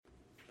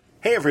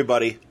Hey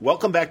everybody,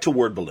 welcome back to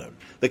Word Balloon,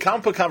 the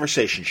comic book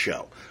conversation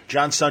show.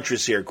 John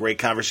Suntress here, great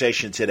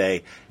conversation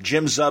today.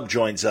 Jim Zub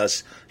joins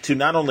us to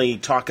not only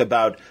talk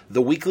about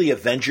the weekly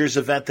Avengers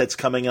event that's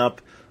coming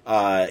up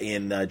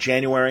in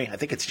January, I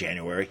think it's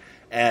January,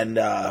 and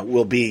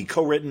will be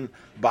co-written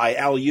by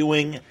Al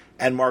Ewing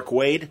and Mark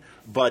Waid,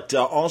 but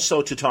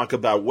also to talk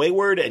about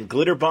Wayward and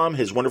Glitterbomb,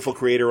 his wonderful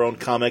creator-owned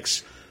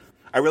comics.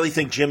 I really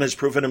think Jim has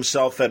proven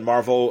himself at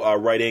Marvel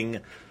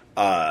writing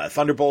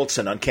Thunderbolts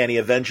and Uncanny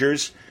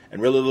Avengers,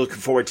 and really looking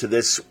forward to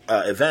this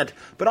event.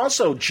 But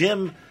also,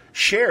 Jim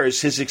shares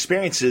his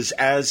experiences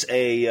as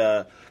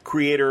a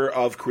creator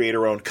of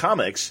creator-owned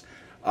comics,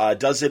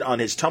 does it on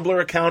his Tumblr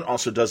account,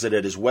 also does it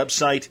at his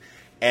website,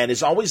 and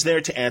is always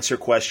there to answer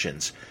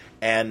questions.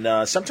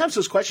 And sometimes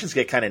those questions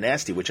get kind of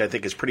nasty, which I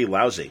think is pretty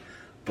lousy.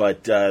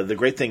 But the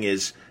great thing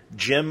is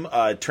Jim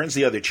turns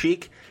the other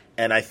cheek,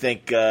 and I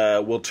think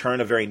will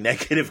turn a very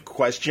negative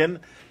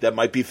question that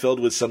might be filled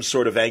with some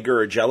sort of anger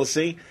or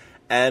jealousy,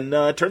 and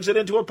turns it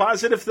into a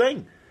positive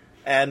thing.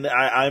 And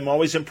I'm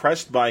always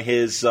impressed by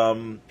his,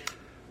 ability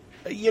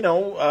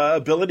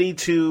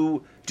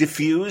to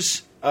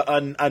diffuse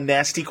a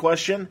nasty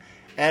question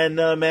and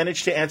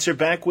manage to answer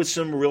back with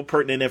some real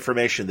pertinent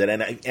information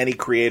that any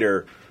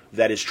creator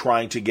that is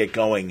trying to get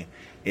going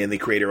in the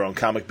creator-owned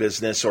comic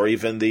business or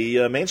even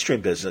the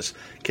mainstream business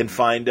can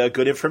find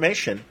good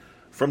information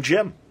from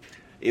Jim.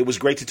 It was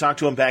great to talk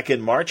to him back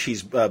in March.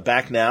 He's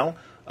back now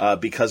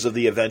because of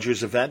the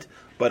Avengers event,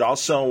 but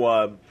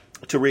also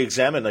to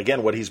re-examine,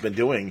 again, what he's been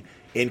doing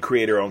in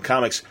creator-owned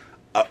comics.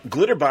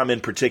 Glitterbomb in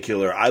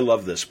particular, I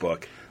love this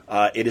book.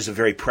 It is a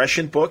very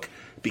prescient book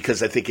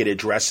because I think it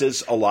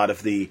addresses a lot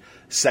of the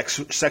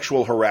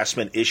sexual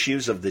harassment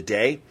issues of the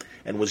day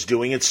and was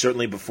doing it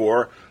certainly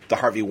before the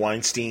Harvey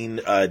Weinstein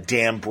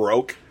dam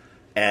broke.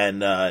 And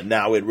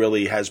now it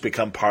really has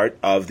become part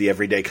of the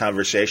everyday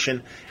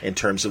conversation in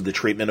terms of the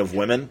treatment of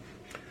women.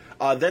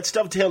 That's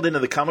dovetailed into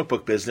the comic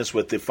book business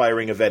with the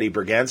firing of Eddie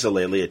Berganza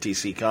lately at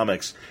DC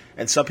Comics.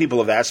 And some people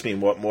have asked me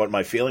what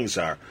my feelings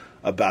are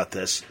about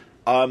this.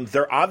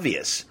 They're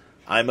obvious.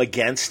 I'm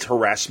against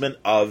harassment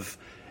of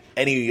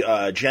any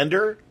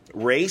gender,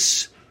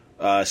 race,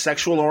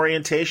 sexual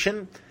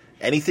orientation,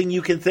 anything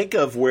you can think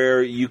of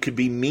where you could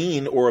be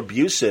mean or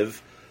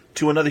abusive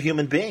to another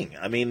human being.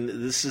 I mean,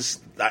 this is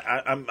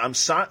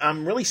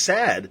I'm really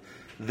sad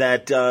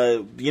that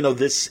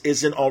this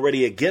isn't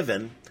already a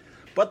given.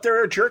 But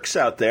there are jerks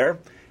out there,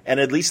 and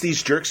at least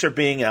these jerks are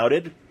being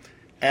outed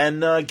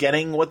and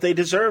getting what they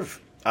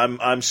deserve.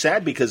 I'm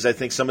sad because I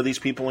think some of these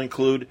people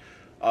include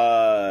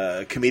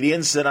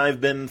comedians that I've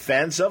been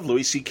fans of,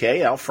 Louis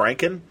C.K., Al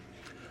Franken,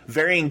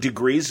 varying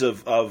degrees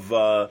of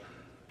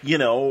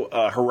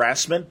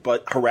harassment,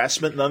 but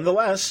harassment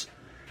nonetheless.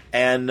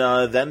 And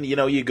then,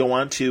 you go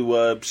on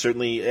to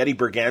certainly Eddie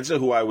Berganza,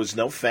 who I was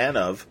no fan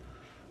of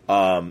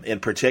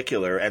in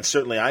particular, and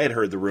certainly I had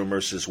heard the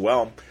rumors as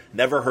well.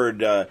 Never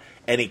heard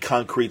any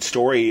concrete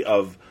story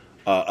of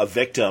a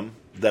victim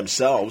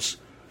themselves,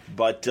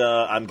 but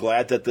I'm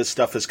glad that this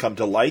stuff has come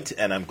to light,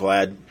 and I'm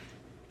glad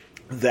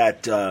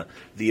that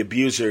the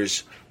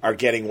abusers are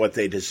getting what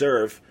they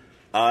deserve.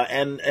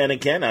 And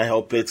again, I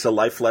hope it's a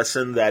life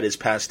lesson that is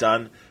passed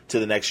on to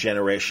the next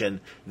generation,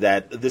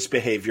 that this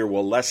behavior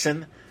will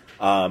lessen.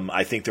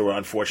 I think there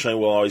unfortunately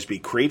will always be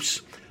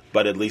creeps,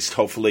 but at least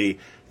hopefully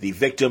the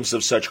victims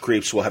of such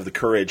creeps will have the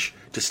courage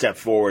to step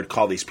forward,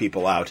 call these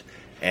people out,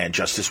 and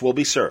justice will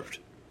be served.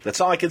 That's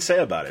all I can say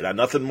about it.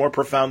 Nothing more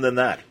profound than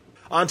that.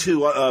 On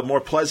to more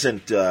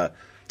pleasant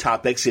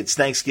topics. It's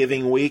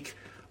Thanksgiving week.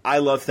 I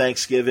love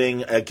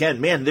Thanksgiving.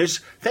 Again, man, there's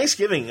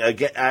Thanksgiving.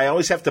 Again, I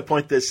always have to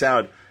point this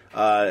out.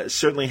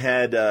 Certainly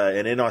had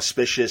an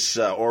inauspicious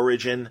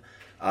origin.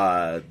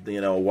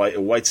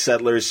 White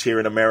settlers here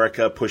in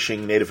America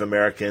pushing Native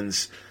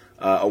Americans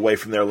away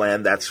from their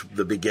land. That's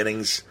the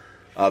beginnings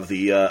of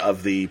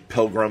the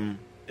Pilgrim,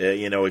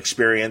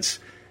 experience,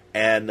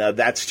 and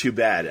that's too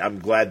bad. I'm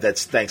glad that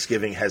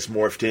Thanksgiving has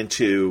morphed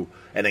into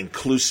an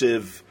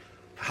inclusive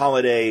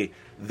holiday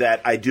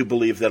that I do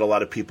believe that a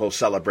lot of people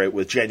celebrate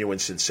with genuine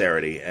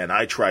sincerity, and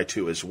I try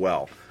to as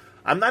well.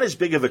 I'm not as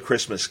big of a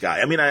Christmas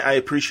guy. I mean, I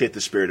appreciate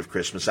the spirit of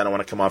Christmas. I don't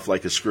want to come off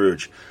like a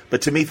Scrooge.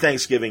 But to me,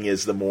 Thanksgiving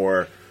is the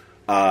more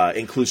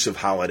inclusive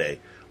holiday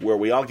where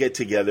we all get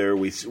together.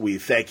 We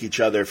thank each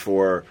other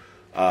for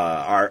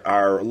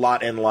our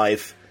lot in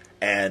life,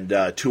 and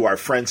to our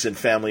friends and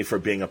family for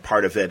being a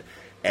part of it.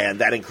 And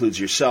that includes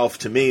yourself,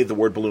 to me, the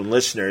Word Balloon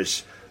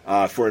listeners,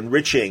 for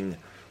enriching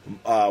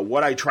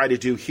what I try to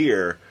do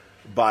here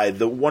by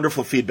the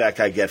wonderful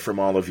feedback I get from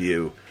all of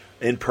you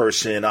in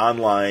person,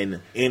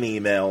 online, in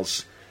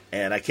emails.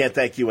 And I can't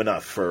thank you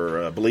enough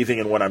for believing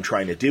in what I'm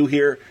trying to do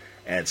here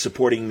and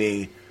supporting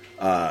me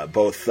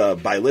both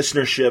by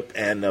listenership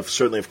and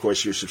certainly, of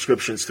course, your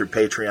subscriptions through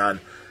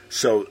Patreon.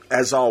 So,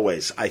 as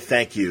always, I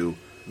thank you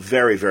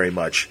very, very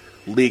much,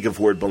 League of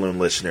Word Balloon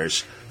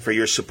listeners, for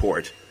your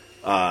support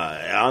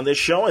on this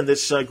show and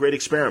this great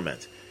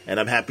experiment. And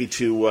I'm happy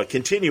to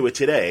continue it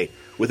today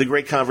with a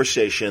great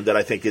conversation that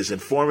I think is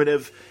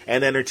informative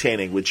and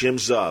entertaining with Jim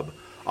Zub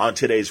on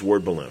today's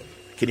Word Balloon.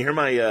 Can you hear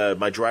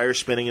my dryer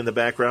spinning in the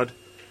background?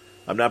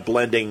 I'm not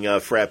blending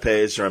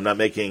frappes, or I'm not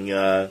making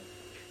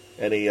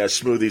any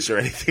smoothies or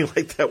anything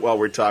like that while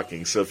we're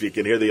talking. So if you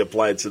can hear the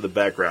appliance in the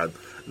background,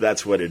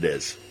 that's what it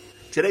is.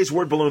 Today's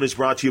Word Balloon is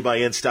brought to you by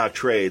In-Stock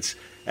Trades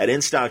at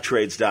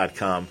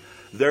InStockTrades.com.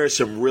 There are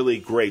some really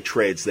great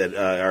trades that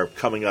are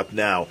coming up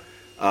now,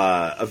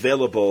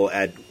 available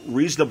at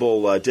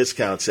reasonable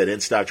discounts at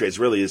In-Stock Trades.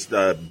 Really is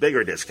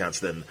bigger discounts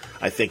than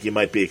I think you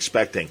might be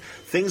expecting.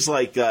 Things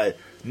like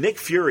Nick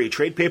Fury,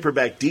 trade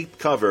paperback deep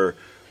cover,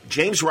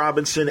 James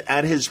Robinson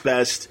at his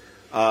best,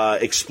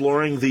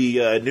 exploring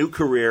the new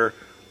career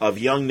of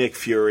young Nick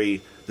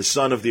Fury, the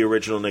son of the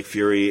original Nick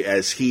Fury,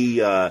 as he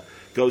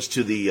goes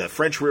to the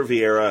French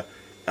Riviera.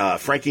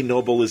 Frankie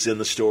Noble is in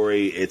the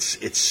story.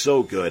 It's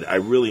so good. I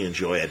really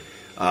enjoy it.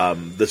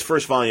 This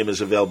first volume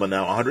is available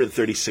now,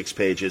 136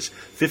 pages,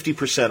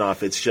 50%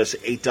 off. It's just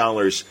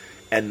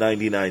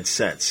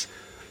 $8.99.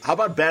 How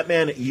about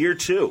Batman Year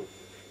 2?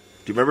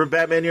 Do you remember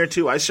Batman Year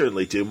 2? I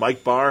certainly do.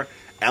 Mike Barr,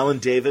 Alan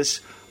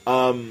Davis.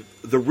 The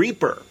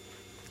Reaper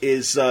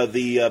is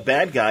the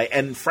bad guy,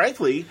 and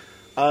frankly,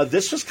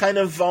 this was kind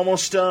of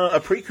almost a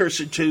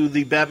precursor to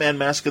the Batman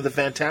Mask of the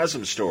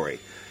Phantasm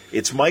story.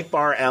 It's Mike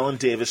Barr, Alan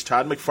Davis,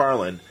 Todd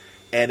McFarlane,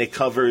 and it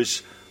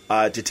covers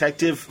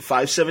Detective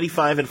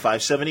 575 and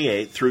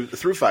 578 through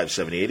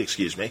 578,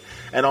 excuse me,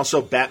 and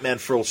also Batman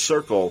Full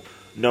Circle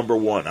number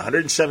 1,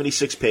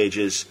 176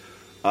 pages,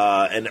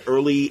 an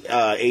early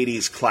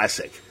 80s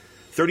classic.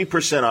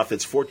 30% off.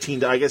 It's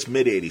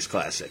mid-80s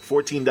classic.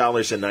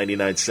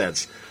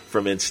 $14.99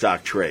 from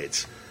In-Stock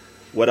Trades.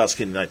 What else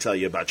can I tell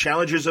you about?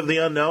 Challengers of the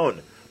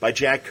Unknown by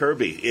Jack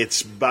Kirby.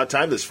 It's about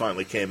time this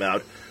finally came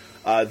out.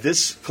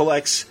 This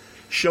collects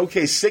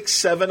Showcase 6,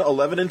 7,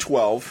 11, and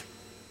 12,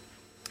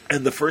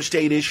 and the first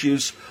 8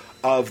 issues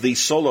of the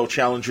solo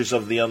Challengers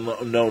of the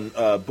Unknown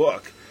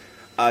book.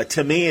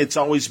 To me, it's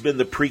always been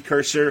the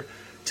precursor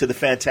to the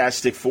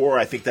Fantastic Four.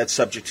 I think that's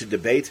subject to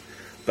debate,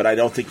 but I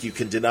don't think you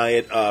can deny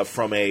it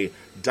from a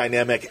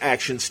dynamic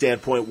action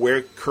standpoint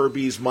where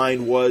Kirby's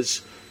mind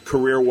was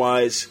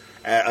career-wise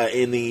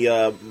in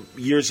the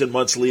years and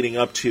months leading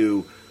up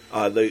to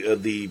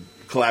the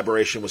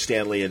collaboration with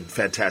Stan Lee and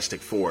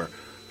Fantastic Four.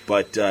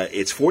 But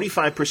it's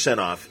 45%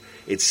 off.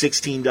 It's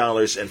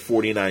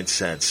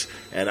 $16.49.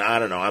 And I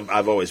don't know,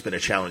 I've always been a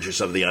Challengers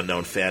of the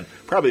Unknown fan,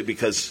 probably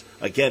because,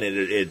 again,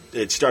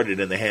 it started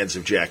in the hands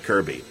of Jack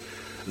Kirby.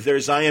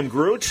 There's I Am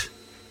Groot,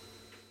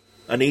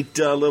 a neat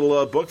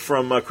little book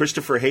from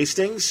Christopher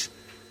Hastings.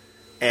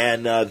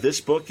 And this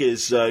book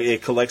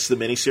it collects the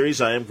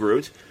miniseries I Am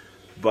Groot.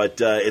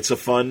 But it's a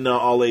fun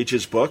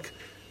all-ages book.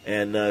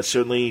 And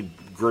certainly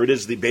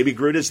Baby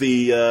Groot is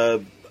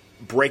the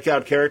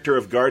breakout character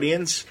of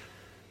Guardians.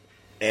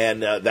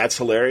 And that's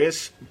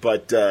hilarious.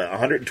 But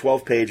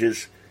 112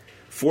 pages,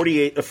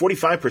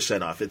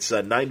 45% off. It's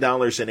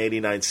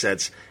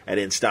 $9.89 at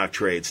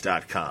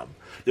InStockTrades.com.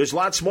 There's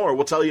lots more.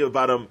 We'll tell you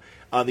about them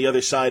on the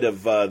other side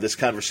of this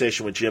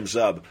conversation with Jim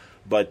Zub.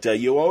 But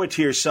you owe it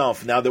to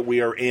yourself now that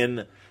we are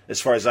in, as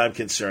far as I'm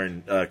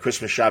concerned,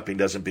 Christmas shopping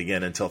doesn't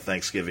begin until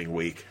Thanksgiving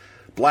week.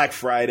 Black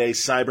Friday,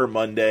 Cyber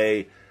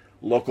Monday,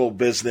 local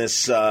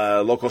business,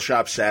 local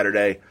shop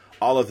Saturday,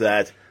 all of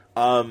that.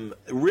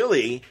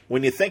 Really,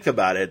 when you think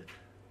about it,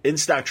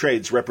 In-Stock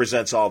Trades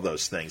represents all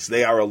those things.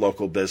 They are a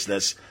local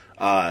business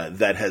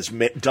that has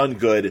done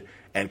good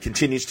and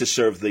continues to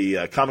serve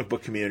the comic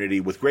book community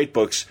with great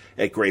books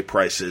at great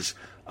prices.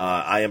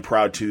 I am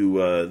proud to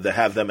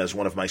have them as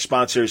one of my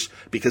sponsors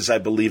because I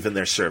believe in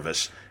their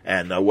service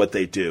and what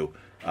they do.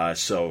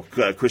 So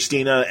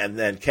Christina and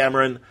then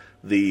Cameron,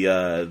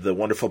 the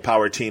wonderful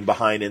power team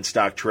behind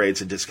In-Stock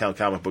Trades and Discount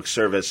Comic Book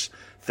Service,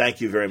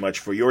 thank you very much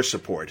for your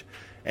support.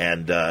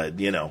 And,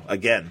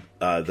 again,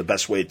 the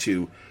best way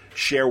to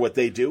share what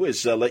they do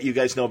is let you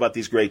guys know about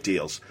these great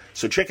deals.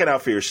 So check it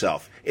out for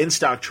yourself,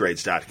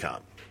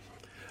 InStockTrades.com.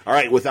 All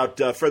right, without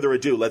further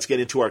ado, let's get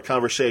into our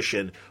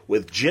conversation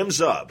with Jim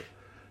Zub,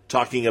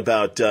 talking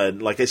about,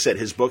 like I said,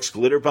 his books,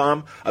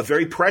 Glitterbomb, a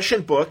very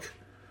prescient book.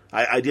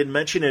 I didn't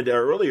mention it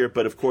earlier,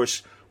 but, of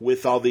course,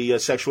 with all the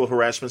sexual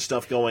harassment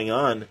stuff going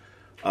on,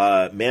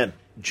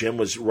 Jim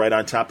was right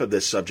on top of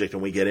this subject,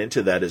 and we get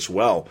into that as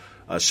well,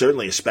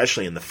 certainly,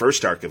 especially in the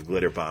first arc of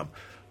Glitterbomb.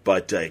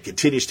 But it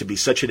continues to be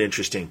such an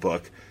interesting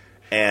book.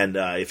 And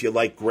if you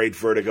like great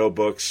Vertigo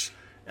books,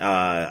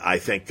 I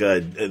think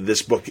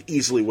this book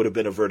easily would have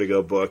been a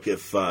Vertigo book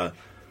if,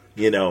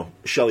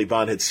 Shelley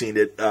Bond had seen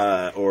it,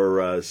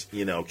 or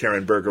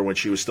Karen Berger when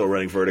she was still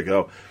running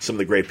Vertigo, some of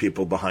the great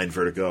people behind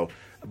Vertigo.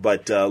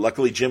 But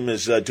luckily Jim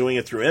is doing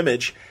it through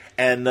Image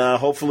and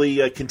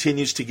hopefully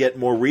continues to get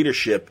more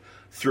readership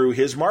through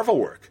his Marvel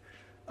work.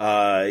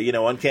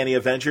 Uncanny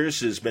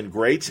Avengers has been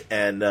great,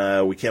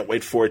 and we can't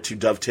wait for it to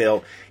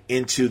dovetail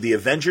into the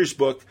Avengers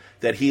book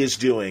that he is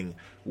doing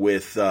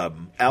with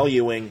Al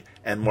Ewing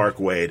and Mark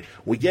Waid.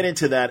 We get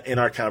into that in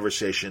our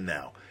conversation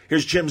now.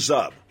 Here's Jim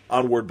Zub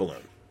on Word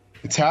Balloon.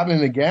 It's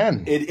happening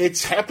again.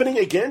 It's happening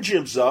again,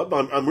 Jim Zub.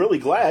 I'm really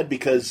glad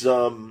because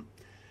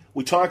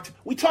We talked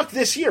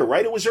this year,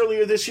 right? It was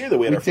earlier this year that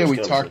we had our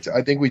first conversation.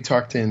 I think we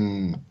talked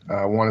in,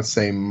 I want to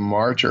say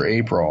March or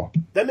April.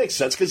 That makes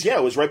sense because,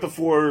 it was right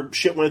before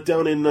shit went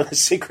down in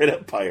Secret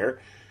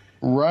Empire.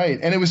 Right.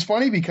 And it was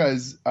funny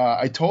because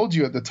I told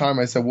you at the time,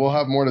 I said, we'll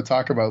have more to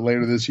talk about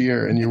later this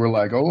year. And you were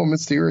like, oh,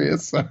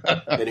 mysterious.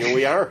 And here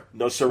we are.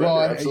 No surrender.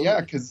 Well, absolutely.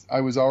 Yeah, because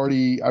I was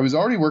already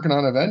working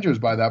on Avengers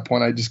by that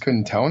point. I just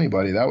couldn't tell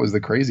anybody. That was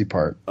the crazy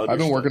part. Understood.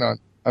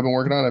 I've been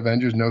working on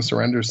Avengers No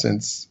Surrender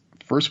since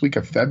first week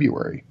of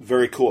February.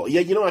 Very cool.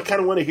 Yeah, I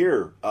kind of want to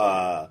hear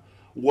what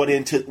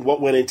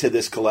went into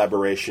this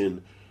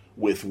collaboration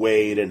with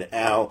Waid and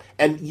Al.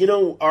 And,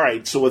 all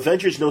right, so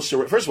Avengers No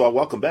Surrender. First of all,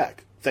 welcome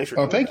back. Thanks for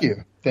coming thank back.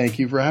 you. Thank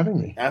you for having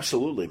me.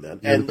 Absolutely, man.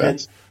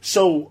 And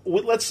so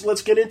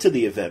let's get into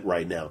the event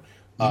right now.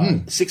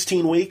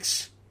 16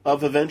 weeks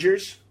of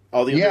Avengers.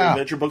 All the other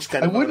Avenger books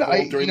kind of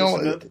during this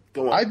event.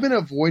 Go on. I've been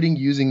avoiding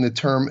using the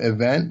term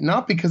event,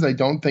 not because I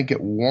don't think it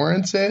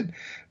warrants it,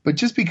 but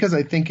just because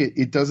I think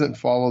it doesn't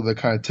follow the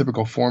kind of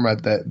typical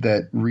format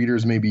that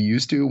readers may be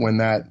used to when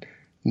that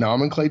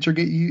nomenclature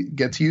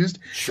gets used.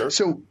 Sure.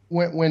 So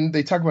when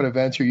they talk about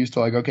events, you're used to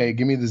like, okay,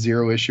 give me the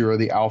 0 issue or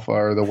the alpha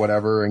or the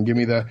whatever, and give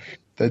me the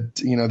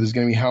there's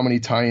going to be how many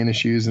tie-in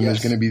issues, and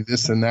there's going to be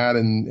this and that,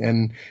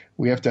 and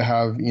we have to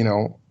have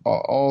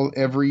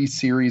every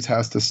series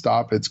has to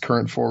stop its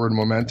current forward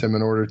momentum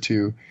in order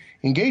to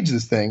engage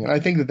this thing. And I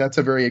think that that's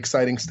a very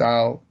exciting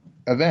style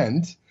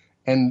event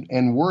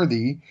and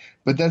worthy,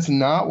 but that's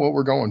not what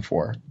we're going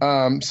for.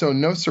 So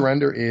No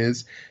Surrender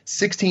is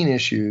 16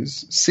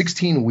 issues,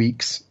 16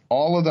 weeks.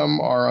 All of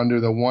them are under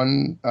the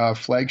one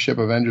flagship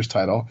Avengers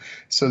title.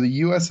 So the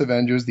U.S.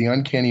 Avengers, the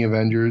Uncanny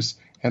Avengers,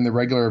 and the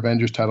regular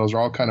Avengers titles are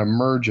all kind of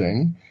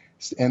merging,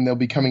 and they'll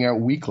be coming out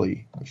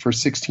weekly for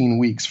 16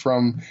 weeks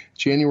from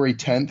January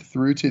 10th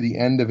through to the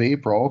end of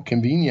April,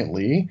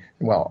 conveniently,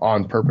 well,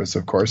 on purpose,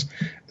 of course.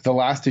 The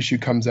last issue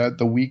comes out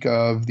the week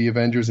of the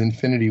Avengers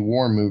Infinity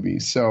War movie.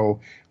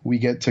 So we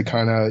get to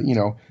kind of,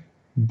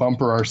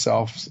 bumper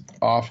ourselves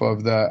off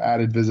of the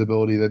added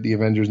visibility that the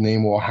Avengers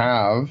name will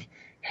have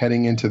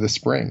heading into the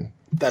spring.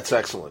 That's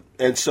excellent.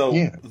 And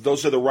so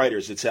those are the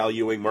writers. It's Al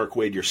Ewing, Mark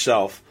Waid,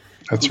 yourself.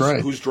 That's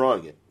right. Who's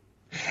drawing it?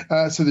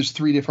 So there's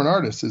 3 different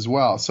artists as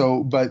well.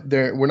 So, but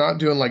we're not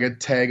doing like a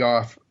tag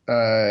off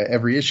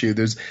every issue.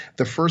 There's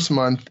the first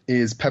month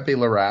is Pepe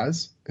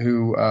Larraz,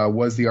 who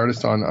was the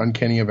artist on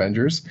Uncanny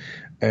Avengers,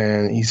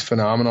 and he's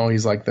phenomenal.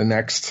 He's like the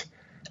next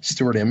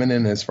Stuart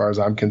Immonen as far as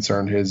I'm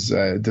concerned. His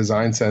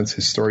design sense,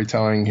 his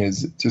storytelling,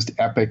 his just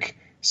epic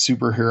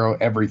superhero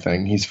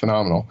everything. He's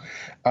phenomenal.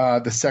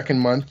 The second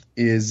month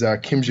is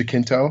Kim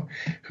Jacinto,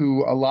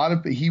 who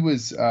he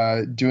was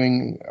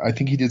doing, I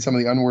think he did some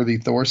of the Unworthy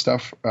Thor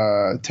stuff,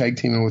 tag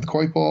teaming with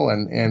Koipel,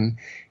 and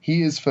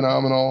he is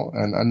phenomenal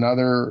and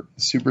another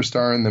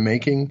superstar in the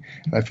making.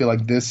 And I feel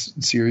like this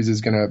series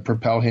is going to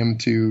propel him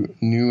to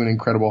new and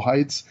incredible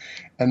heights.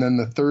 And then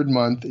the third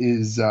month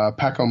is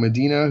Paco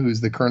Medina,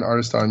 who's the current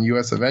artist on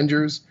U.S.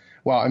 Avengers.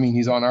 Well, I mean,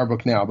 he's on our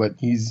book now, but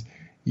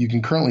you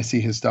can currently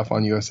see his stuff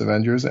on U.S.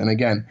 Avengers. And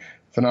again,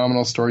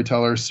 phenomenal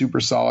storyteller, super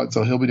solid.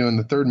 So he'll be doing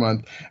the third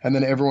month. And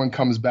then everyone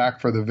comes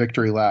back for the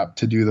victory lap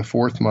to do the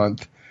fourth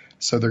month.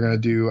 So they're going to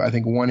do, I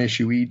think, 1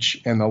 issue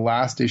each. And the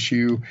last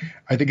issue,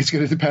 I think it's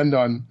going to depend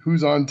on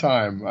who's on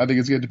time. I think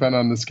it's going to depend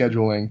on the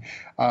scheduling.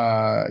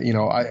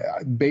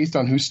 Based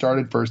on who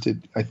started first,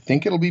 I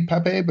think it'll be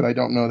Pepe, but I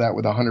don't know that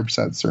with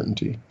 100%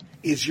 certainty.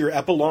 Is your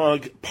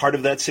epilogue part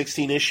of that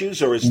 16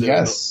 issues, or is there?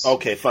 Yes.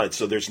 Okay, fine.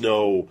 So there's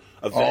no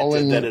event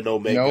and then an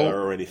Omega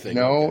or anything.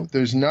 No,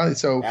 there's not.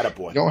 So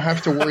Attaboy. You don't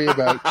have to worry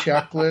about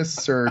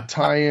checklists or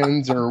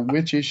tie-ins or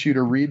which issue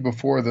to read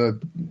before the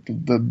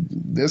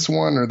this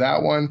one or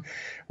that one.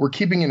 We're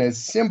keeping it as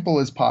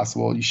simple as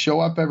possible. You show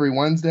up every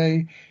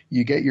Wednesday,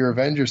 you get your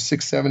Avengers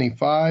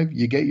 675,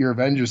 you get your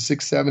Avengers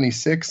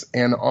 676,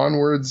 and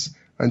onwards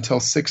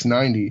until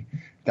 690.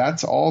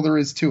 That's all there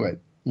is to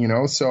it.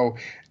 So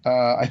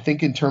I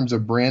think in terms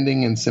of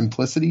branding and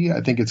simplicity,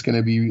 I think it's going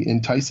to be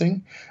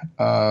enticing.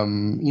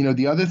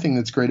 The other thing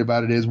that's great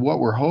about it is what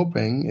we're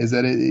hoping is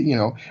that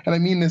and I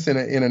mean this in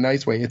a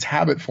nice way, it's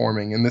habit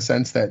forming in the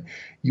sense that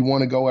you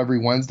want to go every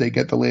Wednesday,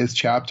 get the latest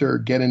chapter,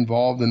 get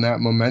involved in that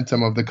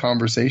momentum of the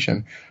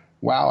conversation.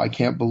 Wow, I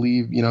can't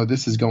believe,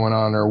 this is going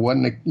on, or what,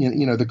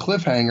 the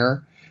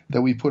cliffhanger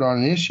that we put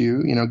on an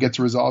issue, gets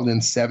resolved in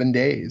 7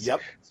 days.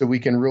 Yep. So we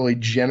can really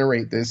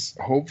generate this,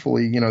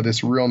 hopefully,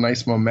 this real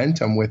nice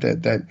momentum with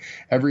it, that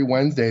every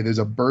Wednesday there's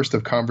a burst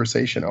of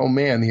conversation. Oh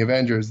man, the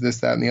Avengers, this,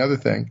 that, and the other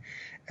thing.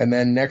 And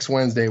then next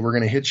Wednesday, we're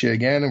going to hit you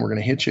again, and we're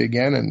going to hit you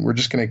again, and we're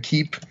just going to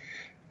keep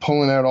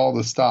pulling out all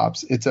the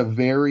stops. It's a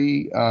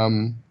very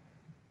kind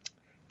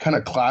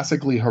of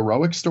classically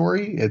heroic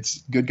story.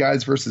 It's good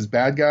guys versus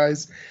bad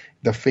guys,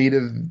 the fate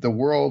of the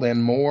world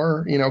and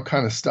more,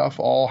 kind of stuff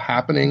all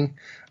happening.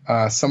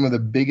 Some of the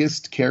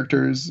biggest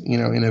characters,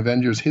 in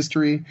Avengers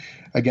history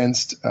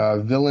against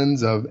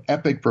villains of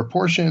epic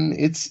proportion.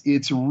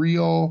 It's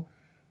real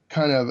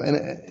kind of,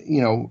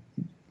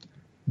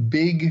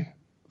 big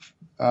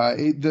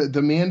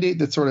the mandate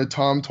that sort of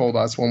Tom told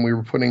us when we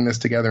were putting this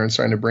together and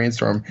starting to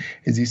brainstorm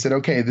is he said,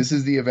 okay, this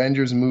is the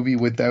Avengers movie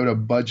without a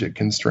budget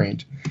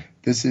constraint.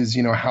 This is,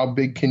 how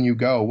big can you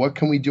go? What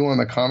can we do on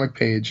the comic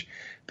page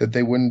that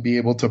they wouldn't be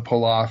able to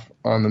pull off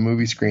on the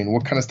movie screen?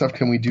 What kind of stuff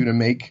can we do to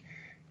make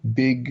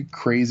big,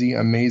 crazy,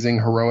 amazing,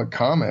 heroic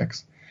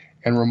comics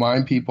and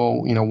remind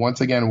people,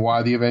 once again,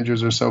 why the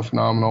Avengers are so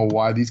phenomenal,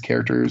 why these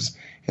characters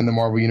in the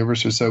Marvel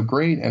Universe are so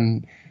great,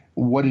 and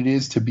what it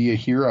is to be a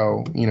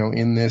hero,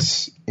 in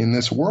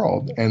this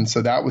world. And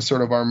so that was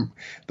sort of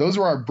those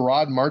were our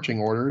broad marching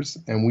orders,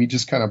 and we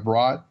just kind of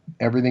brought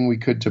everything we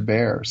could to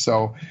bear.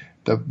 So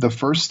the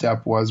first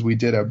step was we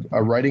did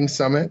a writing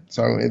summit.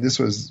 So this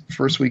was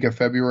first week of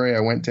February. I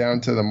went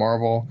down to the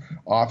Marvel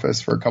office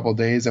for a couple of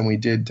days, and we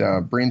did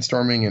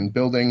brainstorming and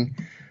building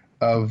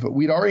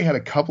we'd already had a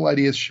couple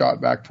ideas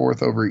shot back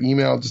forth over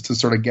email just to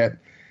sort of get,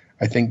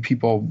 I think,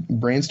 people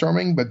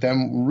brainstorming, but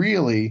then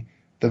really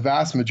the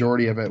vast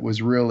majority of it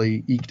was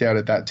really eked out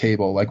at that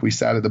table. Like we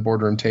sat at the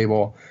boardroom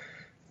table,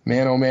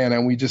 man, oh man,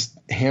 and we just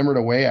hammered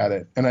away at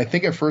it. And I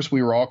think at first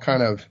we were all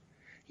kind of,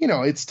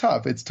 it's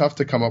tough. It's tough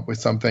to come up with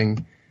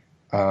something,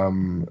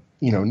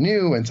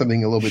 new and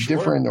something a little bit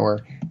different,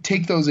 or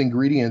take those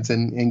ingredients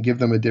and give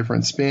them a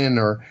different spin,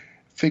 or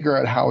figure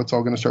out how it's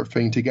all going to start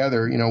fitting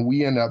together.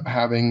 We end up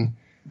having,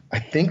 I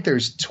think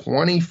there's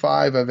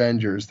 25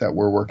 Avengers that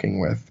we're working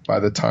with by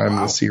the time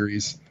the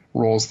series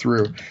rolls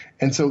through.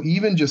 And so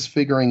even just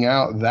figuring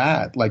out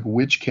that, like,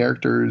 which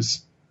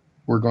characters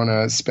we're going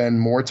to spend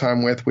more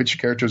time with, which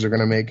characters are going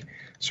to make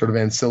sort of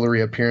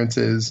ancillary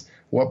appearances,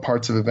 what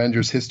parts of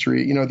Avengers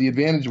history. The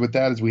advantage with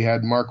that is we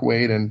had Mark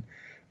Waid and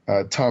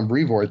Tom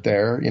Brevoort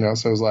there,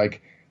 so it was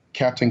like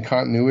Captain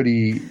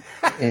Continuity,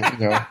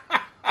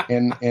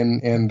 and,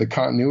 and the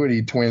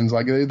Continuity twins.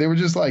 Like they were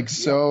just like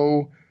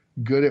so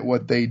good at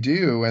what they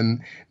do,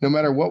 and no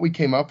matter what we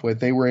came up with,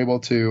 they were able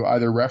to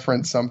either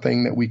reference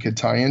something that we could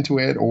tie into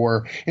it,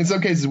 or in some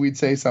cases we'd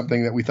say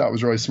something that we thought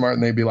was really smart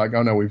and they'd be like,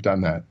 oh no, we've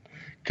done that,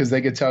 because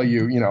they could tell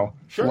you,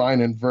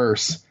 line and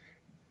verse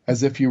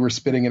as if you were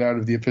spitting it out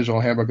of the official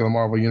handbook of the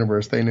Marvel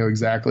Universe. They knew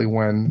exactly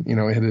when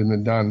it had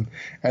been done,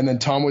 and then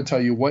Tom would tell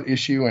you what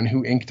issue and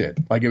who inked it.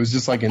 Like it was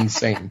just like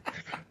insane.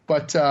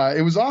 But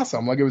it was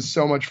awesome. Like it was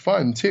so much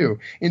fun too.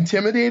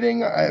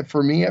 Intimidating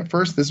for me at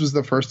first. This was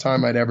the first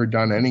time I'd ever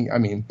done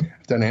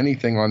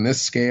anything on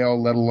this scale,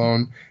 let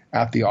alone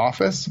at the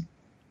office.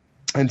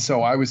 And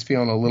so I was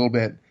feeling a little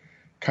bit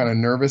kind of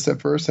nervous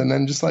at first. And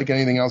then just like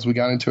anything else, we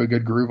got into a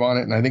good groove on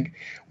it. And I think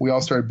we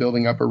all started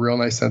building up a real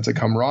nice sense of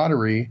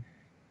camaraderie.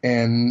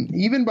 And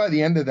even by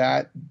the end of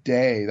that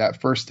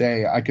first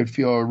day, I could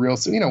feel a real,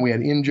 we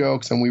had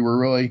in-jokes, and we were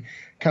really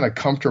kind of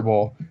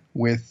comfortable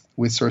with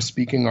sort of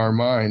speaking our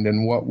mind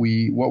and what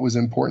was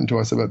important to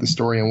us about the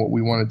story and what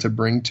we wanted to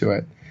bring to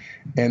it.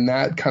 And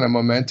that kind of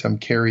momentum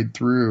carried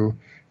through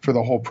for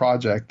the whole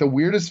project. The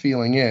weirdest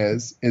feeling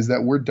is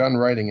that we're done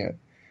writing it.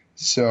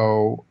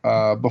 So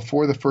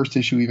before the first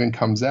issue even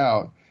comes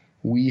out,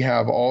 we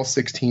have all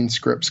 16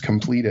 scripts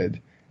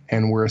completed,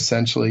 and we're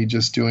essentially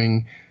just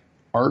doing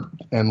art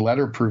and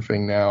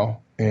letterproofing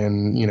now,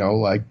 and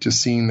like just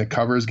seeing the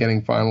covers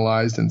getting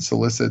finalized and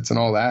solicits and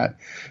all that.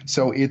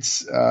 So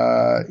it's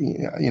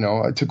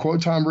to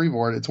quote Tom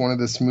Brevoort, it's one of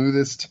the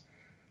smoothest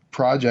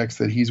projects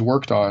that he's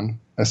worked on,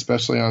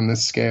 especially on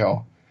this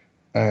scale.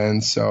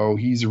 And so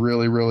he's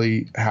really,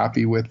 really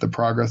happy with the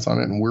progress on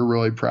it, and we're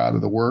really proud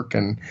of the work.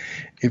 And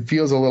it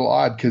feels a little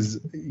odd because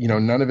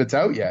none of it's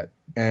out yet,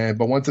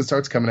 but once it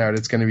starts coming out,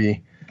 it's going to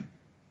be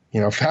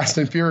fast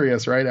and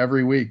furious, right?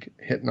 Every week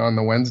hitting on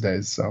the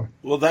Wednesdays. So,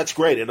 well, that's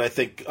great. And I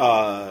think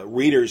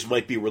readers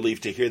might be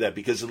relieved to hear that,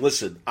 because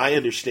listen, I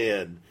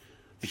understand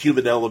the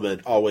human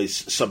element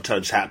always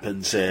sometimes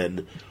happens,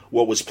 and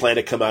what was planned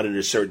to come out at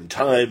a certain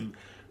time,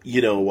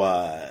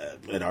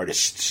 an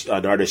artist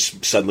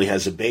suddenly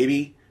has a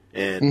baby,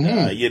 and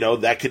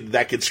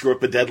that could screw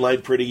up a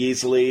deadline pretty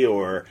easily,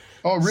 or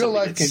real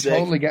life can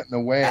totally get in the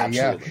way.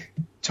 Absolutely. Yeah.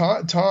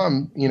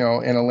 Tom,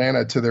 and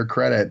Alana, to their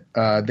credit,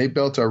 they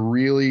built a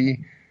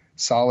really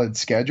solid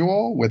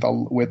schedule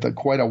with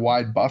quite a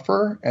wide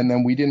buffer, and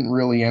then we didn't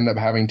really end up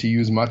having to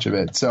use much of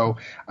it. So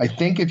I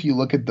think if you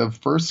look at the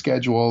first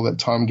schedule that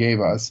Tom gave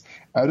us,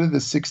 out of the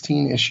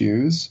 16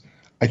 issues,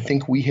 I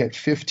think we hit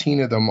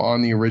 15 of them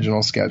on the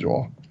original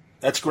schedule.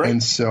 That's great.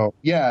 And so,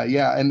 yeah.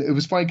 And it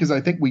was funny because I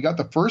think we got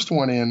the first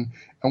one in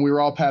and we were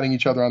all patting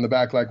each other on the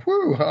back like,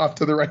 whoo, off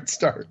to the right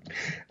start.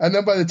 And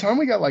then by the time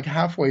we got like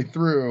halfway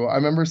through, I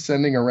remember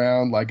sending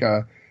around like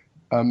a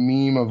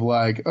meme of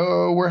like,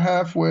 oh, we're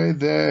halfway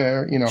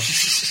there,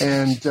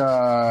 and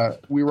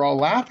we were all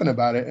laughing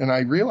about it. And I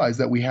realized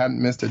that we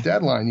hadn't missed a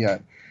deadline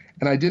yet.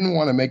 And I didn't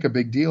want to make a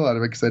big deal out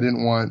of it because I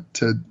didn't want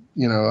to,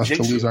 us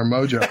to lose our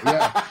mojo.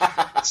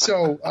 Yeah.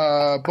 So,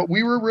 but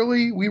we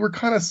were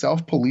kind of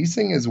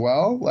self-policing as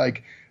well.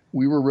 Like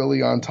we were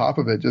really on top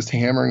of it, just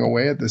hammering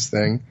away at this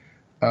thing.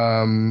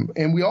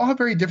 And we all have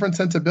very different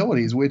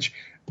sensibilities, which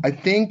I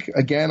think,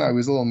 again, I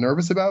was a little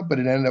nervous about, but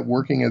it ended up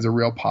working as a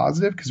real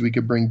positive because we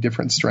could bring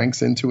different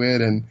strengths into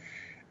it. And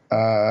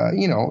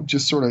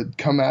just sort of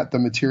come at the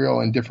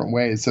material in different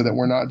ways so that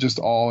we're not just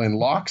all in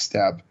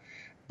lockstep.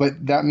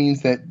 But that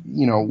means that,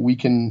 we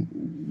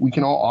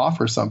can all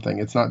offer something.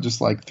 It's not just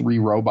like three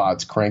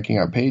robots cranking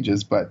out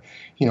pages, but,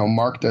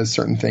 Mark does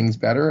certain things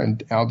better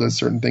and Al does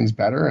certain things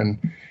better. And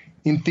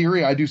in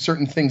theory, I do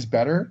certain things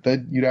better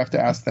that you'd have to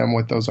ask them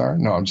what those are.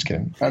 No, I'm just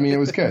kidding. I mean, it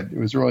was good. It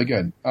was really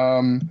good.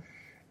 And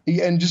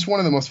just one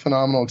of the most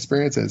phenomenal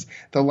experiences.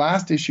 The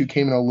last issue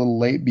came in a little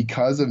late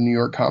because of New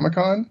York Comic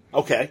Con.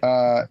 Okay.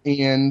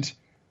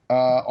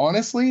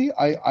 Honestly,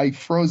 I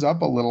froze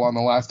up a little on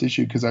the last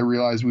issue because I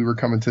realized we were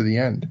coming to the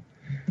end.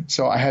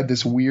 So I had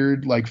this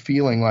weird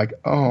feeling like,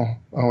 oh,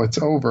 it's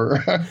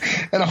over.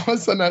 And all of a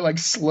sudden I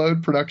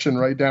slowed production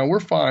right down. We're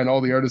fine.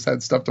 All the artists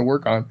had stuff to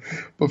work on.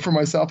 But for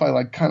myself,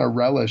 I kind of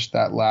relished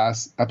that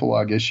last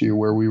epilogue issue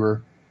where we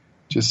were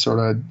just sort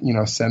of,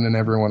 sending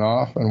everyone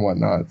off and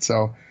whatnot.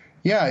 So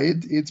yeah,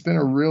 it's been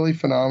a really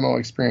phenomenal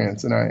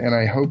experience. And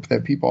I hope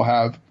that people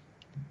have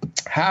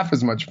half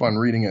as much fun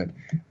reading it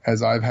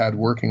as I've had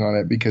working on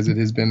it, because it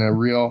has been a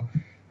real,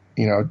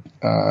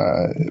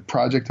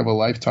 project of a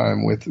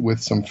lifetime with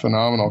some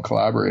phenomenal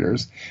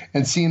collaborators.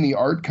 And seeing the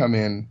art come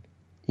in,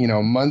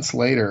 months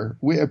later,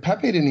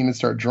 Pepe didn't even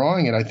start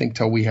drawing it, I think,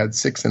 till we had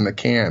 6 in the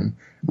can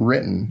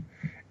written,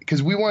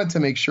 because we wanted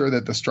to make sure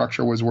that the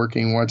structure was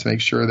working. We wanted to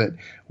make sure that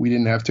we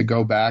didn't have to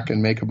go back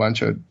and make a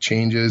bunch of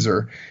changes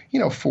or,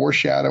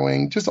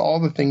 foreshadowing, just all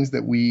the things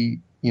that we,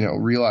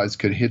 realized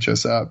could hitch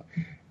us up.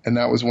 And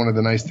that was one of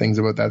the nice things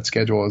about that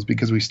schedule, is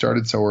because we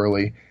started so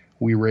early,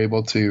 we were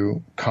able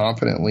to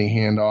confidently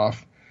hand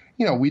off.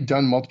 We'd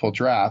done multiple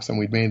drafts and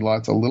we'd made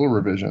lots of little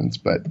revisions,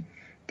 but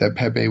that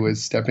Pepe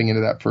was stepping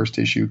into that first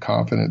issue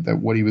confident that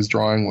what he was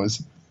drawing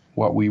was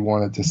what we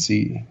wanted to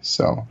see.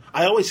 So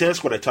I always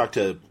ask when I talk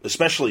to,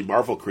 especially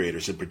Marvel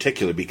creators in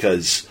particular,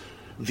 because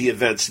the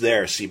events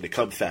there seem to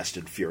come fast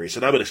and furious.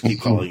 And I'm going to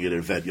keep calling it an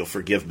event. You'll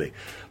forgive me.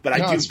 But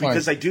I do,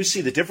 because I do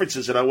see the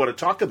differences, and I want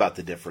to talk about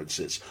the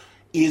differences.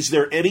 Is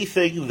there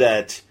anything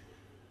that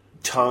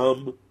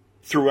Tom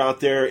threw out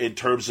there in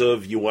terms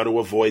of, you want to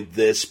avoid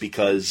this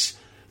because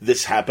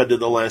this happened in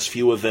the last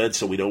few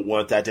events and we don't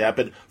want that to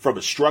happen, from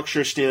a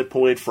structure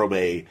standpoint, from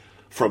a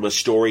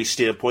story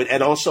standpoint,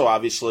 and also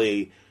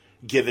obviously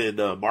given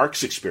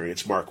Mark's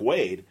experience, Mark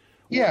Waid.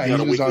 Yeah,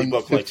 he was on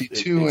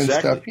 52 and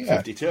stuff. Yeah.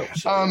 52.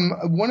 So,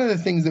 one of the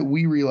things that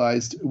we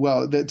realized,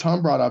 that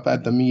Tom brought up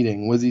at the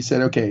meeting, was he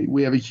said, okay,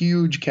 we have a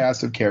huge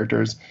cast of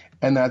characters,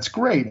 and that's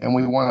great, and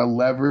we want to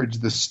leverage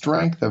the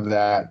strength of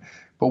that.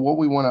 But what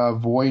we want to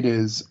avoid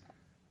is,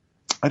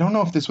 I don't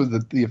know if this was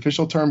the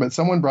official term, but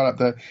someone brought up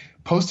the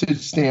postage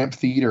stamp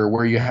theater,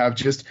 where you have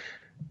just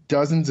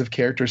dozens of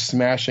characters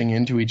smashing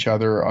into each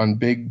other on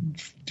big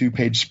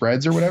 2-page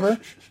spreads or whatever.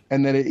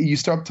 And then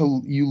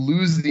you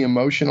lose the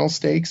emotional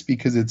stakes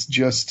because it's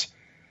just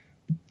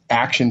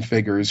action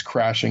figures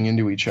crashing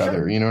into each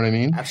other. You know what I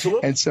mean?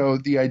 Absolutely. And so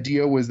the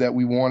idea was that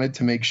we wanted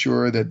to make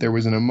sure that there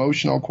was an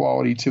emotional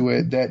quality to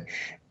it, that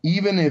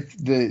even if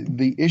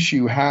the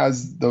issue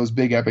has those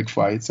big epic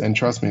fights, and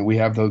trust me, we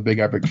have those big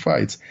epic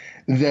fights,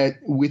 that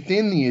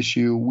within the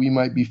issue we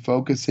might be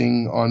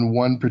focusing on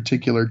one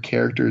particular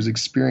character's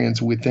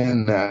experience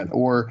within that,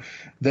 or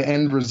the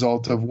end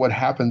result of what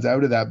happens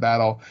out of that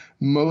battle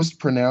most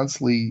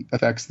pronouncedly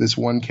affects this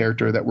one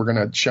character that we're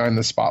going to shine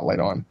the spotlight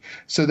on,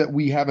 so that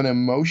we have an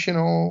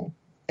emotional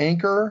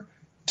anchor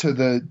to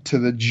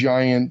the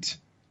giant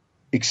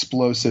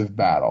explosive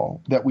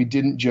battle, that we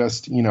didn't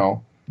just,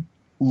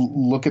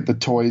 look at the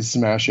toys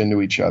smash into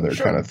each other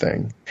kind of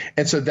thing.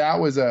 And so that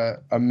was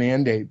a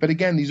mandate. But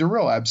again, these are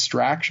real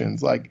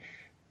abstractions. Like,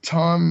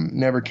 Tom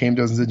never came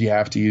to us and said, you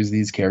have to use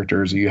these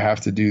characters or you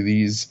have to do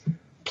these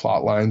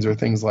plot lines or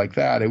things like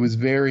that. It was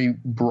very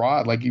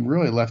broad. Like, he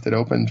really left it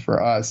open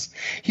for us.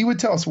 He would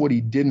tell us what he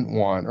didn't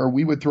want, or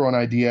we would throw an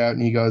idea out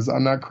and he goes,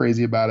 I'm not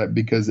crazy about it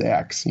because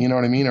X, you know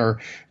what I mean? Or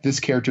this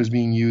character is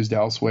being used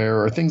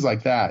elsewhere, or things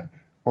like that.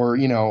 Or,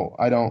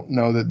 I don't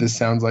know that this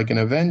sounds like an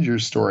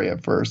Avengers story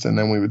at first. And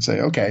then we would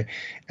say, okay.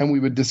 And we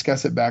would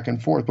discuss it back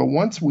and forth. But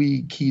once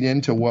we keyed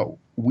into what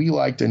we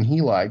liked and he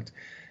liked,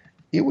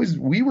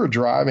 we were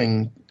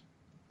driving,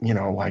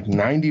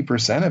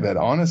 90% of it,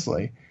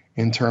 honestly,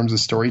 in terms of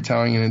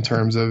storytelling and in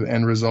terms of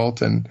end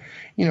result. And,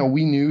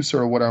 we knew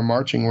sort of what our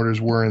marching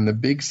orders were in the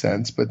big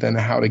sense, but then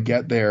how to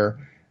get there,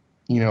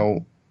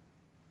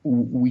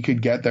 we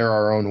could get there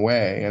our own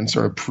way and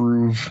sort of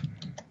prove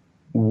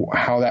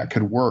how that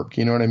could work,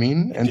 you know what I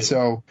mean? And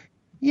so,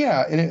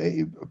 yeah,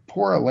 and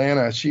poor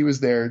Alana, she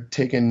was there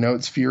taking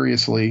notes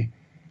furiously.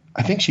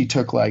 I think she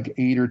took like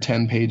 8 or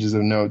 10 pages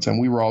of notes,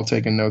 and we were all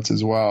taking notes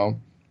as well.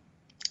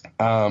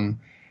 And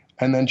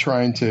then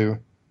trying to,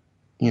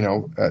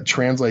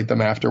 translate them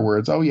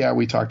afterwards. Oh yeah,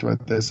 we talked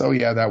about this. Oh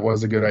yeah, that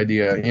was a good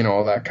idea.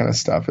 All that kind of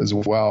stuff as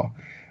well.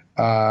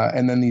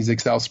 And then these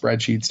Excel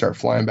spreadsheets start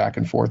flying back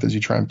and forth as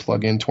you try and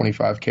plug in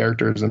 25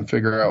 characters and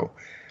figure out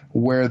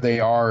where they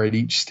are at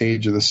each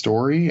stage of the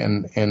story,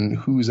 and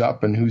who's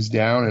up and who's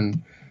down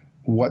and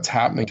what's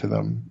happening to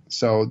them.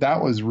 So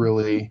that was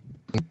really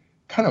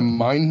kind of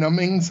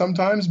mind-numbing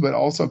sometimes, but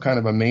also kind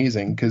of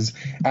amazing, because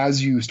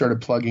as you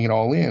started plugging it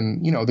all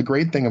in, the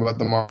great thing about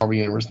the Marvel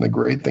Universe and the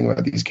great thing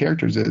about these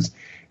characters is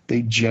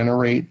they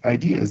generate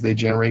ideas, they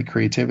generate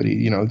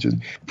creativity, just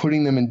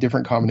putting them in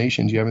different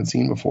combinations you haven't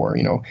seen before,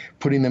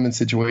 putting them in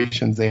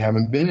situations they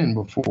haven't been in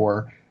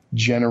before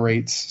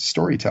generates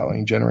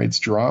storytelling, generates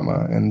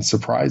drama and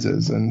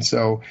surprises. And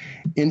so,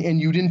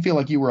 and you didn't feel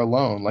like you were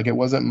alone. Like, it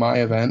wasn't my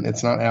event,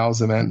 it's not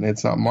Al's event, and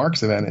it's not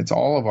Mark's event, it's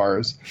all of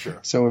ours. Sure.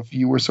 So if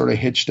you were sort of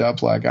hitched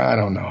up, like, I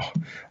don't know,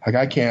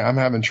 like, I'm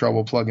having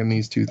trouble plugging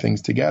these two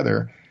things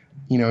together.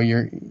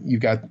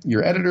 You've got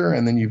your editor,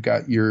 and then you've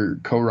got your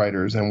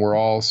co-writers, and we're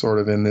all sort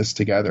of in this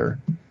together.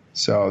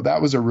 So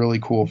that was a really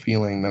cool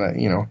feeling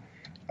that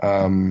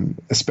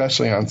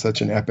especially on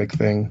such an epic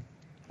thing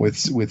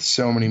with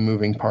so many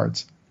moving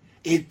parts.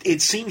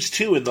 It seems,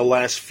 too, in the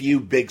last few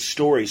big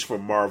stories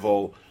from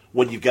Marvel,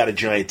 when you've got a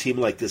giant team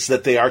like this,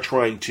 that they are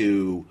trying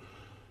to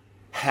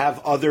have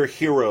other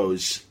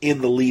heroes in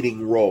the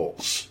leading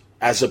roles,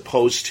 as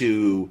opposed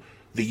to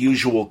the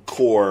usual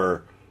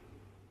core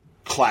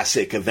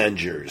classic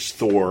Avengers,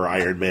 Thor,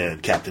 Iron Man,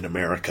 Captain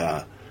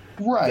America.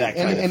 Right,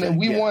 and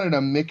we wanted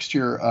a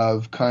mixture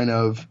of kind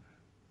of,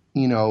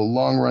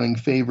 long-running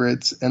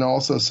favorites and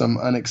also some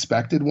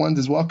unexpected ones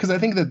as well, because I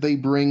think that they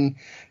bring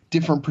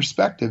different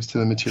perspectives to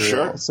the material.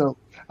 Sure. So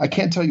I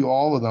can't tell you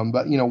all of them,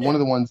 but, one of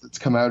the ones that's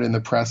come out in the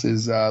press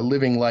is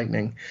Living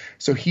Lightning.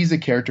 So he's a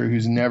character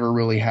who's never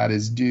really had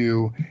his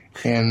due,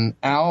 and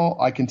Al,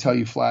 I can tell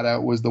you flat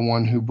out, was the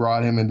one who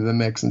brought him into the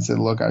mix and said,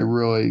 look, I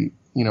really,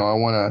 I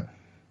want to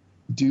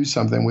do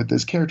something with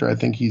this character. I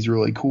think he's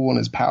really cool, and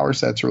his power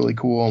set's really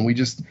cool, and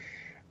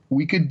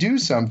we could do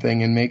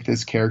something and make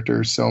this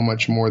character so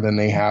much more than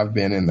they have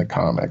been in the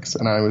comics.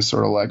 And I was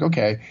sort of like,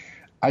 okay,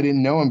 I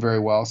didn't know him very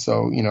well,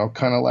 so,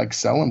 kind of like,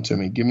 sell him to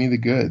me, give me the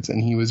goods.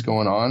 And he was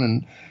going on,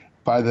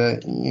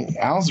 and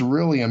Al's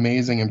really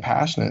amazing and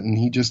passionate, and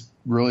he just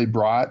really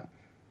brought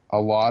a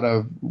lot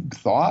of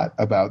thought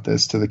about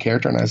this to the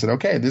character. And I said,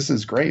 okay, this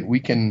is great.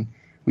 We can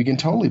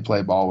totally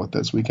play ball with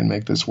this. We can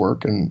make this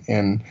work.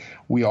 And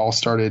we all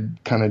started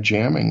kind of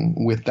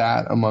jamming with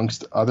that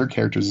amongst other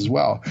characters as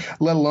well,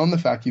 let alone the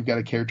fact you've got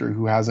a character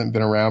who hasn't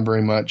been around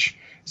very much.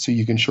 So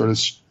you can sort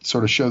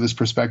of show this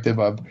perspective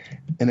of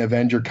an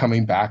Avenger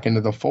coming back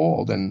into the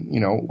fold, and,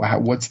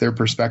 what's their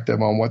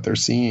perspective on what they're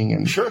seeing,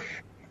 and sure,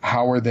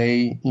 how are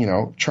they,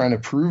 trying to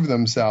prove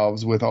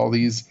themselves with all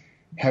these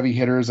heavy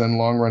hitters and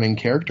long running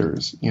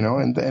characters,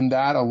 and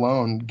that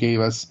alone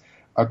gave us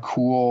a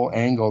cool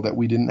angle that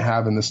we didn't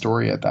have in the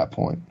story at that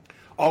point.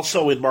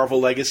 Also in Marvel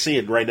Legacy,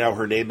 and right now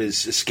her name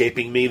is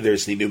escaping me,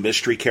 there's the new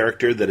mystery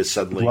character that has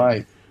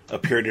suddenly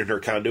appeared in her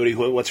continuity.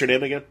 What's her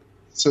name again?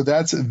 So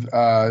that's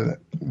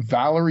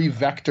Valerie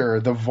Vector,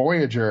 the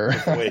Voyager,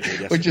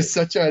 which is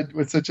such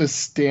a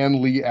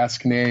Stan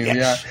Lee-esque name.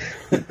 Yes.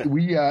 Yeah,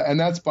 we and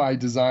that's by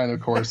design,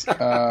 of course.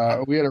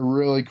 We had a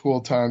really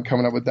cool time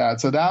coming up with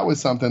that. So that was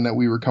something that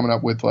we were coming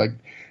up with, like,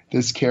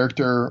 this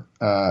character,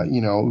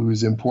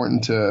 who's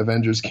important to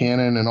Avengers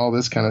canon and all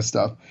this kind of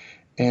stuff.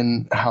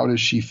 And how does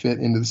she fit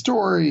into the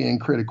story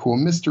and create a cool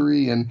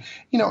mystery? And,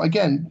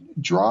 again,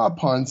 draw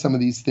upon some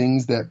of these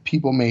things that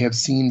people may have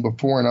seen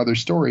before in other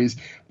stories,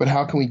 but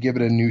how can we give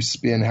it a new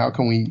spin? How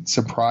can we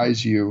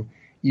surprise you,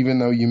 even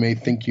though you may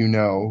think you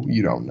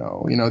don't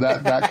know,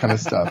 that kind of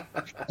stuff.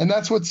 And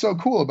that's what's so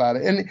cool about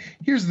it. And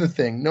here's the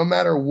thing, no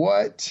matter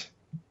what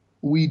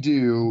we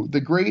do,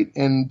 the great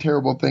and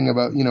terrible thing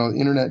about,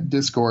 internet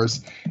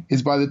discourse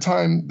is by the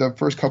time the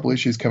first couple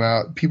issues come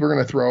out, people are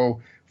going to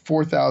throw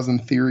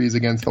 4,000 theories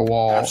against the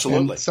wall.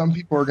 Absolutely. And some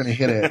people are going to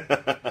hit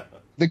it.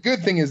 The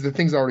good thing is the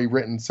thing's already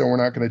written, so we're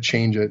not going to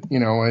change it.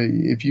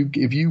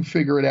 If you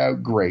figure it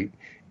out, great.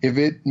 If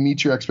it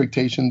meets your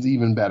expectations,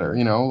 even better.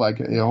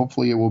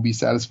 Hopefully it will be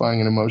satisfying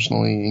and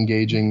emotionally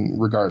engaging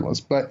regardless.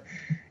 But,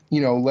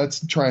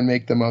 let's try and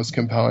make the most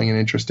compelling and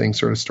interesting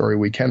sort of story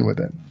we can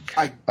with it.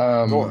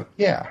 Go on.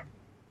 Yeah.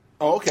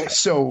 Oh, okay.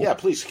 So yeah,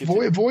 please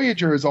continue.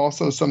 Voyager is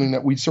also something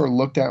that we sort of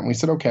looked at and we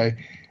said, okay,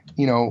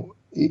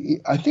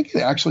 I think it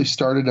actually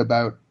started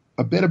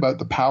a bit about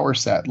the power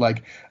set,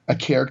 like a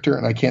character,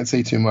 and I can't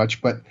say too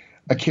much, but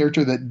a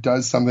character that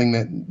does something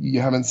that you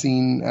haven't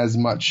seen as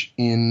much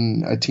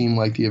in a team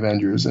like the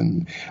Avengers,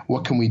 and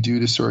what can we do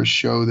to sort of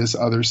show this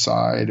other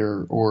side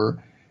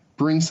or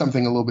bring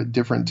something a little bit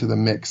different to the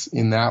mix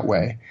in that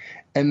way.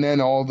 And then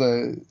all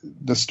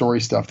the story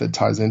stuff that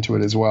ties into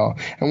it as well.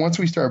 And once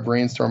we started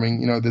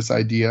brainstorming, this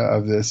idea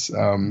of this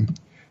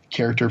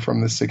character from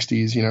the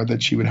 60s,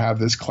 that she would have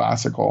this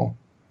classical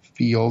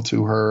feel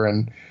to her,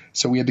 and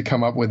so we had to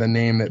come up with a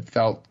name that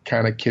felt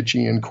kind of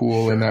kitschy and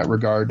cool in that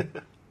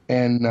regard.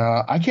 And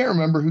I can't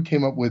remember who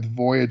came up with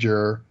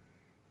Voyager.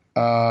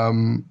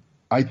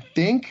 I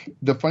think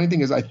the funny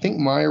thing is, I think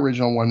my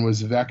original one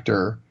was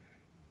Vector,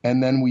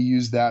 and then we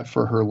used that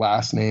for her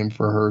last name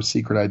for her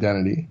secret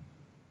identity.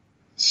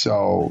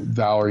 So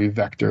Valerie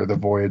Vector, the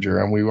Voyager,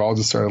 and we all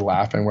just started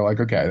laughing. We're like,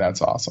 okay,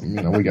 that's awesome.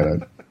 We got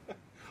it.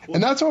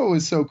 And that's what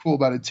was so cool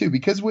about it too,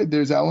 because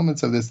there's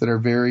elements of this that are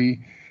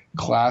very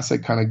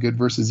classic kind of good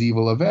versus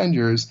evil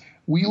Avengers.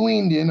 we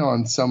leaned in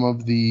on some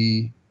of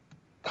the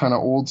kind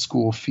of old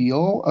school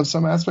feel of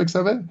some aspects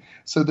of it.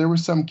 So there were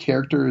some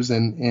characters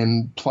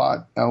and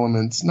plot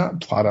elements, not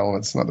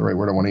the right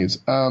word I want to use.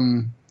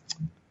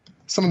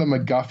 Some of the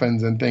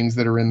MacGuffins and things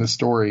that are in the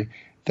story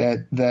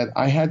that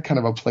I had kind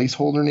of a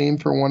placeholder name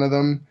for one of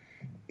them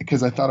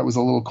because I thought it was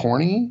a little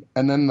corny.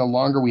 And then the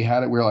longer we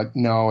had it, we were like,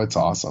 no, it's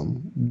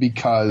awesome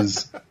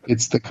because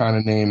it's the kind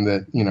of name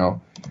that, you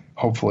know,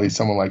 hopefully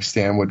someone like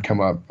Stan would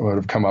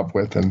have come up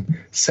with and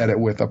said it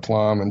with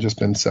aplomb and just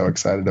been so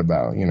excited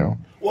about, you know.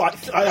 Well,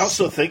 I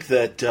also think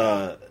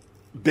that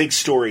big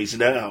stories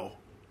now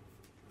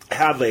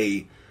have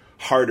a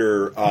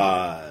harder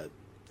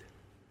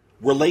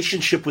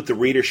relationship with the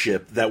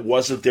readership that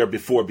wasn't there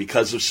before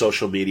because of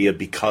social media,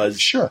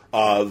 because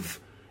of,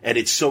 and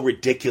it's so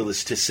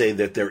ridiculous to say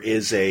that there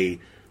is a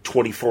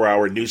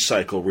 24-hour news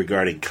cycle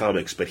regarding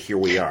comics, but here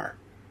we are.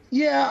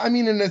 Yeah, I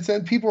mean,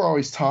 and people are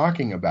always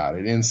talking about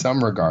it in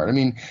some regard. I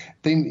mean,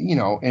 they, you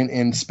know,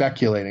 and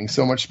speculating,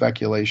 so much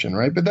speculation,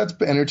 right? But that's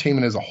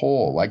entertainment as a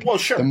whole. Like, well,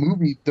 sure.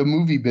 The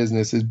movie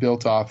business is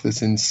built off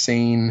this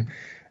insane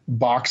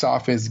box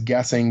office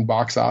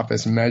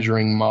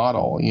measuring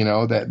model, you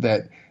know,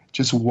 that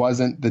just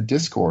wasn't the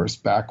discourse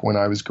back when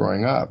I was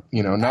growing up,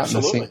 you know, not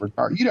Absolutely. in the same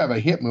regard. You'd have a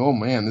hit movie, oh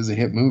man, this is a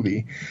hit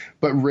movie,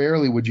 but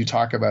rarely would you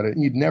talk about it.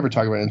 You'd never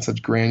talk about it in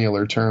such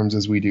granular terms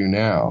as we do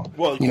now.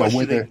 Well,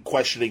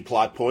 questioning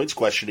plot points,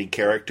 questioning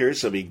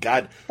characters. I mean,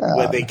 God,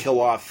 when they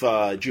kill off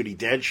Judi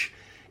Dench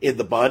in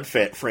the Bond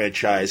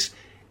franchise,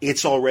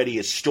 it's already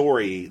a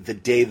story the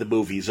day the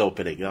movie's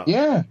opening up.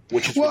 Yeah.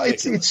 Which is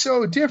ridiculous. It's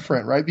so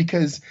different, right?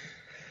 Because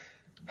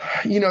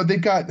you know,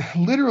 they've got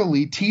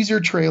literally teaser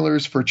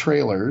trailers for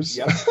trailers.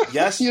 Yep.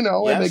 Yes. You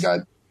know, yes.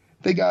 And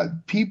they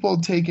got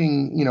people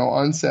taking, you know,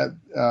 on-set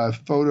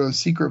photos,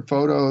 secret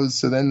photos,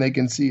 so then they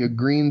can see a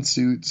green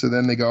suit. So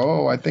then they go,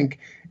 oh, I think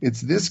it's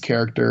this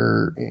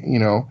character, you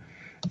know,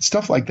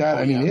 stuff like that.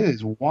 Oh, I mean, it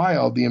is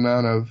wild the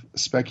amount of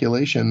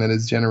speculation that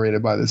is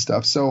generated by this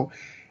stuff. So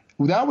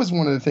that was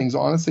one of the things,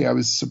 honestly, I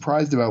was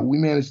surprised about. We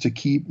managed to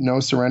keep No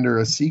Surrender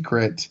a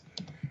secret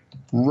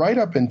right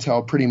up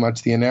until pretty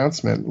much the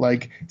announcement.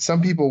 Like,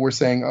 some people were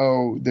saying,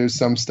 oh, there's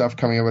some stuff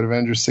coming up at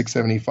Avengers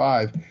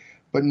 675,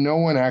 but no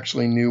one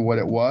actually knew what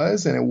it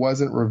was, and it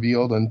wasn't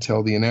revealed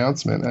until the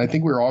announcement. And I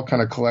think we were all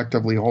kind of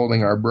collectively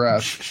holding our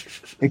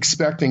breath,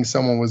 expecting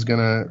someone was going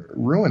to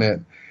ruin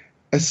it,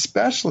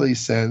 especially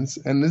since,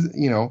 and this,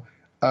 you know,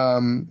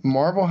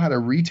 Marvel had a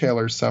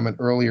retailer summit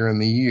earlier in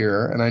the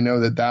year, and I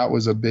know that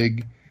was a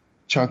big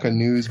chunk of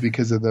news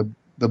because of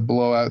the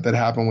blowout that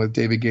happened with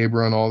David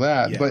Gabriel and all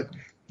that. Yeah. But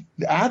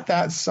at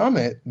that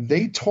summit,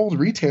 they told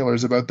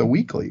retailers about the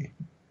weekly.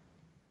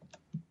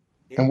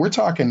 And we're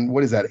talking,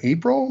 what is that,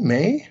 April,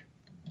 May?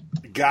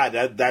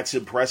 God, that's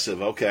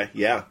impressive. Okay,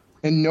 yeah.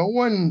 And no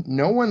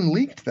one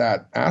leaked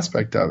that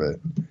aspect of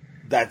it.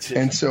 That's it.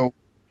 And so,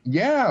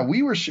 yeah,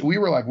 we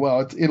were like,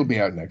 well, it'll be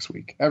out next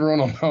week. Everyone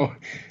will know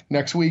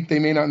next week. They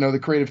may not know the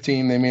creative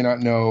team. They may not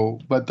know,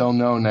 but they'll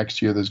know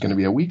next year there's going to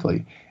be a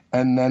weekly.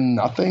 And then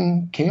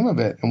nothing came of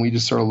it. And we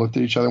just sort of looked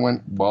at each other and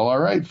went, well, all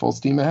right, full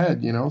steam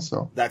ahead, you know,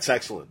 so. That's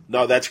excellent.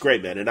 No, that's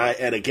great, man.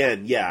 And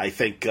again, yeah, I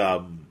think,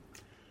 I'm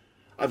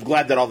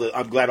glad all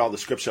the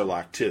scripts are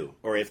locked too.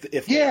 Or if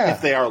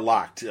they are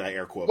locked,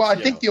 air quotes. Well, I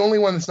think the only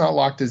one that's not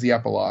locked is the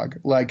epilogue.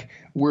 Like,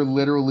 we're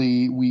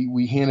literally,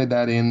 we handed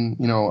that in,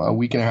 you know, a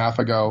week and a half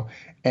ago.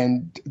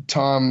 And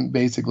Tom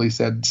basically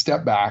said,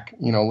 step back,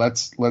 you know,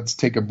 let's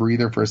take a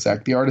breather for a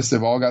sec. The artists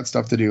have all got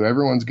stuff to do.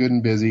 Everyone's good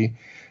and busy.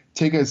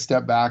 Take a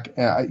step back.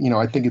 You know,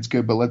 I think it's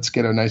good, but let's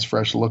get a nice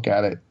fresh look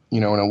at it, you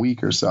know, in a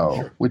week or so,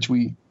 sure. Which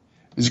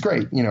is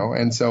great, you know.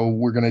 And so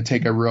we're going to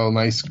take a real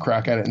nice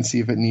crack at it and see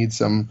if it needs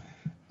some,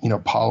 you know,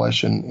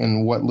 polish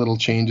and what little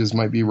changes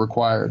might be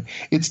required.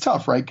 It's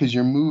tough, right? Because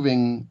you're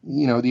moving,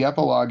 you know, the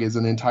epilogue is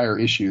an entire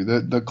issue.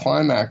 The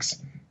climax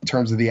in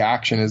terms of the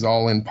action is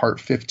all in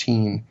part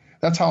 15.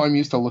 That's how I'm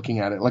used to looking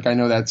at it. Like, I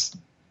know that's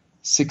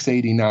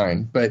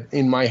 689, but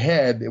in my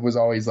head, it was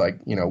always like,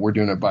 you know, we're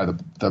doing it by the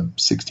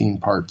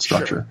 16-part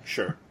structure.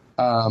 Sure.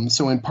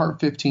 So in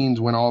part 15 is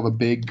when all the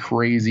big,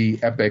 crazy,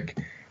 epic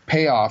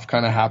payoff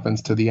kind of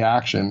happens to the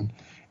action.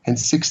 And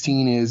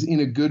 16 is, in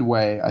a good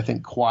way, I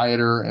think,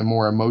 quieter and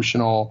more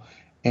emotional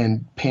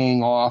and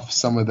paying off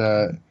some of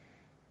the,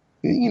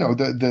 you know,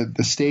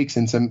 the stakes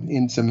in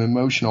some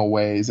emotional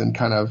ways and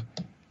kind of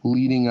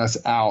leading us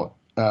out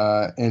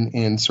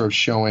and sort of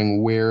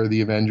showing where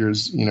the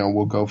Avengers, you know,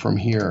 will go from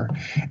here.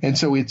 And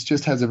so it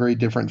just has a very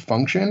different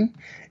function.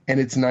 And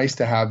it's nice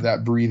to have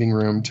that breathing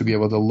room to be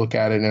able to look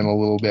at it in a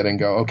little bit and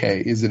go, okay,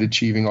 is it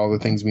achieving all the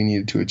things we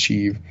needed to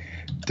achieve?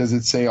 Does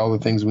it say all the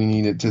things we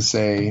needed to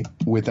say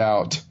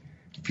without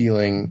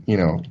feeling, you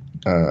know,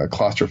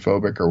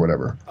 claustrophobic or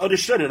whatever?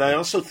 Understood. And I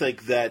also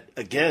think that,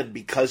 again,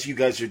 because you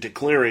guys are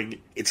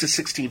declaring it's a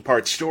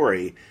 16-part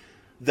story,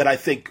 that I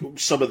think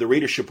some of the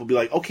readership will be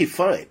like, okay,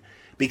 fine.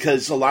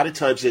 because a lot of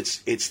times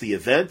it's the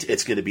event.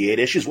 It's going to be 8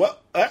 issues. Well,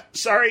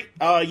 sorry,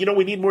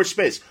 we need more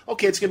space.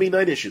 Okay, it's going to be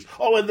 9 issues.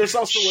 Oh, and there's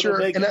also sure,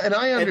 an Omega. And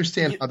I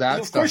understand how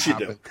that stuff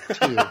happens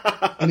too.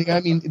 And I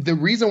mean, the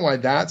reason why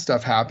that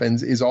stuff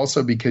happens is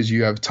also because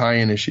you have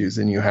tie-in issues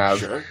and you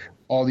have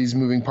all these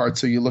moving parts.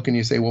 So you look and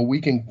you say, well,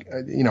 we can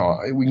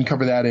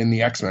cover that in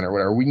the X-Men or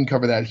whatever. We can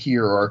cover that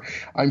here, or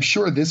I'm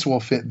sure this will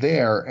fit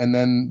there. And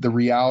then the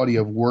reality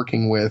of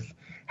working with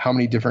how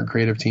many different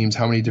creative teams,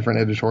 how many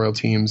different editorial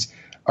teams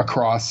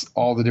across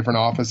all the different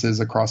offices,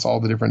 across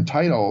all the different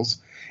titles,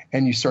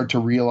 and you start to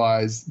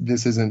realize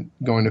this isn't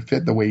going to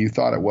fit the way you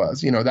thought it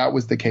was. That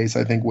was the case,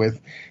 I think,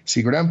 with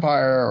Secret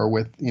Empire or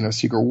with,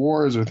 Secret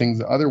Wars or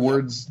things, other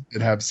words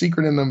that have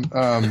secret in them.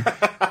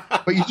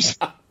 But you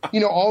just,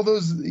 all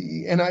those,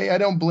 and I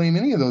don't blame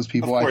any of those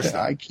people.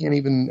 I can't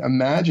even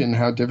imagine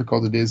how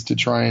difficult it is to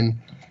try and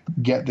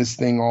get this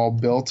thing all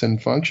built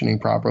and functioning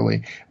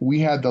properly. We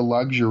had the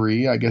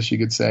luxury, I guess you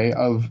could say,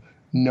 of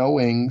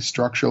knowing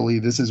structurally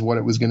this is what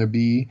it was going to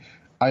be.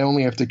 I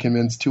only have to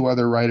convince 2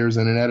 other writers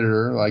and an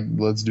editor, like,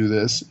 let's do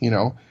this,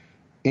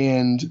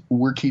 and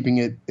we're keeping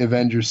it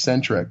Avengers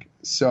centric.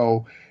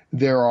 So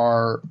there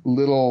are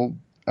little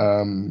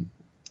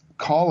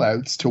call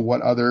outs to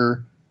what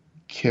other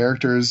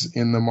characters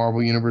in the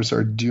Marvel Universe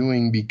are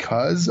doing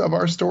because of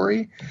our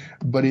story,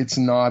 but it's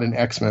not an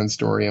X-Men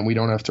story, and we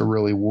don't have to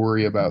really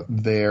worry about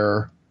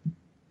their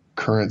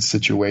current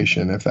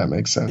situation, if that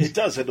makes sense. It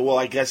does. And, well,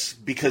 I guess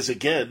because,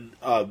 again,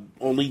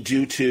 only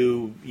due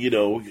to,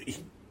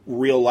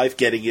 real life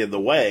getting in the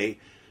way,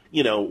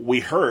 we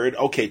heard,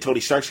 okay, Tony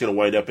Stark's going to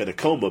wind up in a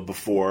coma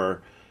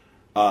before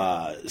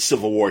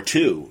Civil War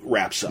II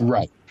wraps up.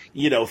 Right.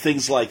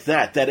 Things like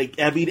that.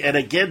 And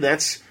again,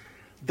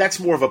 that's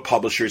more of a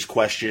publisher's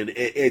question.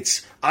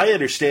 I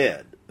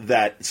understand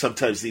that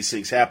sometimes these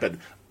things happen.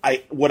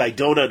 What I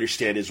don't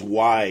understand is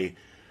why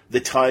the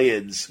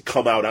tie-ins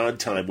come out on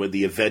time when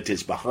the event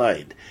is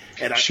behind.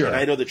 And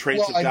I know the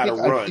trains have got to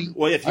run.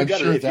 If you've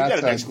got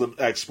an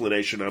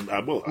explanation,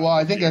 I'm willing. Well,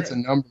 I think that's a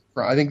number.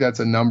 I think that's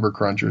a number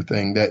cruncher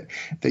thing that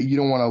you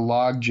don't want to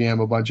log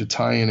jam a bunch of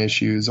tie-in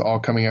issues all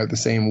coming out the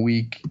same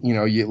week.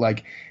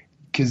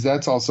 Because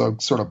that's also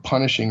sort of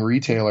punishing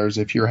retailers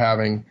if you're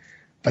having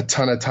a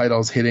ton of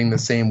titles hitting the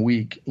same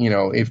week.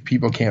 If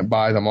people can't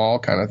buy them all,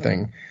 kind of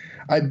thing.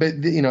 But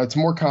it's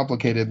more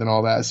complicated than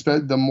all that.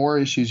 The more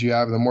issues you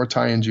have, the more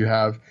tie-ins you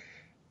have,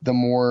 the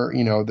more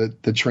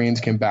the trains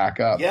can back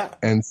up. Yeah.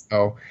 And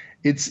so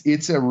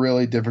it's a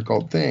really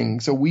difficult thing.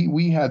 So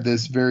we had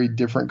this very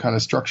different kind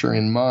of structure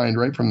in mind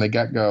right from the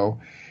get-go,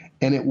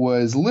 and it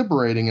was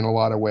liberating in a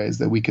lot of ways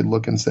that we could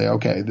look and say,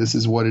 okay, this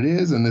is what it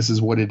is, and this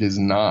is what it is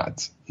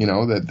not.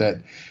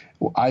 That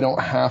I don't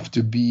have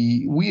to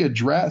be. We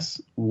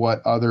address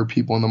what other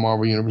people in the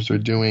Marvel Universe are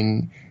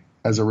doing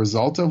as a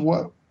result of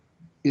what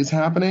is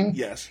happening.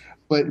 Yes.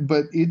 But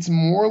it's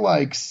more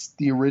like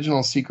the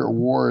original Secret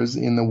Wars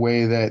in the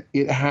way that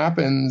it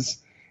happens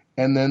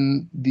and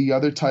then the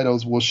other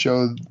titles will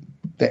show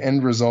the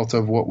end result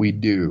of what we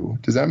do.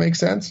 Does that make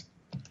sense?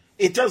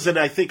 It does, and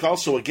I think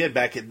also, again,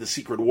 back in the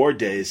Secret War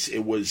days,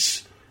 it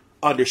was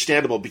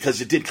understandable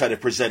because it did kind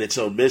of present its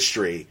own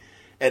mystery.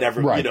 And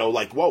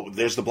whoa,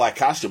 there's the black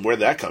costume. Where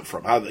did that come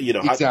from?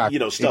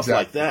 Stuff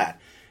like that.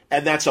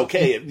 And that's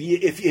okay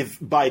if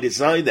by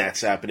design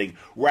that's happening,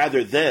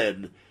 rather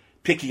than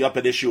picking up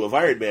an issue of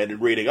Iron Man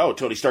and reading, oh,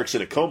 Tony Stark's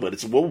in a coma. And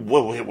it's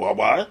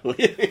what?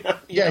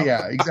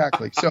 Yeah,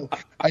 exactly. So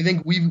I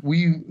think we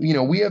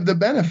have the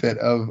benefit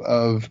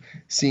of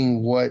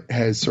seeing what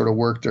has sort of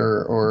worked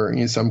or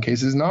in some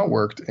cases not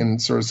worked, and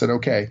sort of said,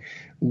 okay,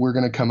 we're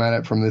going to come at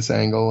it from this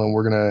angle, and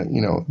we're going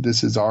to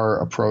this is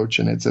our approach,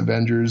 and it's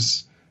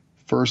Avengers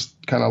first,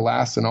 kind of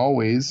last, and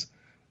always.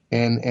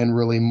 And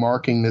really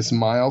marking this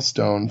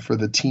milestone for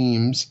the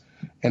teams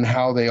and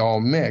how they all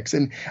mix.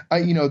 And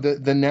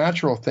the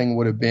natural thing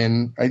would have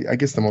been, I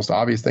guess the most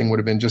obvious thing would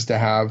have been just to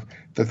have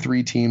the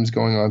 3 teams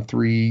going on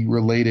 3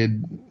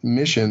 related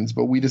missions,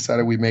 but we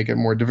decided we'd make it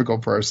more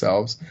difficult for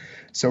ourselves.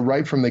 So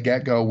right from the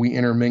get-go, we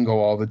intermingle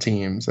all the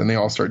teams and they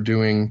all start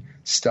doing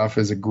stuff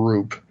as a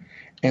group.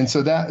 And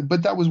so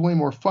that was way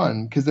more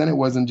fun, because then it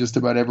wasn't just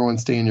about everyone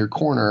stay in your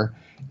corner.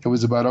 It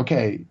was about,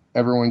 okay,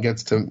 everyone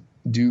gets to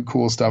do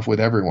cool stuff with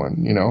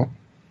everyone,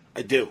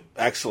 I do.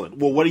 Excellent.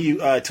 Well, what do you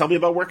tell me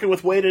about working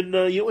with Waid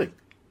and Ewing?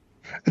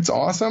 It's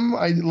awesome.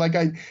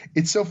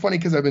 It's so funny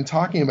because I've been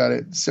talking about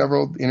it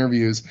several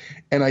interviews,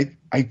 and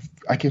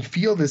I can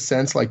feel this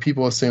sense like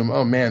people assume,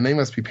 oh man, they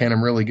must be paying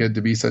him really good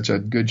to be such a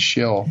good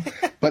shill.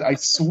 But I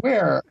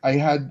swear I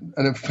had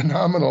a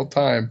phenomenal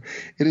time.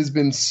 It has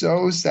been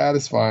so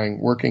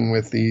satisfying working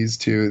with these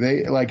two.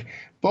 They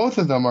both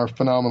of them are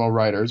phenomenal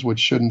writers, which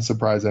shouldn't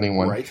surprise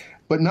anyone. Right.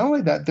 But not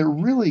only that, they're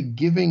really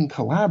giving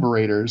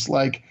collaborators.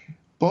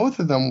 Both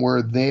of them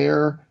were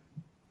there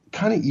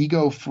kind of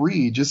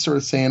ego-free, just sort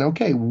of saying,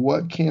 okay,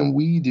 what can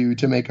we do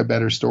to make a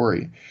better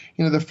story?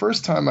 The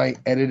first time I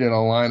edited a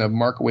line of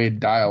Mark Waid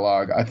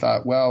dialogue, I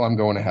thought, well, I'm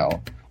going to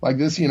hell.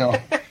 This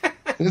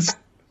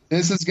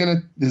is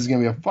gonna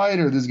be a fight,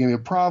 or this is gonna be a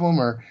problem,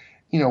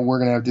 we're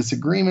going to have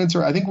disagreements,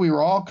 or I think we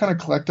were all kind of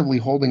collectively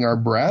holding our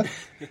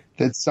breath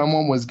that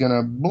someone was going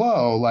to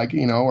blow, like,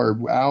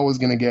 or Al was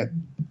going to get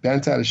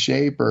bent out of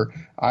shape, or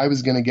I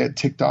was going to get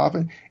ticked off.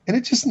 And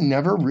it just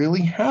never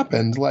really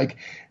happened. Like,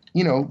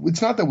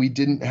 it's not that we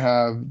didn't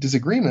have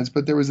disagreements,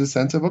 but there was a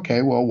sense of,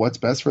 okay, well, what's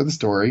best for the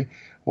story?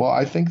 Well,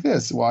 I think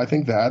this. Well, I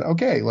think that.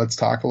 Okay, let's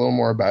talk a little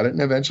more about it.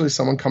 And eventually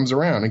someone comes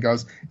around and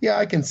goes, yeah,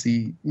 I can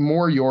see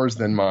more yours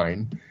than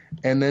mine.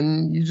 And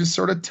then you just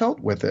sort of tilt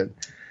with it.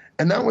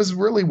 And that was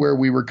really where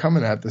we were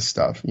coming at this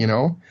stuff,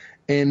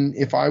 And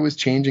if I was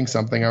changing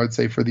something, I would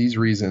say for these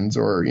reasons,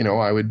 or,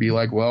 I would be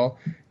like, well,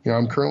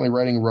 I'm currently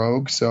writing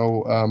Rogue,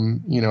 so,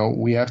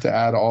 we have to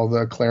add all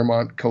the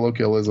Claremont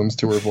colloquialisms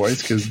to her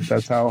voice because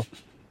that's how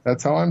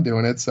I'm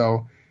doing it.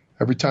 So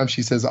every time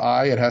she says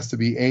I, it has to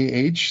be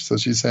A-H. So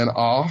she's saying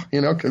ah,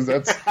 because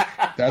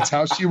that's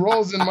how she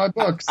rolls in my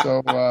book.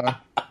 So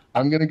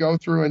I'm going to go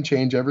through and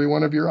change every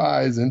one of your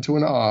I's into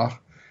an ah.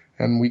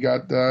 And we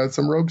got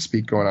some Rogue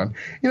speak going on,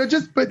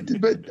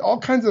 but all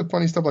kinds of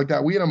funny stuff like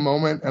that. We had a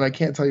moment, and I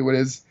can't tell you what it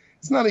is.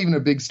 It's not even a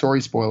big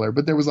story spoiler,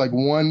 but there was like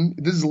one.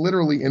 This is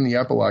literally in the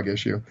epilogue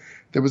issue.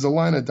 There was a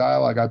line of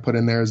dialogue I put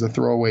in there as a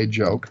throwaway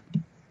joke,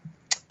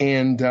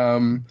 and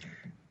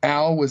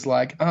Al was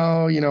like,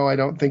 "Oh, I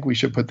don't think we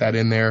should put that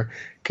in there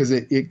because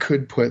it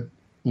could put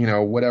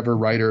whatever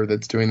writer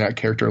that's doing that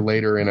character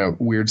later in a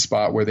weird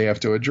spot where they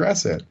have to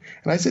address it."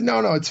 And I said, "No,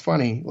 it's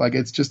funny. Like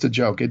it's just a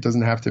joke. It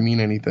doesn't have to mean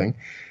anything."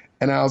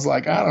 And I was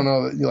like, I don't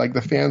know, like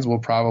the fans will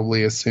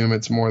probably assume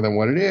it's more than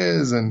what it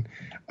is. And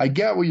I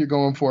get what you're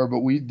going for, but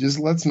we just,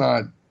 let's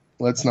not,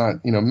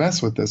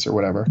 mess with this or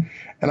whatever.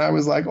 And I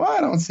was like, well, I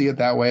don't see it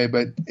that way,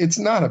 but it's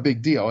not a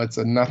big deal. It's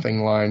a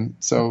nothing line.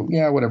 So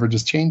yeah, whatever,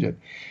 just change it.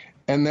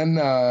 And then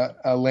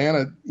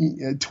Alana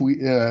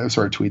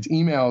tweets,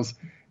 emails,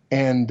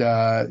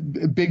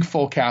 and big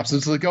full caps.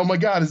 It's like, oh my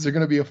God, is there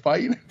going to be a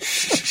fight?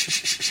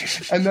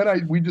 And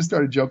then we just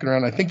started joking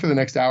around. I think for the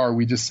next hour,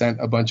 we just sent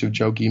a bunch of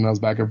joke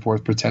emails back and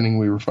forth pretending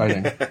we were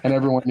fighting. And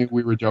everyone knew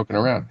we were joking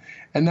around.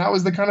 And that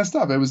was the kind of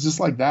stuff. It was just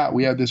like that.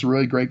 We had this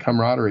really great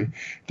camaraderie.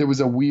 There was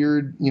a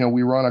weird,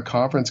 we were on a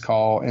conference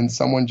call and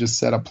someone just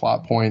said a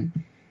plot point.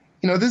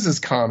 This is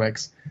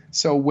comics.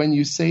 So when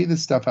you say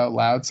this stuff out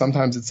loud,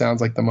 sometimes it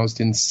sounds like the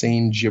most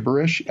insane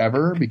gibberish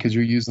ever because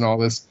you're using all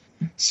this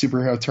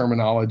superhero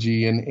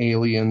terminology and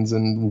aliens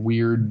and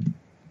weird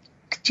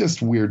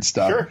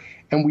stuff. Sure.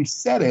 And we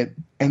said it,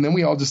 and then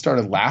we all just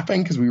started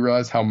laughing because we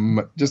realized how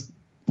just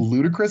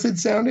ludicrous it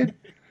sounded.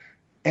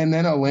 And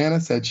then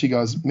Alana said, she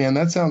goes, "Man,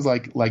 that sounds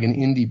like an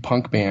indie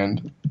punk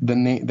band."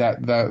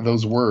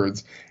 Those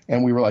words,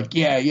 and we were like,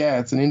 "Yeah,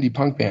 it's an indie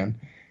punk band."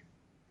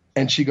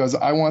 And she goes,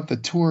 "I want the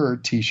tour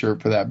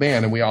T-shirt for that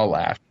band," and we all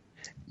laughed.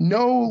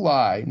 No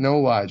lie,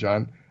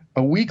 John.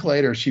 A week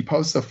later, she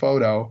posts a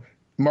photo.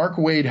 Mark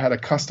Waid had a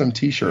custom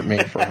T-shirt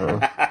made for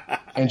her,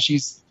 and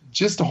she's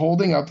just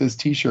holding up this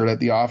T-shirt at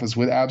the office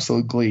with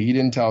absolute glee. He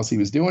didn't tell us he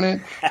was doing it.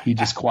 He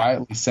just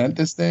quietly sent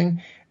this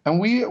thing.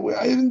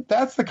 And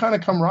that's the kind of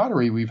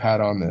camaraderie we've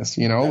had on this,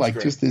 great.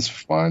 Just this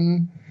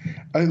fun.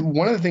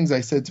 One of the things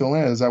I said to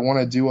Alana is I want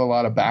to do a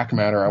lot of back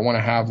matter. I want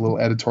to have little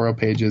editorial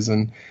pages,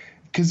 and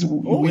because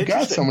we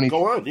got so many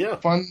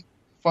fun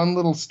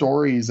little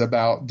stories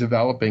about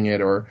developing it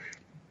or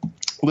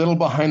little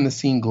behind the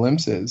scene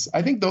glimpses.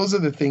 I think those are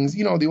the things,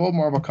 the old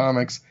Marvel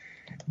comics.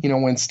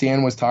 When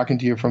Stan was talking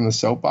to you from the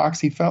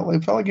soapbox, it felt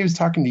like he was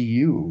talking to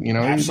you.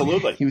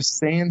 Absolutely. He was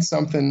saying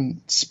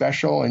something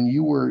special, and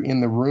you were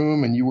in the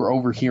room, and you were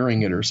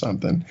overhearing it or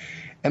something.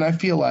 And I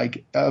feel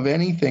like of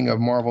anything of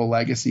Marvel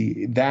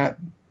Legacy, that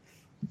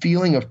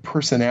feeling of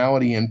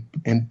personality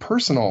and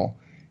personal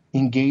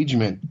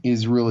engagement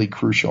is really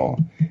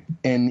crucial.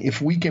 And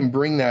if we can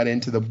bring that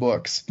into the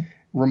books,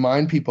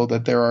 remind people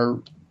that there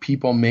are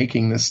people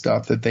making this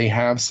stuff, that they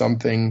have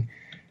something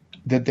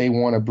that they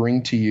want to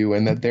bring to you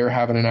and that they're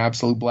having an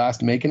absolute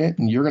blast making it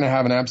and you're going to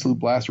have an absolute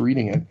blast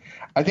reading it.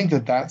 I think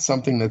that that's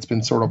something that's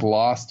been sort of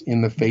lost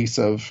in the face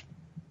of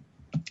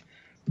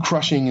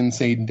crushing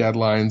insane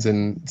deadlines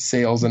and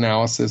sales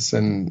analysis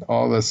and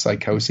all the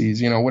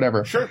psychoses,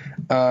 whatever. Sure.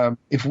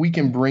 If we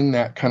can bring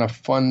that kind of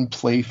fun,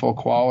 playful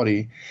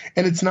quality,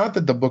 and it's not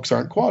that the books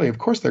aren't quality, of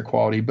course they're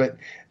quality, but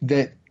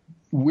that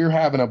we're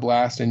having a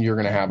blast and you're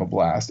going to have a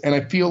blast. And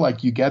I feel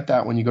like you get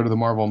that when you go to the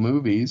Marvel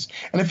movies.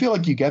 And I feel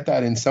like you get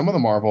that in some of the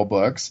Marvel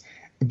books.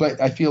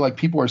 But I feel like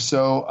people are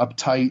so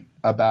uptight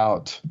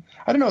about,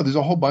 I don't know, there's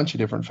a whole bunch of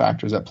different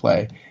factors at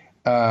play.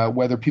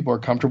 Whether people are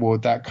comfortable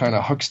with that kind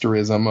of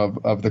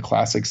hucksterism of the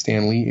classic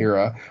Stan Lee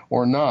era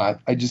or not.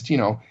 I just,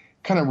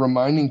 kind of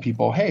reminding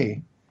people,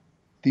 hey,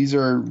 these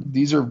are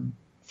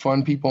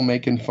fun people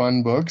making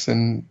fun books,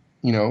 and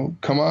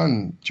come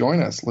on,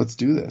 join us. Let's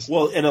do this.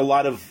 Well, and a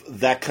lot of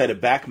that kind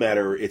of back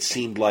matter, it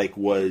seemed like,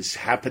 was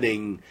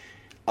happening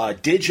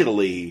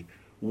digitally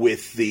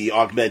with the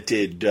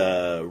augmented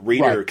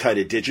reader kind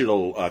of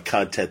digital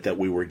content that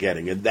we were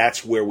getting. And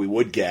that's where we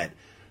would get,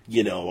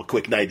 a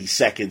quick 90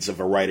 seconds of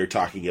a writer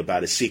talking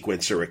about a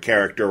sequence or a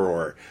character,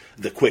 or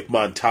the quick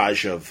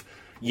montage of,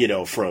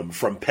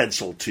 from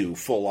pencil to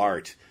full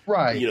art.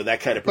 Right.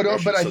 That kind of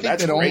progression. But I think that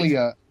great. Only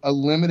a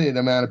limited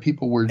amount of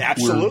people were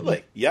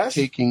yes,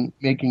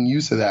 making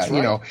use of that. That's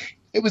right.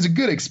 It was a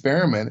good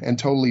experiment and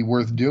totally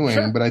worth doing.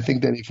 Sure. But I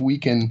think that if we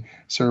can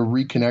sort of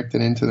reconnect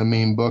it into the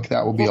main book,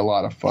 that will be a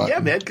lot of fun. Yeah,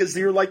 man, because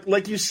you're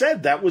like you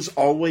said, that was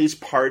always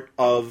part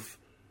of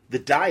the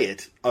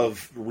diet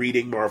of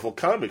reading Marvel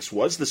Comics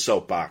was the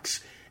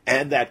soapbox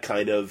and that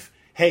kind of,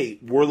 hey,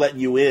 we're letting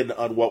you in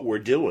on what we're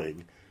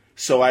doing.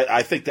 So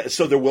I think that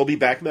there will be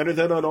back matter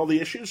then on all the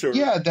issues. Or?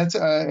 Yeah, that's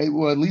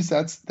well, at least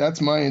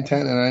that's my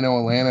intent, and I know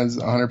Alana's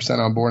 100%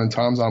 on board and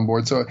Tom's on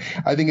board. So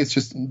I think it's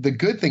just the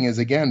good thing is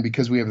again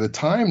because we have the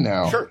time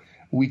now. Sure.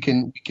 We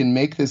can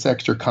make this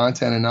extra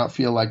content and not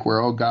feel like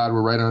we're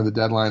right under the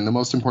deadline. The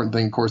most important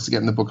thing, of course, is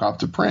getting the book off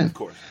to print. Of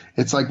course.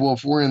 It's like, well,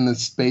 if we're in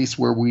this space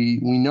where we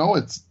know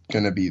it's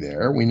going to be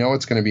there, we know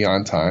it's going to be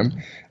on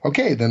time.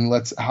 Okay, then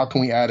how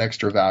can we add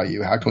extra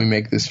value? How can we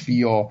make this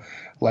feel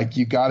like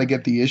you got to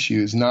get the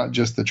issues, not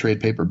just the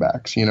trade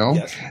paperbacks?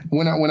 Yes.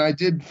 When I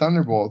did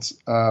Thunderbolts,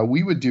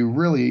 we would do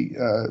really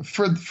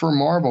for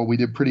Marvel, we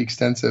did pretty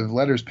extensive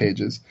letters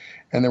pages,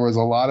 and there was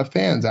a lot of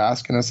fans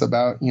asking us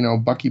about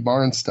Bucky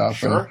Barnes stuff.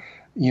 Sure.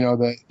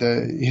 And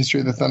the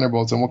history of the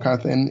Thunderbolts and what kind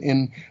of thing.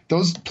 And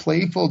those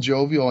playful,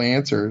 jovial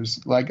answers,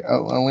 like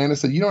Alana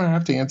said, you don't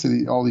have to answer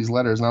all these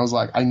letters. And I was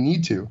like, I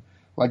need to.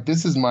 Like,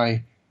 this is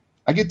I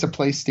get to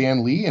play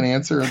Stan Lee and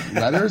answer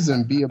letters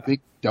and be a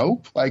big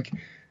dope. Like,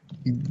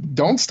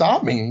 don't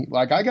stop me.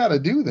 Like, I got to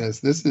do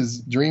this. This is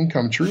dream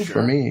come true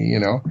for me,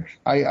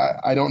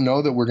 I don't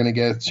know that we're going to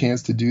get a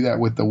chance to do that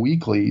with the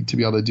weekly to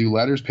be able to do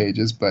letters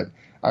pages, but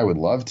I would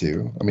love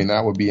to. I mean,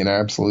 that would be an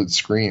absolute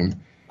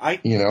scream.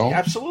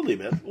 Absolutely,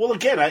 man. Well,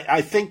 again,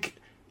 I think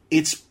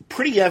it's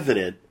pretty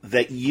evident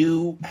that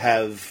you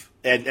have,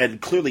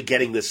 and clearly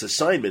getting this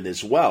assignment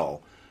as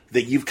well,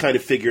 that you've kind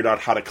of figured out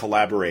how to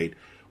collaborate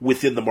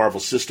within the Marvel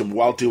system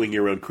while doing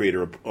your own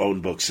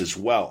creator-owned books as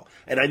well.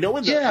 And I know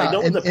in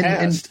the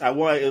past,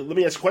 let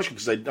me ask a question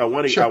because I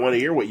want to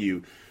hear what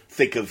you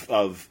think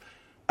of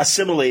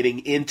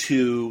assimilating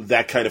into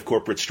that kind of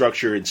corporate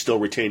structure and still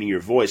retaining your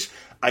voice.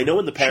 I know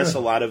in the past a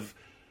lot of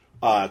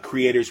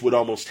creators would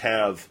almost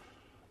have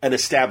an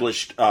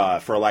established,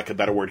 for lack of a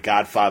better word,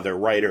 Godfather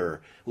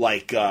writer,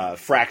 like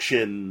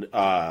Fraction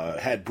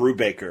had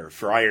Brubaker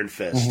for Iron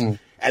Fist. Mm-hmm.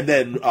 And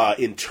then,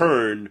 in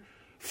turn,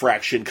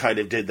 Fraction kind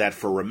of did that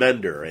for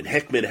Remender. And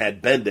Hickman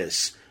had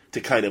Bendis to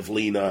kind of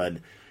lean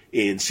on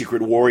in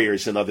Secret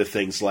Warriors and other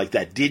things like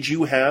that. Did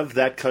you have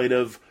that kind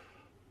of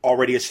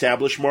already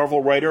established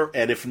Marvel writer?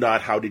 And if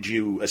not, how did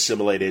you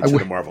assimilate it into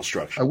the Marvel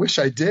structure? I wish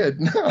I did.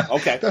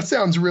 Okay. That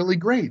sounds really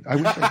great. I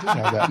wish I did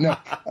have that. No,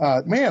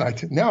 man,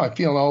 now I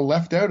feel all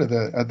left out of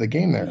the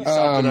game there. You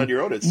solved it on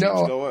your own. It seems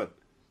to go on.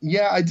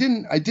 Yeah, I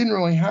didn't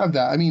really have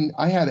that. I mean,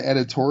 I had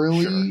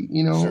editorially,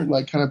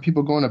 like kind of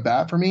people going to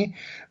bat for me.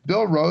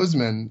 Bill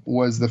Roseman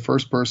was the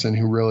first person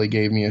who really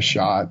gave me a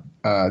shot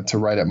to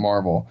write at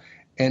Marvel.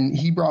 And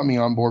he brought me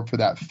on board for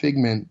that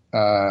Figment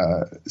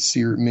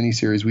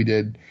miniseries we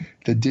did,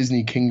 the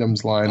Disney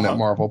Kingdoms line that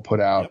Marvel put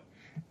out.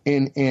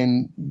 Yep.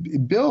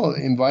 And Bill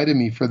invited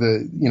me for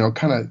the,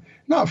 kind of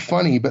not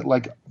funny, but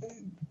like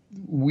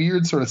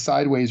weird sort of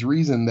sideways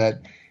reason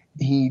that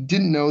he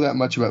didn't know that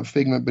much about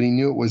Figment, but he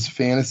knew it was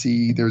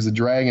fantasy. There was a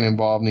dragon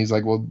involved. And he's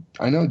like, well,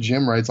 I know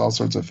Jim writes all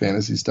sorts of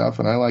fantasy stuff,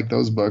 and I like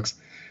those books.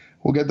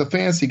 We'll get the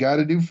fantasy guy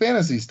to do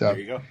fantasy stuff.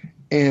 There you go.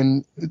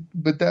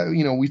 But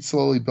that, we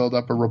slowly build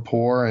up a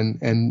rapport and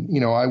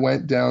I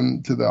went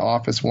down to the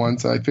office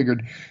once. I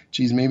figured,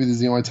 geez, maybe this is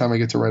the only time I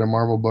get to write a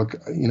Marvel book.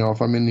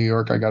 If I'm in New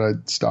York, I got to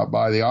stop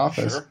by the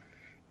office. Sure.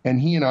 And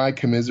he and I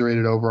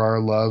commiserated over our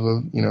love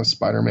of,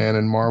 Spider-Man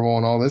and Marvel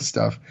and all this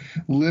stuff.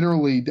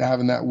 Literally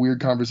having that weird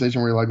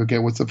conversation where you're like, okay,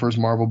 what's the first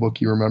Marvel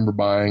book you remember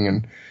buying?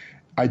 And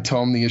I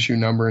tell him the issue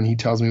number and he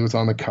tells me what's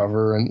on the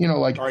cover. And,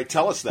 all right,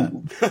 tell us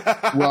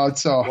that. Well,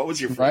 so what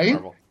was your first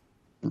Marvel?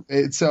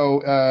 I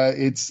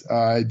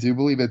do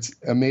believe it's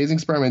Amazing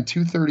Spider-Man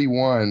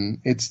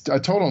 231. It's a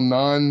total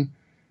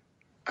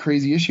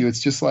non-crazy issue.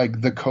 It's just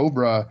like the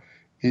Cobra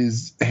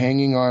is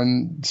hanging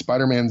on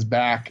Spider-Man's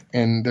back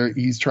and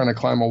he's trying to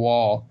climb a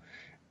wall.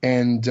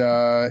 And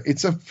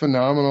it's a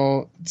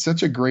phenomenal,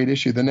 such a great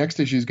issue. The next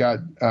issue's got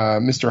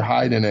Mr.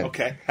 Hyde in it.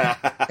 Okay.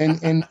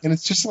 and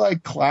it's just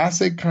like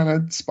classic kind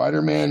of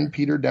Spider-Man,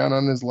 Peter down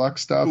on his luck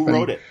stuff. Who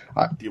wrote it?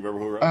 Do you remember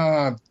who wrote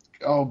it?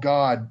 Oh,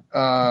 God.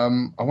 I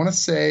want to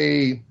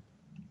say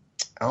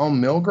Al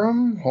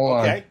Milgram. Hold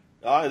on. Okay.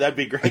 Oh, that'd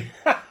be great.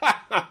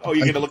 Oh,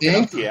 you're going to look it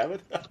up? Do you have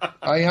it?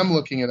 I am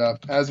looking it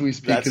up as we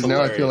speak because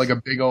now I feel like a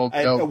big old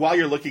dope. While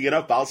you're looking it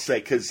up, I'll say,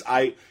 because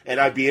I'd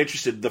be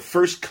interested. The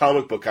first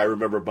comic book I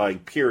remember buying,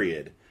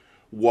 period,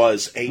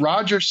 was a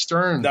Roger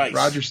Stern. Nice.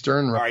 Roger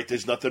Stern. All right,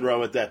 there's nothing wrong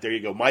with that. There you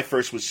go. My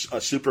first was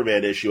a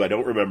Superman issue. I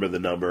don't remember the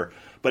number,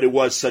 but it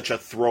was such a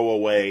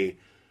throwaway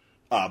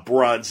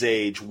Bronze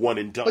Age one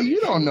and done. But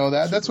you don't know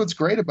that. That's what's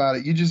great about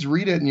it. You just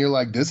read it and you're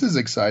like, this is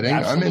exciting.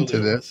 Absolutely I'm into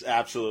this.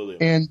 Absolutely.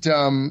 And,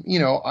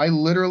 I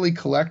literally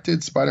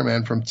collected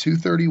Spider-Man from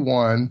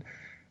 231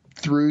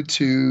 through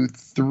to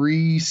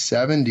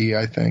 370,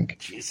 I think.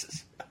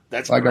 Jesus.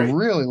 That's like great. A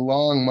really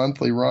long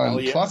monthly run.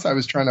 Yeah. Plus, I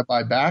was trying to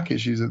buy back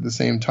issues at the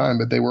same time,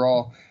 but they were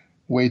all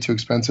way too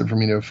expensive for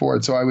me to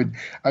afford. So I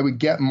would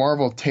get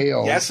Marvel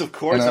Tales. Yes, of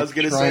course. I was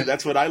going to say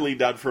that's what I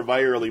leaned on for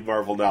my early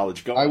Marvel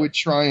knowledge. I would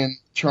try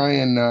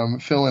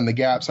and fill in the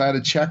gaps. I had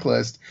a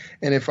checklist,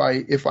 and if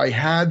I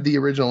had the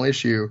original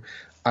issue,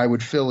 I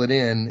would fill it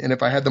in, and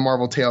if I had the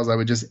Marvel Tales, I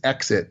would just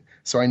exit.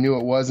 So I knew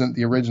it wasn't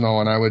the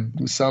original, and I would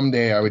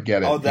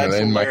get it. Oh, that's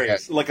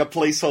hilarious! Like a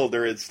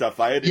placeholder and stuff.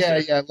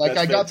 Yeah. Like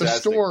I got the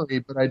story,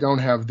 but I don't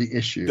have the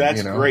issue.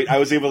 That's great.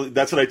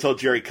 That's what I told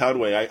Jerry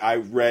Conway. I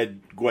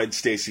read Gwen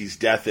Stacy's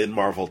death in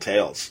Marvel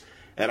Tales,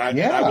 and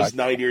I was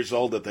 9 years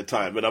old at the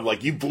time, and I'm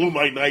like, you blew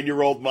my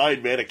 9-year-old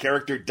mind, man. A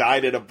character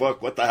died in a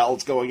book. What the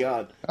hell's going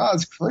on? Oh,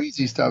 it's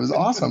crazy stuff. It was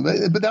awesome,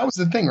 but that was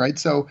the thing, right?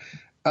 So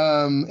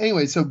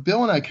anyway, so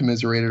Bill and I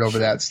commiserated over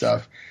that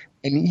stuff.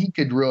 And he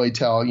could really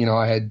tell,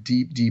 I had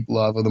deep, deep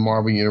love of the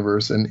Marvel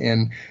Universe.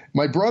 And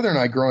my brother and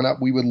I, growing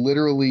up, we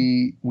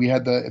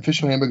had the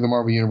official handbook of the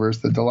Marvel Universe,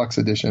 the deluxe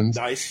editions.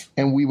 Nice.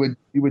 And we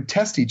would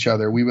test each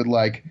other. We would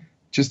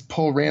just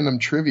pull random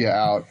trivia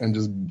out and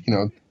just,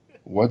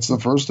 what's the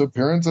first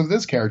appearance of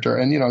this character?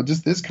 And,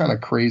 just this kind of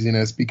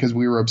craziness because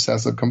we were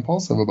obsessive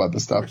compulsive about the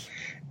stuff.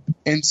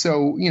 And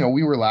so,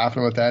 we were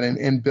laughing about that.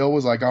 And Bill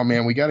was like, oh,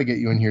 man, we got to get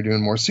you in here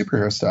doing more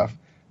superhero stuff.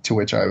 To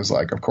which I was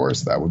like, of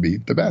course, that would be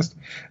the best.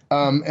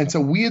 And so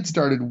we had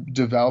started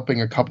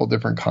developing a couple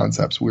different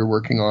concepts we were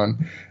working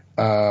on.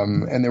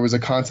 And there was a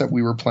concept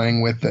we were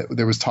playing with that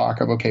there was talk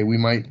of, okay, we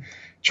might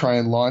try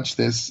and launch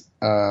this,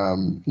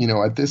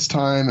 at this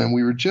time. And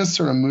we were just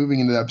sort of moving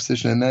into that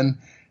position. And then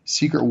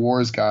Secret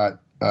Wars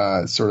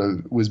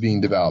was being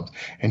developed.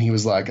 And he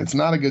was like, it's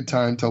not a good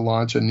time to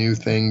launch a new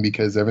thing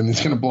because everything's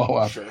going to blow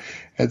up. Sure.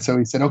 And so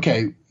he said,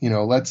 okay,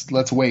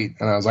 let's wait.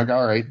 And I was like,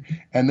 all right.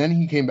 And then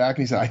he came back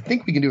and he said, I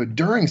think we can do it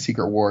during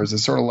Secret Wars.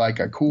 It's sort of like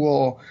a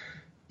cool,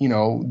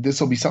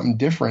 this will be something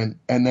different.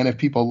 And then if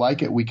people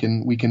like it, we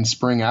can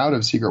spring out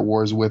of Secret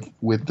Wars with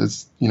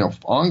this,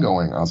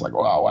 ongoing. I was like,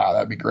 wow,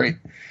 that'd be great.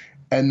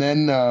 And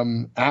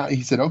then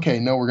he said, okay,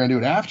 no, we're going to do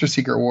it after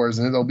Secret Wars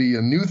and it'll be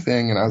a new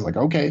thing. And I was like,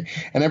 okay.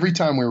 And every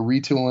time we were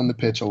retooling the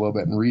pitch a little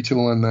bit and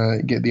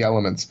retooling get the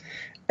elements.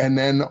 And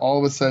then all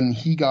of a sudden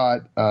he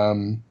got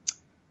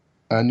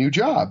a new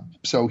job.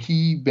 So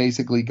he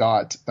basically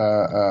got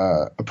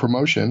a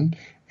promotion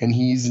and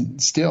he's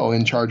still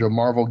in charge of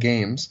Marvel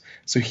Games.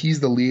 So he's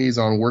the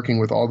liaison working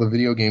with all the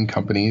video game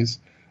companies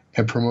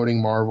and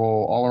promoting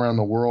Marvel all around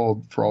the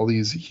world for all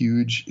these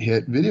huge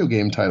hit video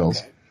game titles.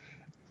 Okay.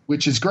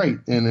 Which is great,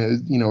 and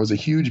it was a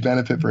huge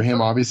benefit for him,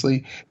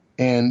 obviously.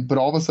 But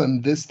all of a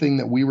sudden, this thing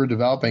that we were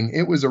developing,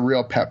 it was a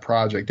real pet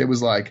project. It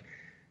was like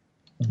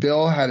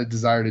Bill had a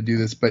desire to do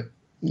this, but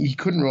he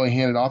couldn't really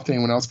hand it off to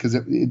anyone else because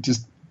it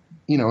just,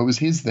 it was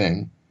his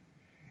thing.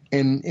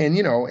 And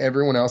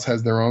everyone else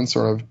has their own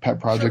sort of pet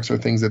projects or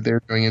things that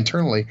they're doing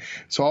internally.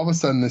 So all of a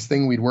sudden, this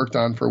thing we'd worked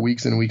on for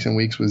weeks and weeks and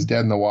weeks was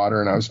dead in the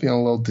water, and I was feeling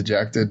a little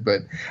dejected.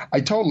 But I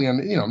totally,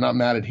 I'm not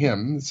mad at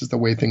him. It's just the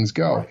way things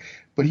go. Right.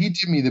 But he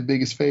did me the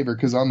biggest favor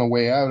because on the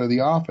way out of the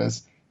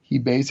office, he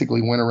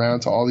basically went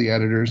around to all the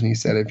editors and he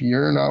said, if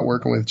you're not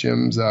working with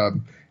Jim Zub,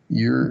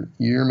 you're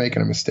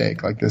making a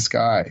mistake. Like this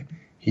guy,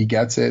 he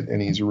gets it and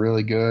he's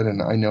really good.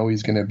 And I know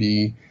he's going to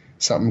be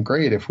something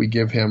great if we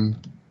give him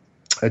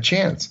a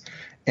chance.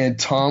 And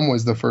Tom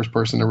was the first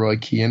person to really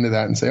key into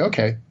that and say,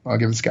 okay, I'll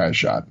give this guy a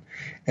shot.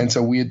 And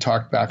so we had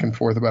talked back and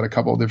forth about a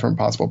couple of different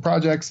possible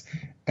projects,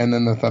 and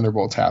then the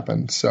Thunderbolts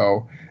happened.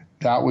 So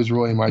that was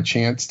really my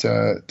chance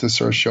to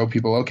sort of show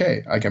people,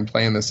 okay, I can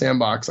play in the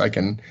sandbox. I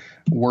can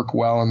work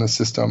well in the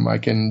system. I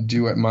can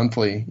do it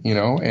monthly,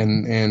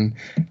 and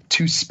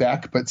to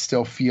spec, but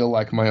still feel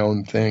like my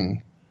own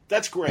thing.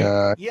 That's great.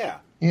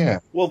 Yeah.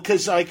 Well,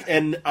 because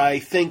I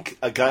think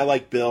a guy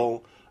like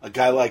Bill, a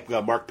guy like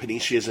Mark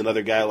Panici is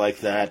another guy like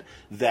that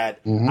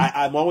mm-hmm.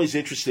 I'm always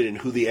interested in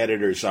who the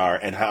editors are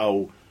and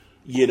how,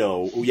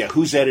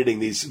 who's editing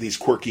these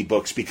quirky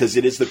books, because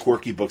it is the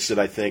quirky books that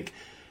I think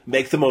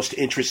make the most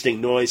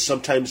interesting noise.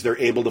 Sometimes they're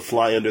able to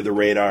fly under the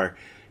radar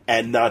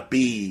and not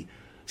be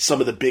some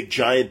of the big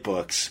giant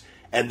books,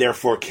 and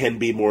therefore can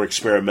be more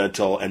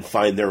experimental and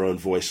find their own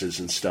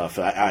voices and stuff.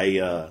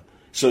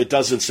 So it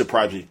doesn't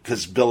surprise me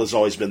because Bill has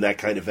always been that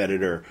kind of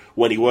editor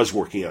when he was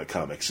working on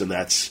comics, and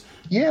that's.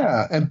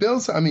 Yeah, and Bill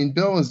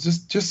is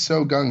just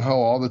so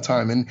gung-ho all the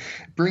time and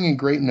bringing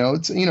great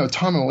notes. Tom and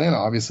Alana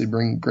obviously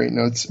bring great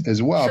notes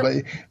as well, sure.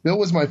 But Bill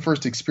was my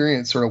first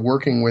experience sort of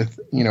working with,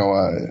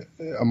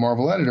 a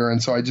Marvel editor,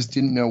 and so I just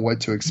didn't know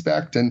what to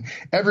expect, and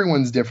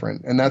everyone's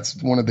different, and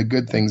that's one of the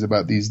good things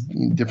about these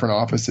different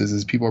offices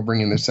is people are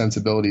bringing their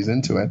sensibilities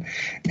into it,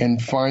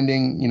 and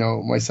finding,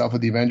 myself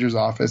at the Avengers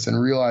office and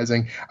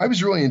realizing I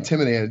was really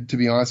intimidated, to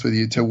be honest with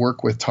you, to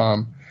work with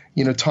Tom.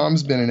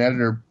 Tom's been an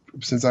editor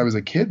since I was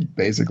a kid,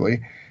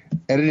 basically,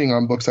 editing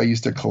on books I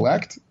used to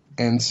collect.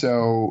 And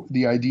so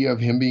the idea of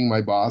him being my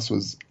boss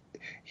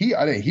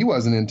he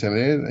wasn't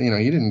intimidated.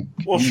 He didn't.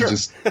 Well, he sure.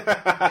 Just,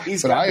 but he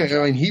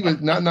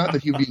was not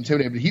that he would be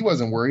intimidated, but he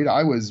wasn't worried.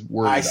 I was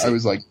worried. I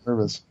was like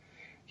nervous.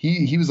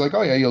 He was like,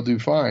 oh yeah, you'll do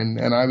fine,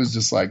 and I was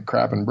just like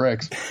crapping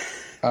bricks.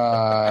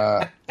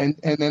 And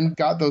then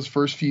got those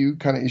first few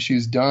kind of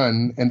issues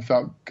done and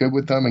felt good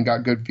with them and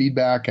got good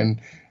feedback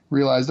and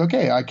realized,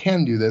 okay, I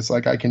can do this.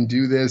 Like I can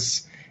do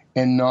this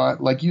and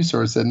not, like you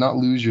sort of said, not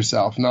lose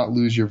yourself, not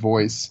lose your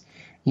voice.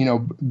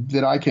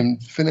 That I can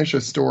finish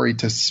a story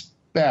to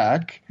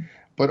spec,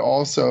 but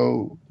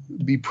also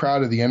be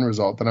proud of the end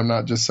result, that I'm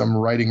not just some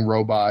writing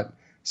robot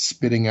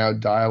spitting out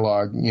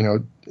dialogue,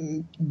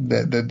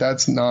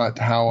 that's not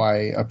how I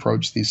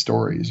approach these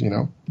stories,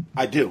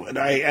 I do. And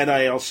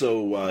I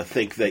also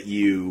think that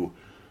you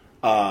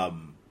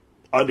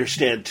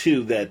understand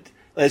too that,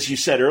 as you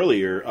said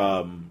earlier,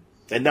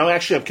 and now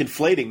actually I'm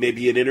conflating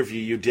maybe an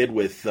interview you did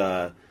with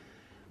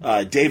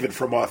David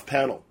from Off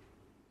Panel.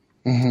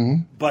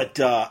 Mm-hmm. But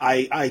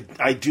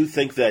I do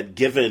think that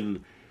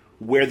given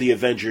where the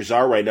Avengers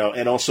are right now,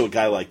 and also a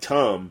guy like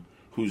Tom,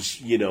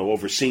 who's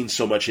overseen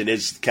so much in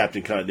his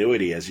Captain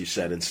Continuity, as you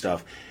said, and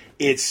stuff,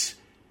 it's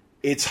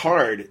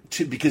hard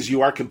because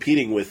you are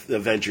competing with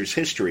Avengers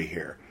history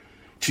here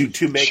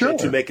to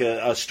make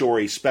a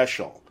story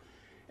special.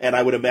 And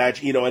I would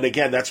imagine, and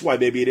again, that's why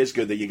maybe it is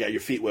good that you got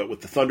your feet wet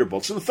with the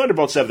Thunderbolts. And the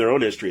Thunderbolts have their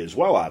own history as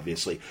well,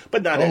 obviously,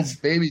 but not as. Oh,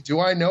 baby, do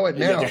I know it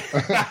now?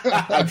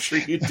 I'm sure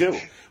you do.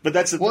 But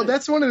that's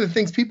that's one of the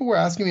things people were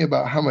asking me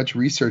about, how much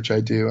research I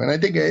do, and I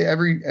think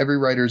every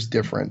writer's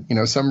different.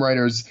 Some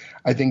writers,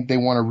 I think they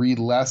want to read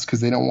less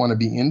because they don't want to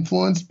be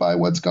influenced by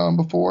what's gone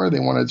before.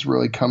 They want to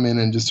really come in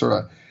and just sort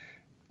of,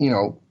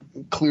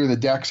 clear the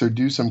decks or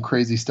do some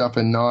crazy stuff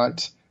and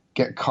not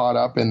get caught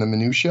up in the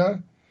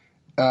minutia.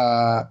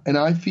 And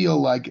I feel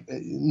like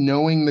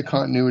knowing the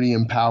continuity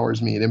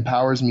empowers me. It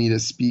empowers me to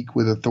speak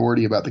with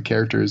authority about the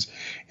characters.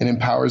 It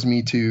empowers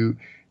me to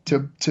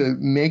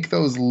make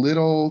those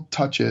little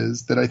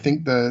touches that I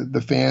think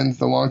the fans,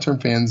 the long-term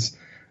fans,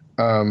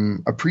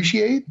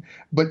 appreciate,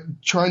 but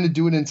trying to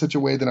do it in such a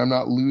way that I'm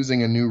not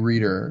losing a new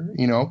reader,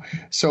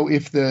 So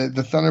if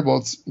the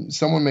Thunderbolts,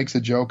 someone makes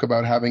a joke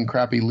about having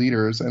crappy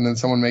leaders, and then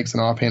someone makes an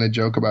offhanded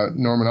joke about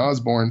Norman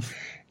Osborn,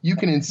 you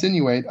can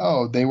insinuate,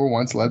 oh, they were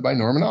once led by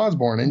Norman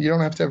Osborn, and you don't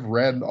have to have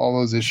read all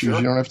those issues. Sure.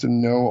 You don't have to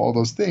know all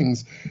those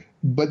things.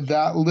 But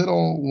that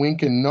little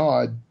wink and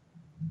nod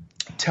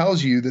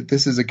tells you that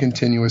this is a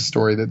continuous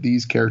story, that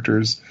these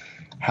characters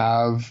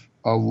have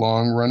a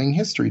long-running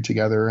history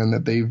together and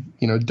that they've,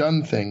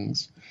 done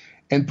things.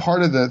 And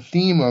part of the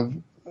theme of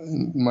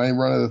my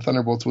run of the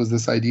Thunderbolts was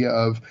this idea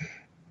of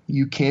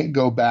you can't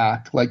go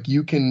back. Like,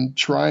 you can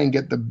try and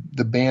get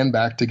the band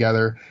back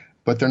together,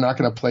 but they're not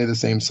going to play the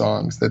same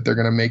songs, that they're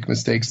going to make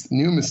mistakes,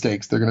 new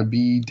mistakes. They're going to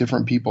be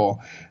different people,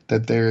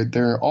 that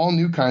they're all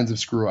new kinds of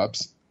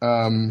screw-ups.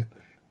 And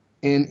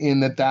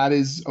that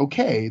is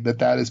okay,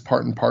 that is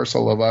part and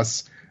parcel of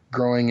us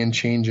growing and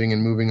changing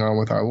and moving on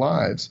with our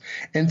lives.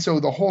 And so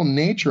the whole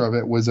nature of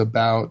it was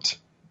about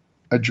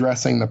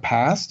addressing the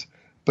past,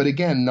 but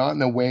again, not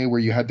in a way where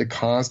you had to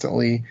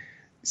constantly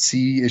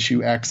see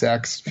issue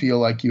XX, feel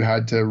like you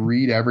had to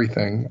read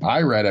everything.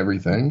 I read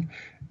everything.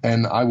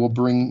 And I will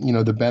bring,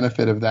 the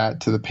benefit of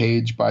that to the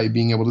page by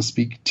being able to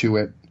speak to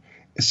it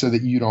so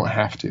that you don't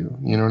have to.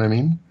 You know what I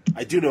mean?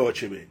 I do know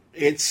what you mean.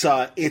 It's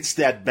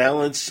that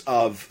balance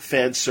of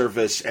fan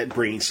service and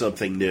bringing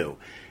something new.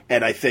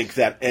 And I think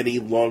that any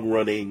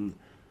long-running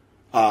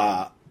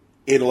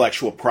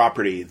intellectual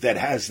property that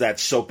has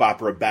that soap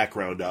opera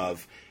background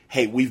of,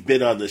 hey, we've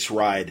been on this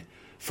ride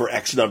for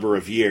X number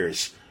of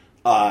years,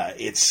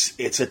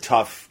 it's a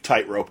tough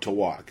tightrope to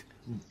walk.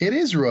 It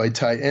is really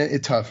tight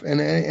and tough.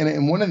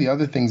 And one of the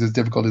other things that's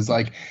difficult is,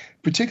 like,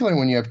 particularly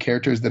when you have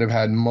characters that have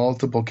had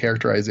multiple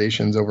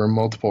characterizations over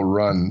multiple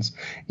runs,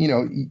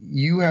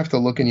 you have to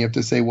look and you have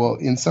to say, well,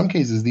 in some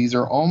cases, these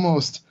are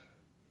almost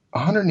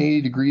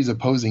 180 degrees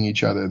opposing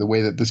each other, the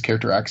way that this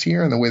character acts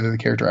here and the way that the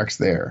character acts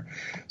there.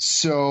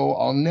 So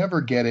I'll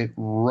never get it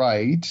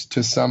right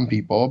to some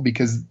people,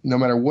 because no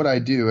matter what I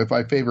do, if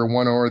I favor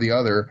one or the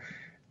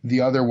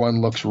other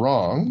one looks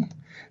wrong.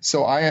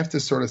 So I have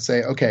to sort of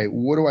say, okay,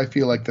 what do I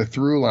feel like the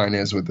through line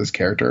is with this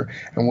character?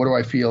 And what do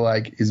I feel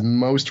like is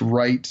most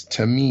right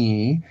to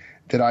me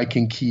that I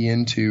can key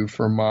into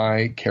for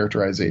my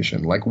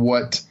characterization? Like,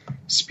 what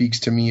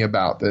speaks to me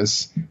about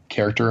this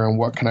character, and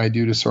what can I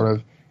do to sort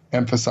of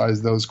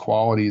emphasize those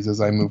qualities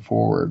as I move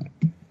forward?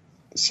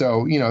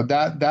 So,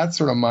 that's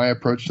sort of my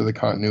approach to the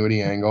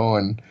continuity angle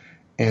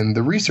and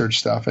the research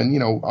stuff. And,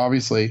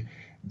 obviously,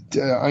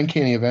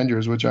 Uncanny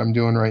Avengers, which I'm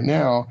doing right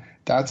now,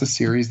 that's a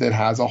series that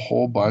has a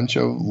whole bunch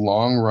of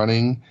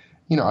long-running,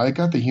 I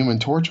got the Human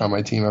Torch on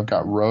my team. I've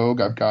got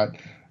Rogue. I've got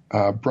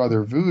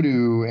Brother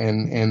Voodoo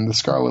and the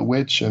Scarlet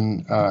Witch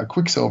and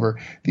Quicksilver.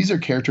 These are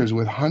characters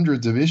with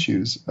hundreds of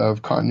issues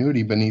of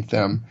continuity beneath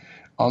them.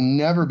 I'll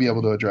never be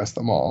able to address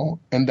them all,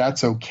 and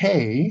that's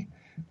okay.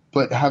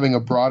 But having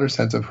a broader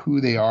sense of who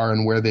they are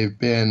and where they've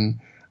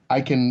been, I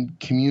can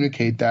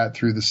communicate that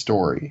through the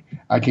story.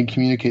 I can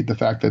communicate the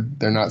fact that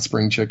they're not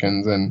spring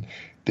chickens and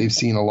they've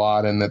seen a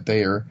lot and that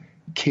they are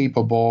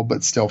capable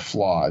but still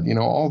flawed.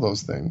 All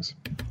those things.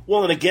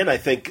 Well, and again, I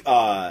think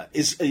are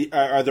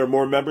there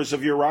more members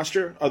of your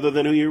roster other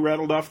than who you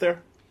rattled off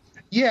there?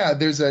 Yeah,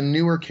 there's a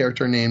newer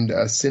character named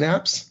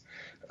Synapse,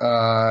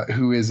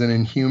 who is an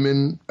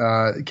Inhuman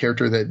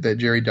character that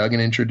Jerry Duggan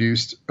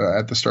introduced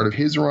at the start of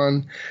his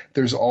run.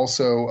 There's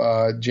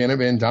also Janet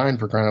Van Dyne,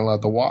 for crying out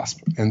loud, the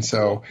Wasp. And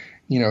so,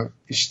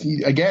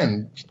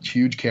 again,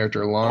 huge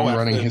character,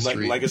 long-running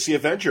history. Legacy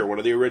Avenger, one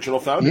of the original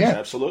founders,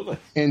 absolutely.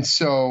 And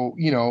so,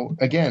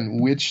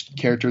 again, which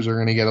characters are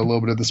going to get a little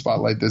bit of the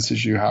spotlight this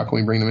issue? How can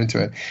we bring them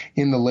into it?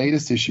 In the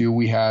latest issue,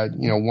 we had,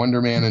 Wonder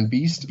Man and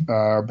Beast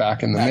are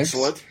back in the mix.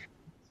 Excellent.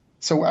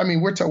 So, I mean,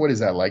 what is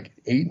that, like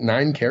 8,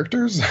 9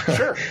 characters?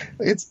 Sure.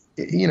 It's,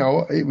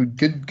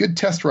 good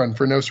test run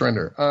for No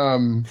Surrender.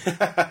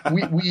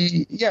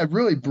 We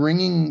really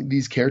bringing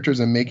these characters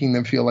and making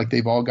them feel like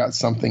they've all got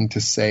something to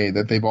say,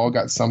 that they've all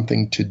got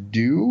something to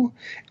do,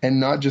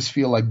 and not just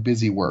feel like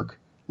busy work.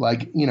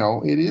 Like,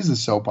 it is a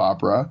soap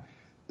opera.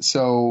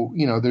 So,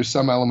 there's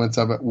some elements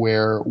of it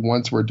where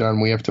once we're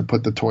done, we have to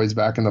put the toys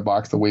back in the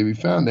box the way we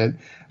found it.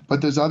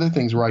 But there's other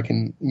things where I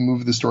can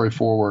move the story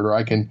forward, or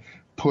I can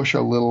push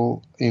a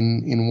little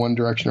in one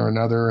direction or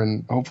another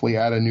and hopefully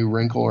add a new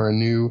wrinkle or a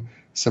new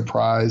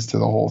surprise to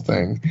the whole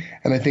thing.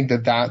 And I think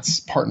that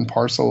that's part and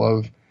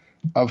parcel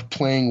of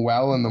playing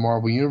well in the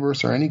Marvel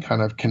Universe or any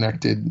kind of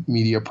connected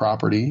media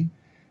property,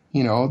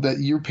 that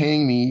you're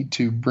paying me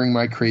to bring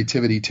my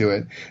creativity to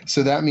it.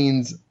 So that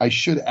means I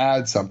should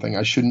add something.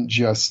 I shouldn't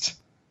just,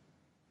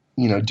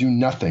 do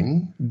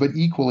nothing. But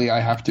equally,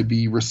 I have to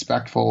be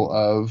respectful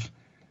of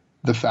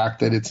the fact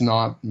that it's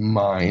not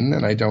mine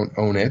and I don't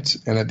own it.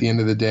 And at the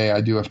end of the day,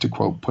 I do have to,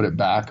 quote, put it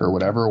back or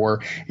whatever,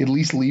 or at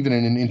least leave it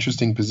in an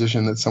interesting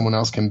position that someone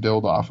else can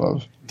build off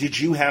of. Did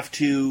you have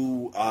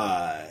to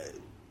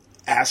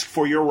ask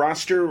for your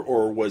roster,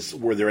 or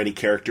were there any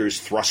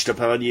characters thrust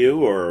upon you,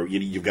 or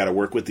you've got to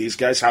work with these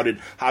guys? How did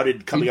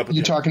coming up with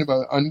you talking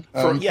about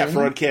Uncanny?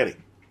 For Uncanny.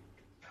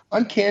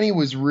 Uncanny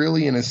was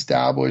really an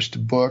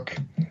established book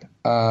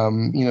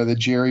that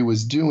Jerry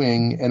was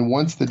doing. And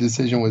once the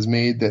decision was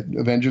made that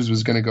Avengers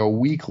was going to go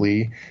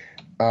weekly,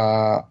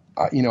 I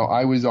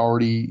was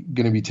already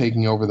going to be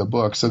taking over the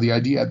book. So the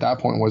idea at that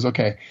point was,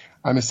 okay,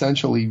 I'm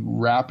essentially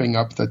wrapping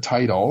up the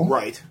title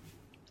right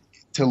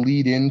to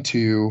lead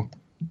into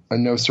a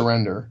No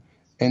Surrender.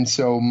 And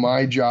so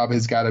my job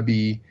has got to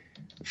be,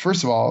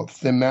 first of all,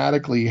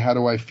 thematically, how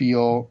do I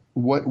feel?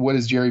 What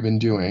has Jerry been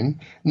doing?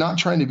 Not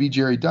trying to be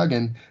Jerry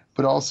Duggan,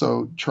 but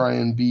also try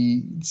and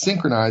be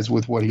synchronized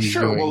with what he's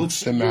doing. Well,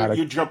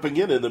 you're jumping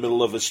in the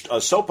middle of a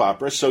soap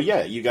opera, so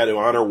you got to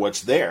honor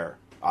what's there,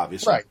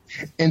 obviously. Right.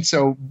 And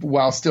so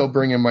while still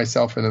bringing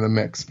myself into the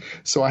mix.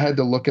 So I had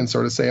to look and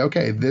sort of say,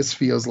 okay, this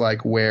feels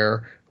like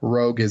where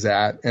Rogue is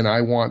at, and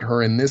I want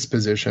her in this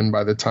position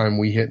by the time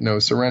we hit No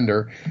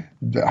Surrender.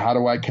 How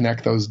do I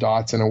connect those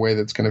dots in a way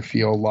that's going to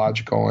feel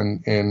logical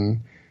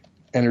and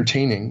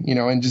entertaining,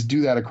 and just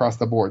do that across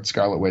the board.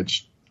 Scarlet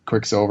Witch,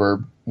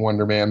 Quicksilver,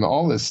 Wonder Man,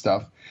 all this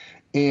stuff,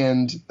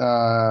 and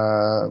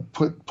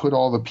put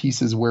all the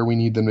pieces where we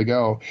need them to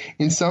go.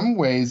 In some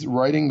ways,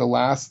 writing the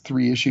last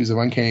 3 issues of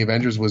Uncanny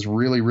Avengers was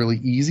really, really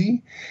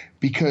easy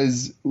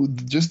because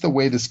just the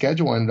way the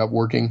schedule ended up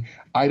working,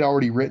 I'd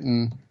already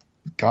written,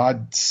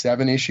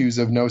 7 issues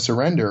of No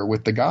Surrender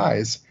with the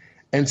guys.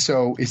 And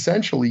so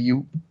essentially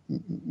Tom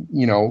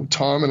and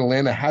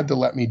Alana had to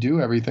let me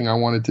do everything I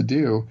wanted to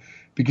do,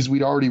 because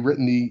we'd already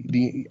written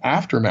the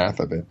aftermath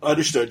of it.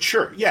 Understood.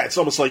 Sure. Yeah, it's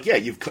almost like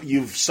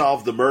you've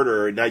solved the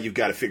murder, and now you've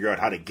got to figure out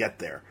how to get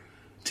there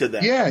to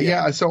that.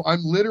 Yeah. So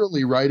I'm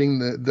literally writing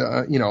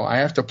the I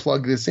have to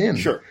plug this in.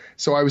 Sure.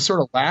 So I was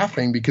sort of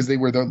laughing because they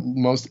were the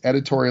most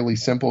editorially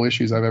simple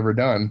issues I've ever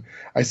done.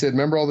 I said,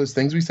 remember all those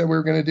things we said we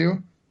were going to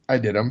do? I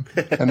did them,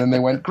 and then they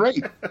went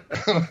great.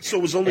 So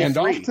it was only and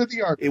 3. Off to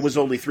the artist. It was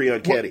only 3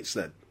 Uncannys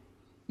then.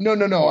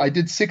 No. I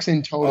did 6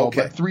 in total,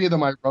 okay. But 3 of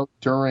them I wrote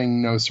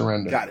during No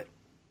Surrender. Got it.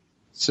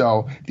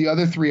 So the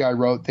other 3 I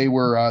wrote, they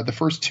were the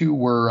first 2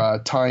 were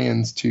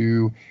tie-ins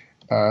to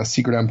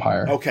Secret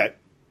Empire. Okay,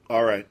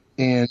 all right.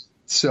 And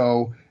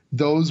so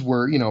those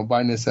were,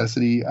 by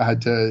necessity, I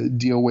had to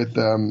deal with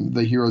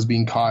the heroes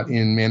being caught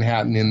in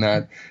Manhattan in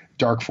that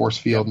dark force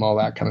field and all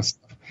that kind of stuff.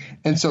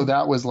 And so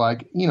that was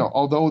like,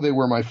 although they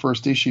were my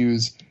first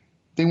issues,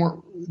 they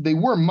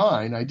were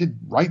mine. I did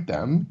write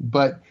them,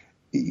 but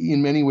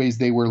in many ways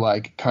they were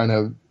like kind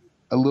of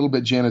a little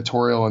bit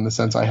janitorial in the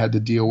sense I had to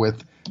deal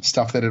with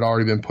stuff that had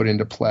already been put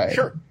into play.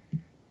 Sure.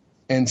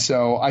 And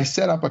so I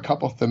set up a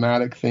couple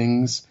thematic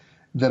things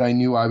that I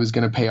knew I was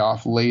going to pay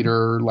off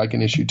later, like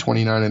in issue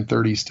 29 and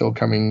 30 still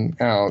coming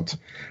out.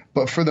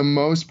 But for the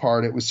most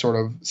part, it was sort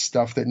of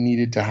stuff that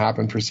needed to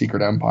happen for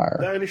Secret Empire.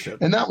 I understand.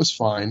 And that was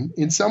fine.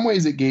 In some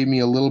ways, it gave me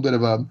a little bit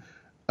of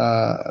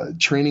a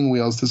training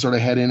wheels to sort of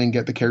head in and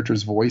get the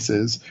characters'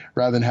 voices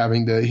rather than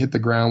having to hit the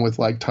ground with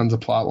like tons of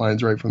plot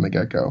lines right from the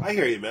get-go. I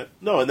hear you, man.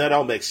 No, and that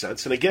all makes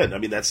sense. And again, I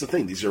mean, that's the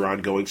thing. These are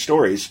ongoing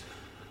stories.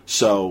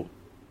 So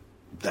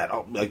that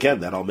all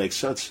makes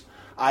sense.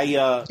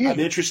 I'm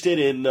interested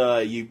in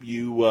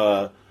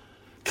you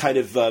kind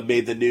of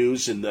made the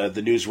news and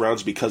the news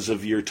rounds because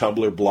of your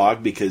Tumblr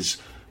blog, because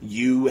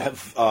you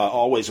have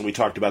always, and we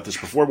talked about this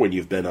before when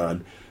you've been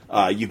on,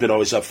 you've been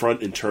always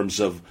upfront in terms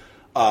of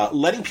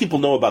letting people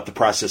know about the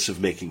process of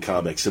making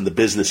comics and the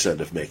business end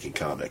of making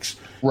comics.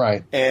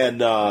 Right.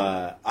 And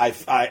I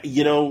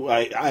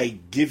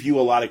give you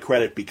a lot of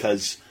credit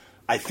because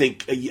I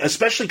think,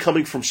 especially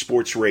coming from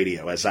sports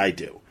radio, as I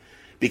do,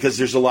 because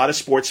there's a lot of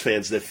sports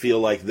fans that feel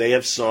like they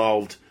have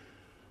solved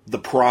the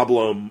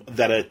problem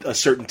that a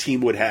certain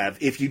team would have.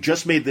 If you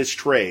just made this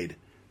trade,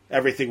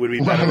 everything would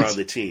be better on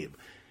the team.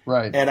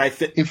 Right. And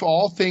if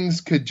all things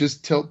could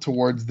just tilt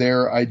towards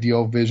their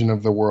ideal vision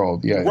of the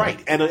world. Yeah. Right.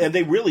 Yeah. And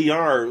they really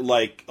are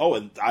like,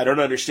 and I don't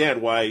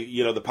understand why,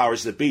 the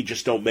powers that be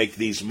just don't make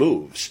these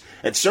moves.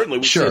 And certainly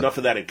we see enough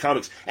of that in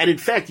comics. And in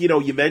fact,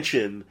 you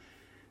mentioned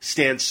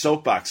Stan's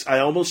soapbox. I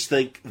almost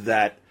think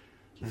that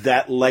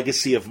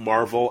legacy of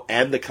Marvel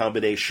and the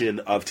combination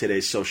of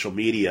today's social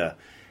media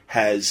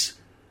has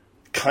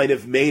kind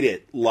of made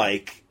it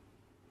like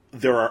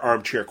there are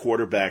armchair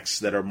quarterbacks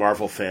that are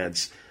Marvel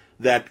fans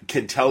that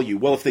can tell you,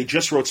 well, if they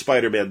just wrote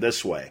Spider-Man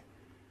this way,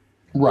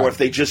 or if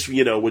they just,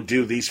 would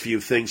do these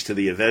few things to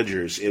the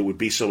Avengers, it would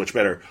be so much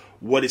better.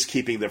 What is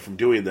keeping them from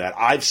doing that?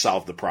 I've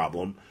solved the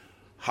problem.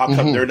 How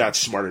come they're not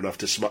smart enough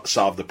to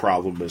solve the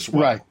problem as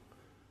well? Right.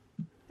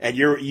 And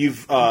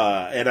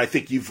and I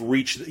think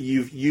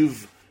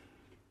you've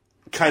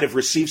kind of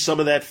received some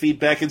of that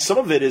feedback, and some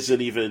of it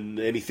isn't even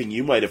anything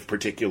you might have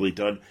particularly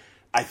done.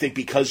 I think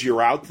because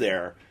you're out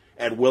there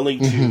and willing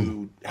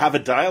to have a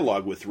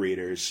dialogue with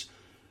readers,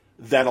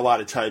 that a lot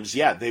of times,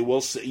 they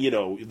will,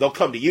 they'll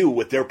come to you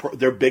with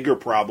their bigger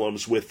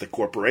problems with the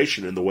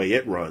corporation and the way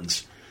it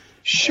runs.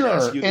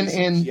 Sure.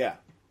 And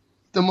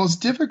the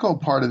most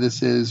difficult part of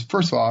this is,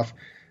 first off,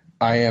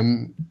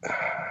 I'm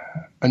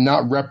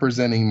not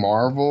representing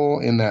Marvel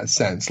in that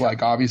sense.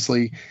 Like,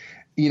 obviously,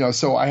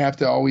 so I have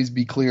to always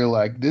be clear,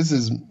 like, this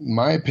is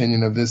my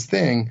opinion of this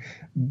thing,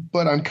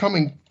 but I'm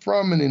coming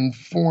from an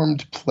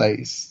informed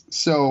place.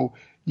 So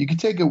you can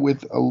take it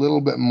with a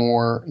little bit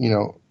more,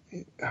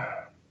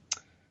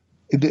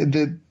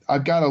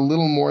 I've got a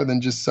little more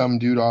than just some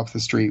dude off the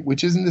street,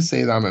 which isn't to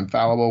say that I'm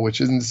infallible, which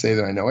isn't to say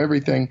that I know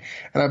everything.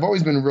 And I've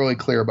always been really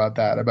clear about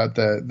that, about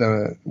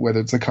the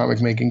whether it's the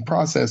comic making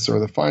process or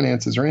the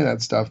finances or any of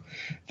that stuff,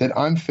 that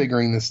I'm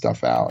figuring this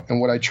stuff out. And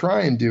what I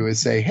try and do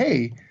is say,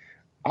 hey,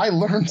 I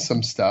learned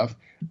some stuff.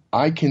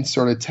 I can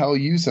sort of tell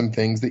you some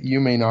things that you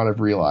may not have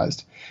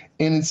realized.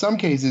 And in some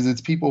cases,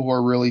 it's people who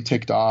are really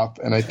ticked off,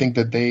 and I think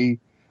that they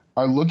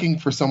are looking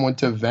for someone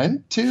to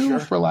vent to,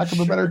 for lack of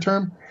a better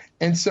term.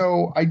 And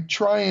so I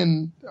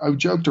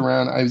joked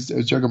around, I was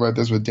joking about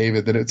this with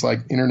David, that it's like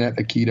internet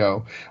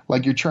Aikido.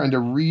 Like, you're trying to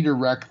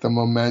redirect the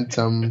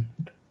momentum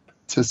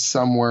to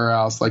somewhere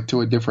else, like to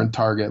a different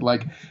target.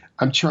 Like,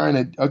 I'm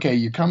trying to, okay,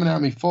 you're coming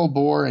at me full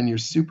bore and you're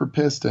super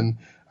pissed, and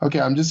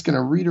okay, I'm just going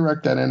to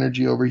redirect that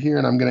energy over here,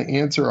 and I'm going to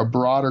answer a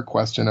broader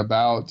question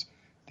about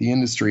the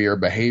industry or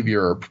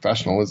behavior or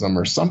professionalism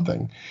or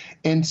something.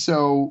 And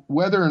so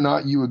whether or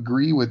not you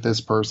agree with this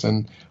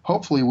person,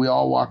 hopefully we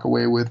all walk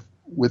away with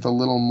a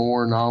little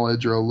more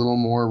knowledge or a little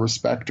more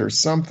respect or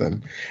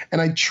something. And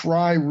I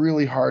try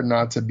really hard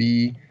not to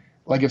be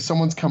like, if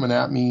someone's coming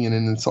at me in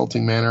an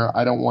insulting manner,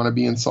 I don't want to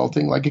be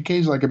insulting. Like,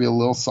 occasionally I could be a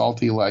little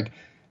salty, like,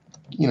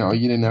 you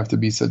didn't have to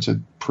be such a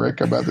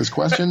prick about this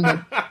question,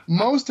 but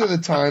most of the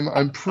time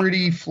I'm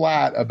pretty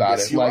flat about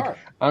it. Like,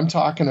 I'm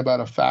talking about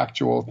a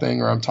factual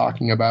thing, or I'm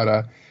talking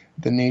about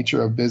the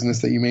nature of business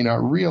that you may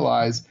not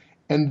realize.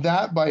 And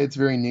that, by its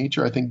very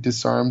nature, I think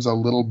disarms a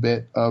little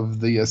bit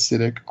of the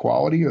acidic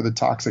quality or the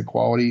toxic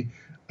quality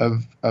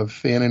of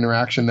fan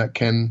interaction that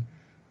can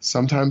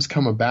sometimes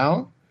come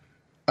about.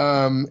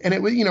 And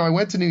it was, I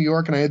went to New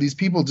York and I had these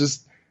people,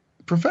 just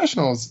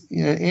professionals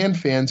and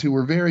fans, who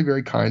were very,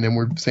 very kind and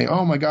were saying,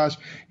 oh my gosh,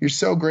 you're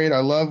so great. I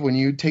love when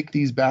you take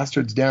these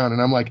bastards down.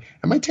 And I'm like,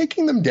 am I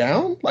taking them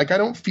down? Like, I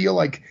don't feel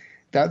like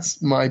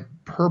that's my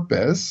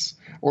purpose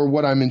or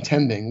what I'm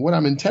intending. What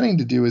I'm intending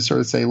to do is sort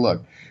of say,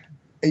 look,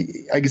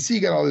 I can see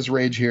you got all this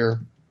rage here.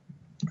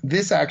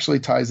 This actually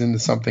ties into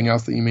something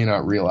else that you may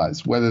not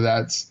realize, whether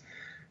that's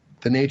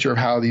the nature of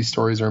how these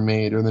stories are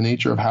made or the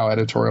nature of how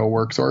editorial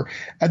works. Or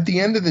at the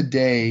end of the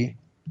day,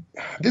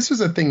 this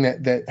was a thing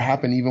that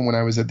happened even when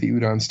I was at the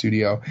Udon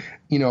studio.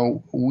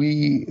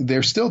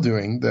 They're still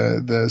doing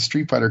the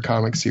Street Fighter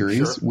comic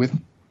series with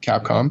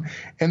Capcom,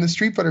 and the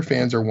Street Fighter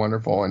fans are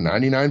wonderful, and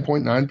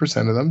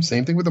 99.9% of them,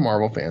 same thing with the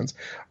Marvel fans,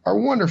 are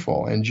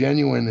wonderful and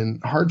genuine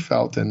and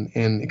heartfelt and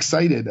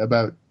excited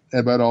about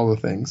all the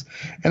things.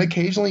 And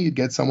occasionally you'd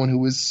get someone who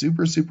was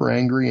super, super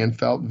angry and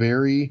felt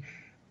very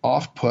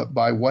off-put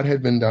by what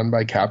had been done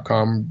by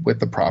Capcom with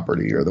the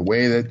property, or the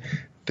way that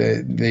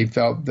they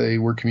felt they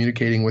were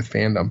communicating with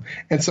fandom.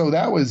 And so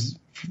that was,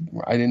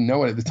 I didn't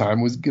know it at the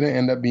time, was going to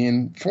end up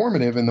being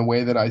formative in the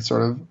way that I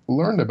sort of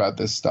learned about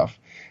this stuff.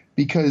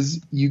 Because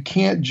you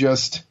can't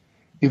just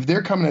If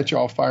they're coming at you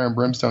all fire and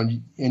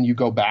brimstone and you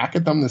go back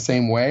at them the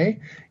same way,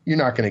 you're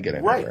not going to get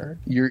anywhere.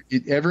 Right.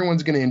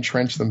 Everyone's going to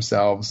entrench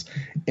themselves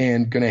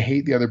and going to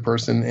hate the other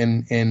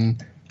person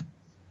and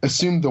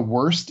assume the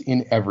worst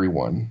in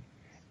everyone.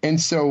 And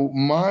so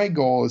my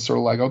goal is sort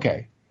of like,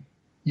 okay,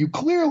 you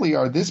clearly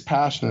are this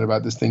passionate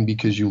about this thing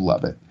because you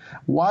love it.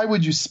 Why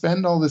would you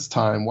spend all this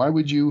time? Why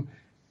would you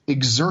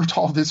exert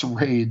all this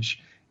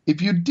rage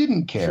if you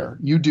didn't care?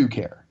 You do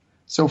care.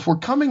 So if we're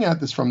coming at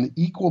this from the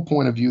equal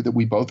point of view that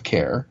we both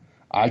care,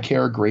 I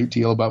care a great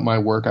deal about my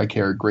work. I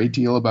care a great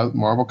deal about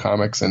Marvel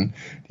Comics and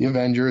the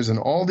Avengers and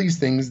all these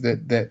things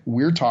that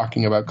we're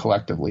talking about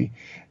collectively,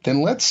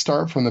 then let's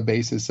start from the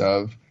basis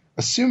of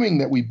assuming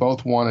that we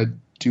both want to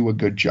do a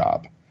good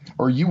job,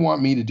 or you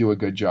want me to do a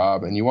good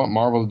job and you want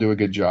Marvel to do a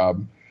good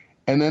job.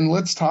 And then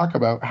let's talk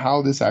about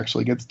how this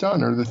actually gets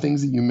done, or the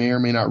things that you may or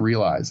may not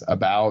realize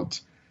about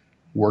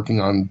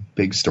working on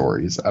big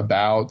stories,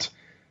 about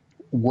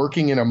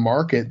working in a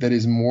market that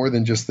is more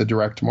than just the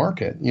direct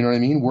market. You know what I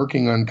mean?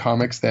 Working on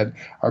comics that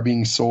are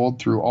being sold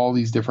through all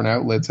these different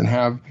outlets and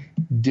have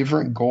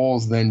different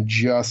goals than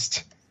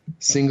just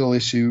single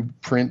issue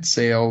print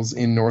sales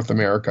in North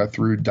America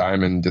through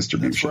Diamond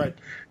distribution. That's right.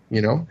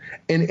 You know?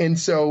 And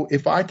so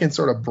if I can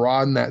sort of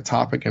broaden that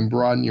topic and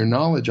broaden your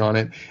knowledge on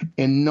it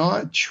and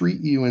not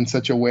treat you in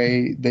such a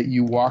way that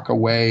you walk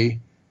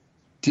away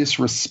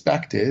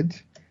disrespected,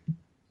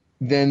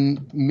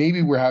 then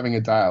maybe we're having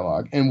a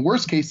dialogue. And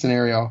worst case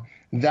scenario,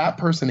 that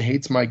person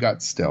hates my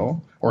guts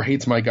still, or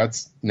hates my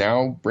guts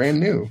now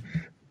brand new.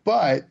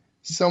 But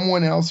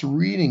someone else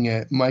reading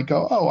it might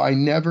go, oh, I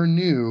never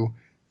knew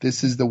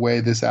this is the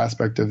way this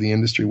aspect of the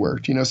industry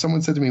worked. You know,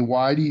 someone said to me,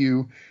 why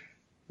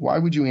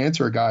would you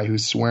answer a guy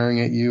who's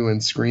swearing at you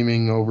and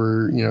screaming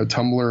over, you know,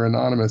 Tumblr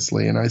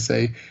anonymously? And I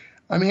say,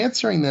 I'm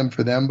answering them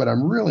for them, but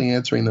I'm really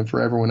answering them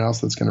for everyone else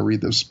that's going to read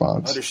the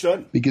response.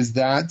 Understood. Because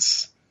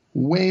that's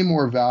way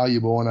more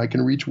valuable and I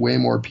can reach way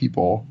more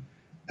people.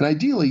 And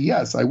ideally,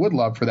 yes, I would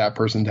love for that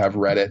person to have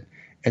read it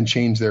and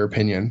change their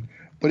opinion.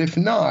 But if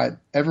not,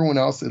 everyone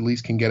else at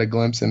least can get a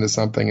glimpse into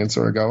something and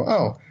sort of go,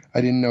 oh, I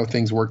didn't know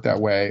things worked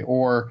that way.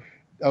 Or,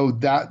 oh,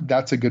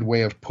 that's a good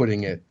way of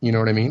putting it. You know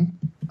what I mean?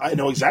 I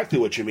know exactly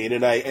what you mean.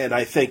 And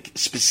I think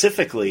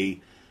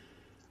specifically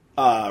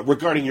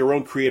regarding your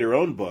own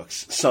creator-owned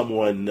books,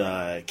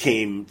 someone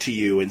came to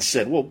you and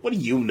said, well, what do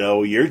you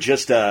know? You're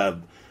just a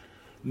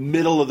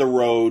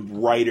middle-of-the-road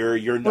writer.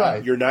 You're not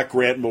right. You're not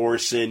Grant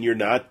Morrison. You're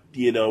not,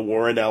 you know,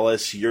 Warren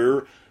Ellis.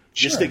 You're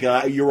just a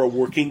guy. You're a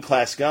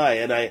working-class guy.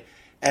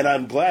 And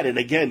I'm glad. And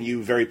again,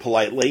 you very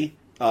politely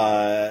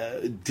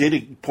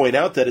did point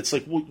out that it's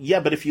like, well,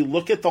 yeah, but if you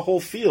look at the whole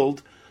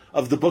field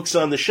of the books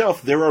on the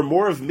shelf, there are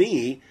more of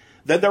me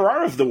than there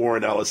are of the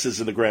Warren Ellises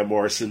and the Grant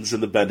Morrisons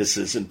and the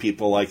Bendises and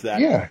people like that.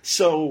 Yeah.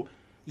 So,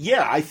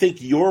 yeah, I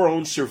think your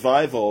own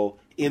survival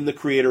in the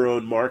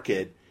creator-owned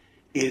market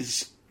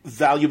is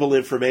valuable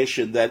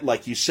information that,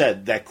 like you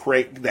said, that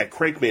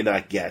Craig may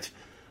not get.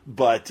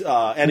 But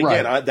and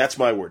again, right. That's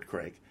my word,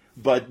 Craig.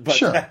 But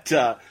sure.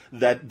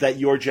 that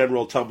your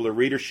general Tumblr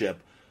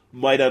readership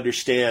might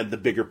understand the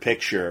bigger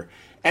picture.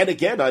 And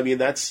again, I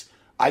mean,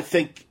 I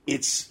think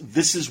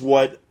this is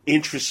what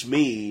interests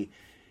me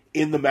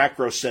in the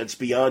macro sense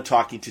beyond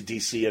talking to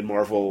DC and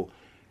Marvel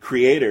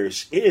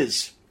creators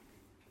is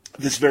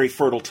this very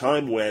fertile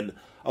time when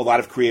a lot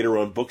of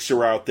creator-owned books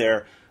are out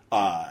there,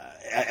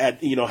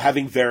 at you know,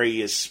 having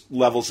various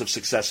levels of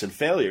success and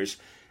failures,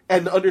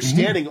 and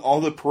understanding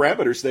all the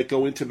parameters that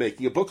go into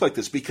making a book like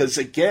this. Because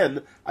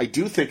again, I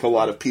do think a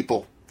lot of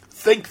people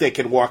think they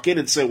can walk in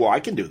and say, "Well, I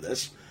can do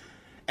this,"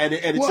 and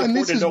it's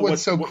important to know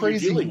what you're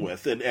dealing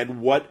with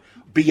and what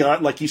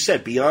beyond, like you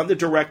said, beyond the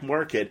direct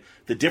market,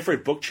 the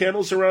different book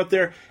channels are out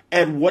there,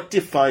 and what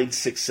defines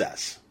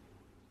success.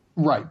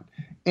 Right.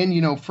 And,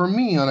 you know, for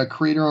me on a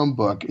creator-owned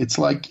book, it's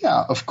like,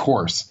 yeah, of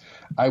course,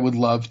 I would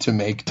love to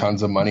make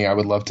tons of money. I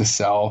would love to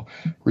sell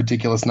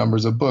ridiculous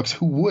numbers of books.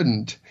 Who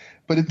wouldn't?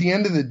 But at the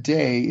end of the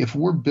day, if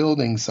we're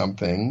building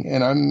something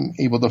and I'm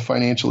able to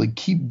financially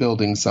keep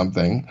building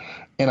something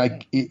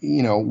and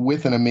you know,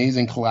 with an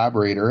amazing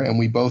collaborator and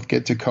we both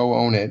get to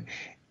co-own it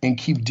and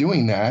keep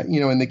doing that, you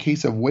know, in the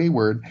case of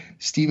Wayward,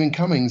 Stephen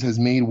Cummings has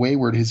made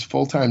Wayward his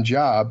full-time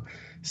job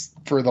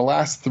for the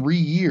last 3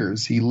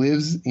 years. He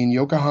lives in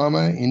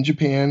Yokohama in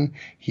Japan.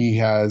 He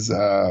has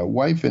a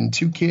wife and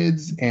 2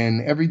 kids,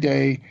 and every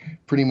day,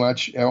 pretty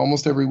much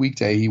almost every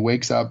weekday, he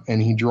wakes up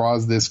and he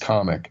draws this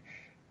comic.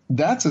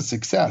 That's a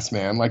success,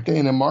 man. Like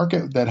in a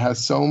market that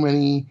has so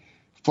many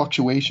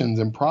fluctuations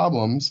and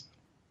problems,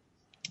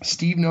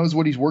 Steve knows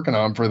what he's working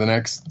on for the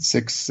next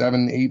 6,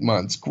 7, 8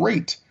 months.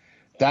 Great.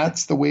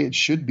 That's the way it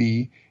should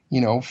be, you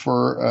know,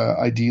 for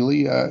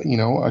ideally, you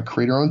know, a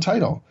creator-owned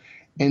title.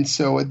 And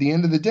so at the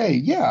end of the day,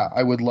 yeah,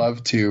 I would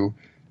love to,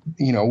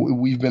 you know,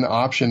 we've been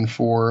optioned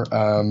for,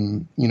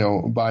 you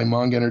know, by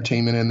Manga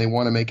Entertainment, and they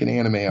want to make an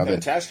anime of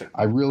it. Fantastic.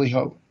 I really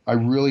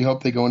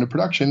hope they go into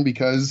production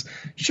because,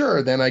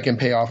 sure, then I can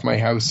pay off my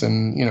house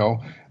and, you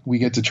know, we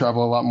get to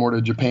travel a lot more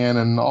to Japan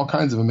and all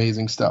kinds of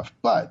amazing stuff.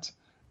 But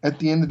at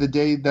the end of the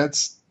day,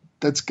 that's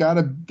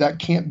that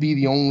can't be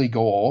the only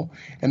goal,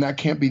 and that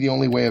can't be the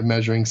only way of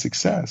measuring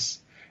success.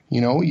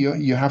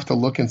 You have to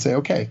look and say,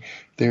 okay,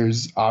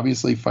 there's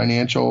obviously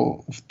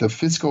the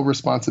fiscal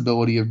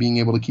responsibility of being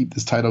able to keep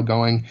this title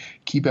going,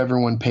 keep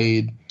everyone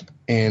paid,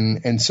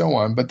 and so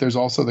on. But there's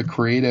also the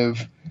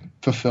creative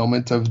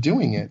fulfillment of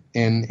doing it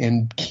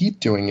and keep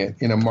doing it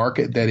in a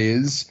market that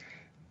is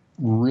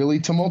really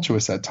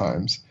tumultuous at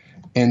times.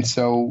 And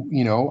so,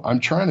 I'm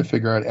trying to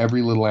figure out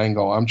every little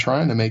angle. I'm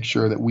trying to make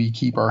sure that we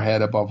keep our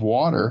head above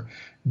water,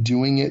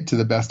 doing it to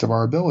the best of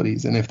our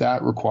abilities. And if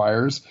that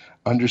requires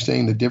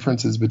understanding the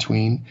differences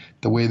between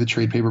the way the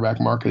trade paperback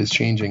market is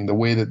changing, the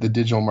way that the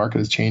digital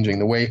market is changing,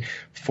 the way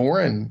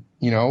foreign,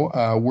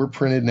 we're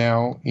printed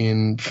now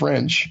in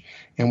French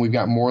and we've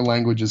got more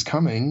languages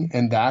coming.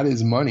 And that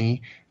is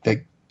money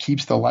that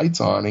keeps the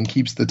lights on and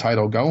keeps the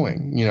title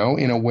going,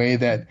 in a way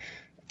that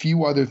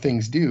few other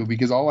things do,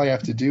 because all I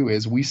have to do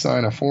is we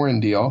sign a foreign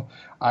deal.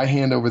 I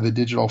hand over the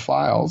digital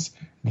files.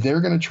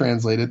 They're going to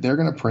translate it. They're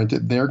going to print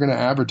it. They're going to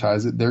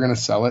advertise it. They're going to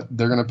sell it.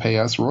 They're going to pay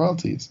us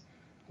royalties.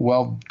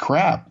 Well,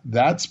 crap,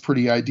 that's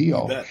pretty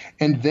ideal.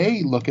 And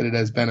they look at it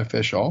as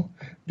beneficial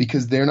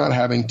because they're not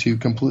having to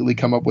completely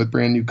come up with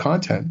brand new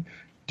content.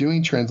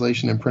 Doing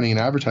translation and printing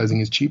and advertising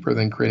is cheaper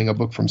than creating a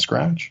book from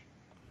scratch.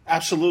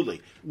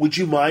 Absolutely. Would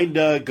you mind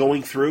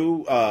going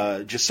through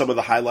just some of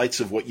the highlights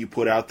of what you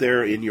put out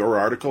there in your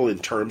article in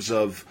terms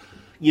of,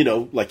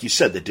 like you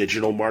said, the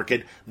digital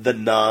market,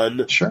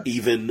 the Sure.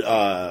 even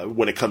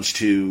when it comes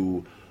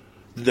to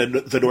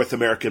the North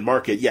American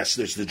market? Yes,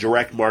 there's the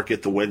direct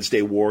market, the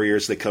Wednesday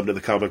warriors that come to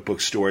the comic book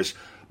stores,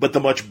 but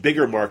the much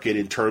bigger market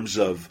in terms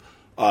of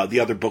the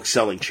other book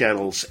selling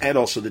channels and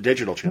also the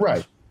digital channels.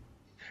 Right.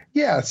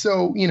 Yeah.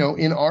 So,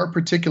 in our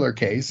particular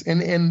case,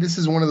 and this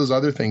is one of those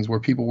other things where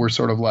people were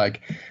sort of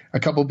like, a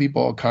couple of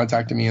people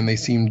contacted me and they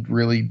seemed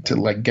really to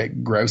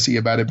get grousy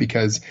about it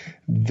because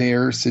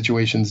their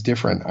situation's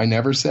different. I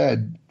never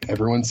said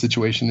everyone's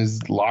situation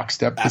is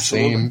lockstep the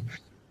Absolutely. same.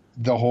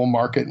 The whole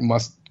market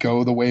must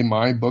go the way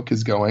my book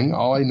is going.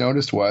 All I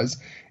noticed was,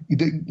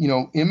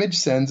 Image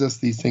sends us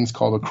these things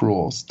called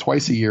accruals.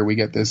 Twice a year, we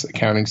get this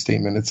accounting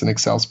statement. It's an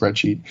Excel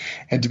spreadsheet.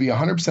 And to be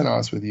 100%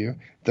 honest with you,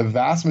 the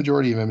vast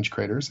majority of Image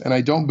creators, and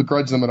I don't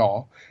begrudge them at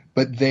all,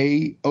 but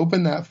they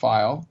open that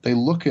file. They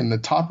look in the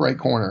top right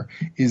corner.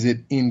 Is it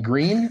in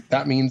green?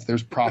 That means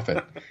there's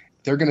profit.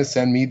 They're going to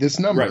send me this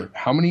number. Right.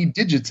 How many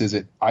digits is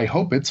it? I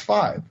hope it's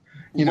 5.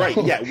 Right.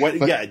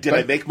 Yeah. Did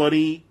I make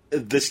money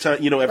this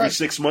time, every Right.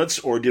 6 months,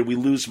 or did we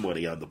lose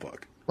money on the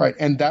book? Right.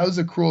 And those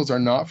accruals are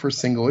not for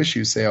single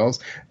issue sales.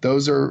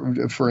 Those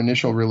are for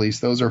initial release.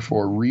 Those are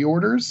for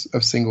reorders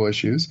of single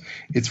issues.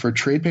 It's for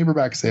trade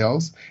paperback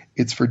sales.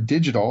 It's for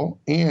digital.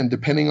 And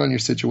depending on your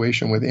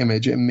situation with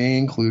Image, it may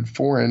include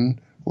foreign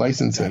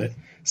licensing.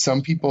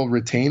 Some people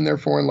retain their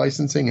foreign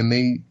licensing and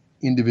they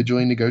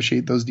individually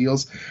negotiate those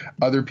deals.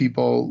 Other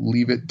people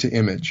leave it to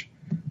Image.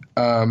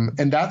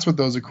 And that's what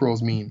those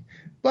accruals mean.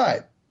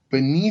 But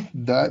beneath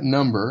that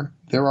number,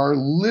 there are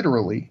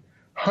literally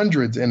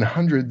hundreds and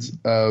hundreds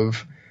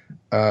of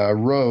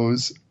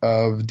rows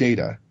of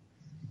data,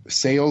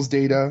 sales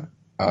data,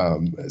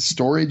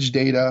 storage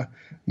data,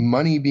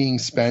 money being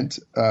spent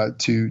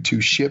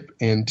to ship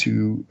and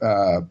to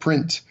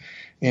print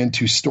and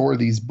to store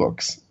these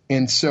books.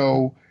 And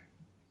so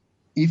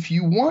if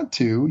you want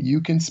to,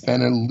 you can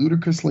spend a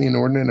ludicrously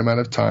inordinate amount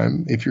of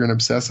time, if you're an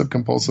obsessive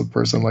compulsive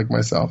person like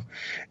myself,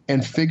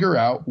 and figure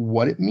out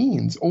what it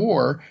means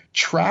or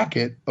track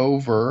it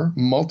over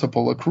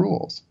multiple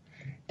accruals.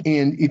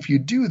 And if you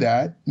do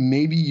that,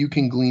 maybe you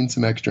can glean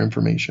some extra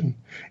information.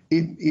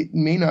 It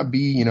may not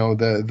be, what's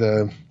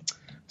the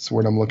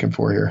word I'm looking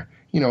for here?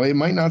 It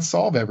might not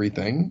solve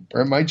everything,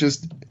 or it might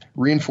just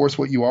reinforce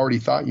what you already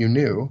thought you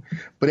knew.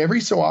 But every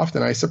so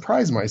often I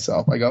surprise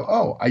myself. I go,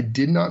 oh, I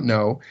did not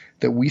know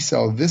that we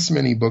sell this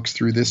many books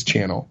through this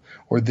channel,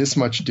 or this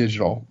much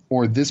digital,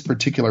 or this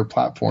particular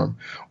platform,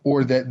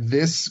 or that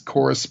this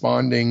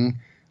corresponding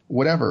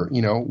whatever,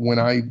 when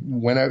I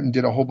went out and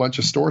did a whole bunch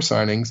of store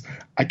signings,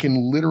 I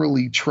can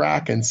literally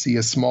track and see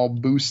a small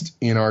boost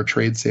in our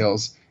trade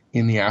sales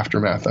in the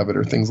aftermath of it,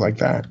 or things like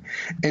that.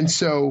 And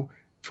so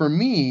for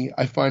me,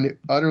 I find it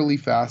utterly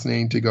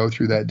fascinating to go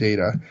through that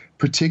data,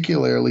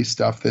 particularly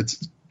stuff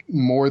that's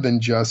more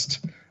than just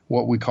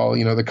what we call,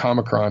 the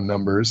Comicron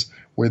numbers,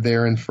 where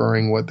they're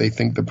inferring what they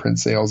think the print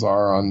sales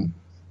are on,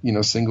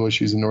 single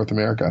issues in North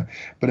America.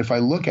 But if I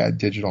look at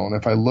digital and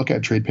if I look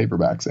at trade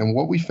paperbacks, and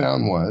what we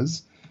found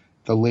was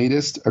the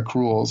latest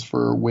accruals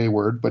for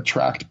Wayward, but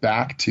tracked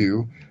back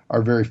to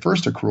our very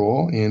first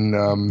accrual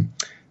in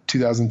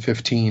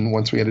 2015,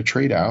 once we had a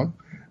trade out,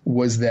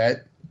 was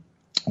that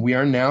we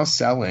are now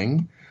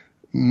selling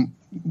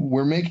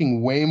we're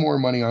making way more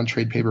money on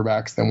trade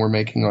paperbacks than we're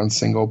making on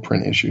single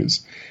print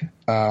issues.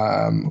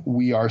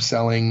 We are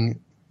selling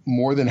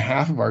more than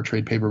half of our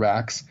trade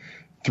paperbacks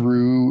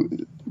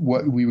through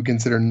what we would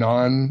consider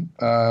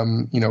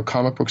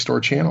comic book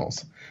store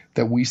channels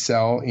that we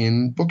sell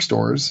in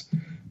bookstores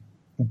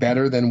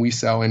better than we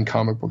sell in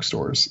comic book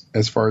stores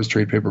as far as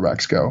trade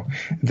paperbacks go,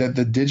 that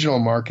the digital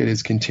market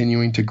is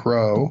continuing to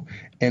grow,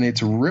 and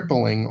it's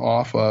rippling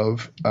off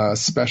of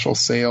special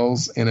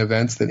sales and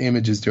events that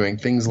Image is doing.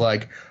 Things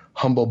like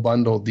Humble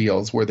Bundle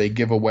deals where they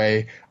give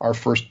away our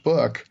first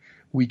book.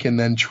 We can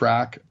then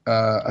track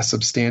a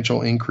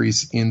substantial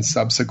increase in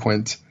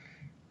subsequent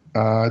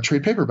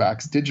trade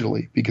paperbacks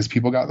digitally because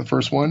people got the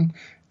first one,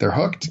 they're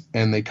hooked,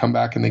 and they come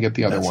back and they get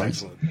the other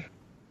ones. Excellent.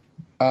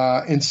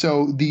 And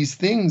so these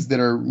things that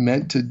are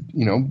meant to,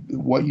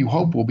 what you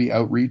hope will be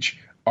outreach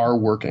are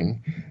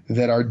working.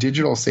 That our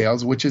digital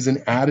sales, which is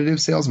an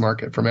additive sales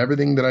market from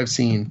everything that I've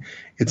seen,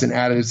 it's an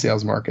additive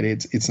sales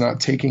market. It's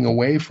not taking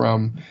away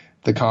from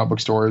the comic book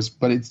stores,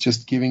 but it's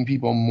just giving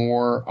people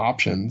more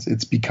options.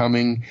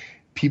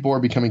 People are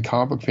becoming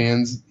comic book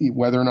fans,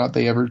 whether or not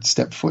they ever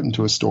step foot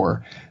into a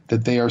store,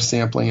 that they are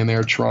sampling and they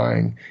are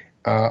trying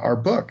our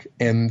book,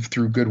 and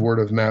through good word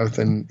of mouth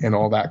and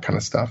all that kind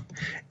of stuff.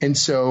 And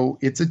so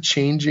it's a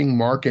changing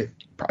market,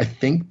 I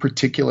think,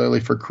 particularly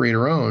for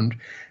creator owned,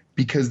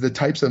 because the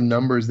types of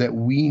numbers that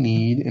we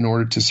need in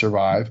order to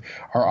survive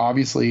are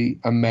obviously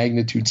a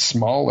magnitude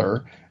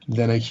smaller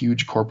than a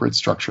huge corporate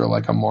structure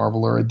like a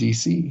Marvel or a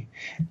DC.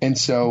 And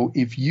so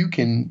if you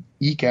can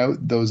eke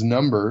out those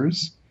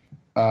numbers,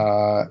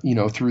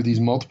 through these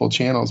multiple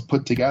channels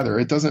put together,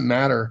 it doesn't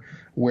matter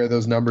where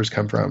those numbers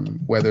come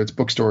from, whether it's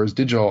bookstores,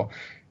 digital,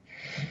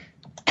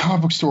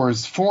 comic book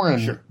stores, foreign,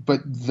 sure.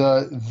 But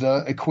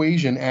the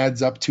equation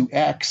adds up to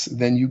X,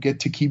 then you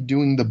get to keep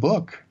doing the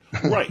book.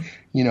 Right.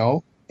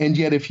 And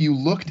yet if you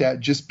looked at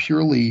just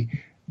purely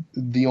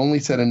the only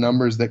set of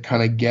numbers that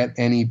kind of get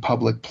any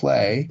public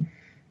play,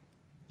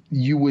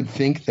 you would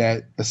think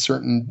that a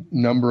certain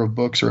number of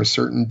books or a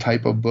certain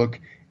type of book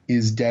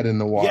is dead in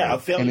the water.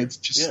 Yeah, and it's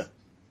just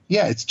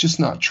it's just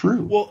not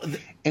true. Well,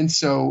 and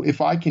so if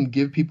I can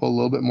give people a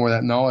little bit more of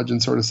that knowledge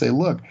and sort of say,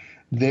 look,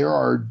 there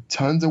are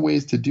tons of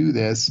ways to do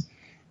this.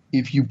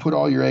 If you put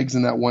all your eggs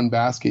in that one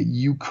basket,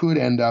 you could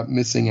end up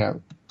missing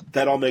out.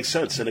 That all makes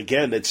sense. And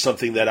again, it's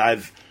something that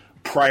I've,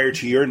 prior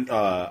to your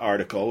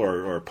article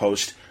or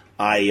post,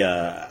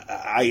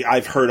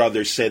 I've heard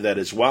others say that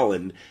as well.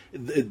 And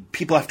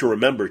people have to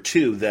remember,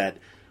 too, that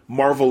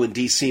Marvel and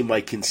DC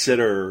might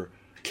consider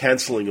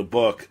canceling a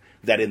book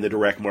that in the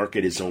direct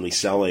market is only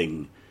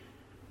selling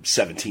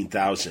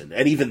 17,000.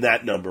 And even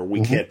that number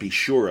we can't be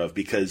sure of,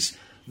 because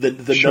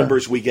the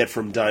numbers we get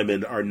from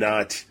Diamond are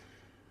not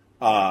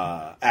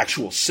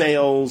actual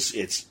sales.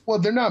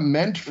 They're not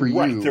meant for you.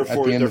 Right, they're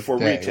for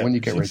retail. When you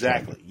get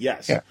exactly. Retail.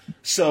 Yes. Yeah.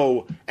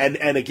 So and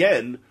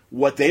again,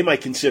 what they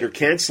might consider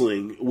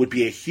canceling would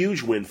be a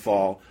huge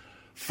windfall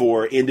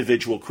for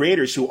individual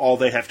creators who all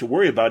they have to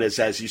worry about is,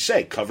 as you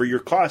say, cover your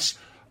costs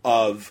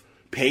of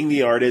paying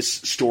the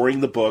artists,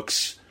 storing the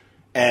books,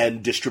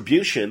 and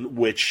distribution,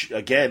 which,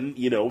 again,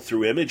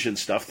 through Image and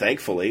stuff,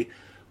 thankfully,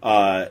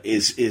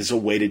 is a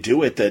way to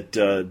do it that,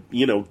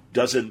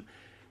 doesn't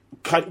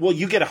cut. Well,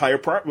 you get a higher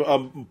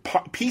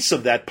piece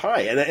of that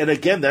pie. And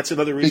again, that's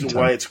another reason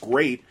why it's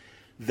great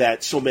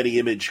that so many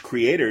Image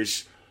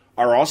creators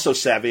are also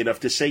savvy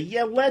enough to say,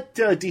 let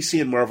DC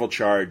and Marvel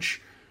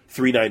charge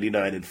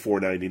 $3.99 and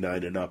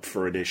 $4.99 and up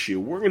for an issue.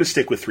 We're going to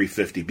stick with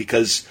 $3.50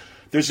 because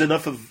there's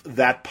enough of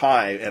that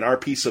pie, and our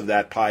piece of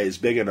that pie is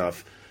big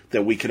enough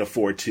that we can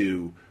afford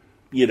to,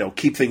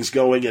 keep things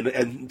going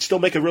and still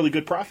make a really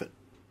good profit.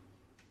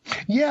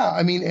 Yeah,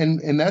 I mean,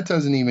 and that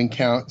doesn't even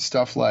count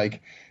stuff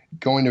like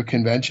going to a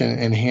convention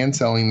and hand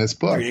selling this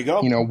book. There you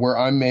go. Where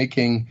I'm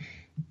making,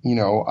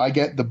 I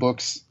get the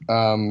books,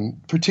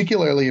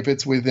 particularly if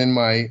it's within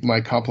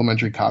my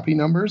complimentary copy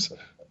numbers,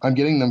 I'm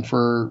getting them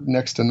for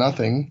next to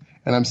nothing,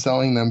 and I'm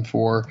selling them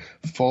for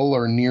full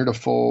or near to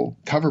full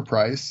cover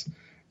price.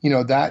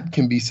 That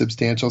can be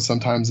substantial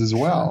sometimes as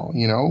well,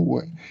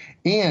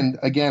 And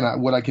again,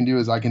 what I can do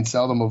is I can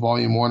sell them a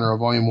volume 1 or a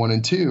volume 1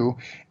 and 2,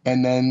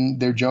 and then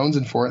they're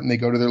jonesing for it and they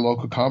go to their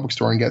local comic book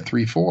store and get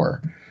 3,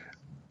 4.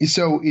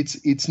 So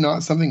it's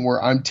not something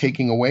where I'm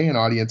taking away an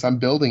audience. I'm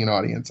building an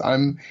audience.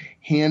 I'm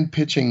hand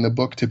pitching the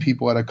book to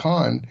people at a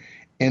con,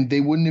 and they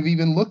wouldn't have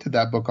even looked at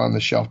that book on the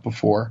shelf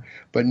before.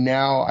 But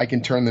now I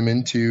can turn them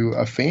into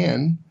a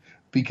fan,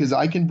 because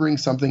I can bring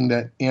something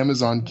that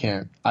Amazon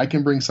can't. I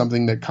can bring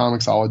something that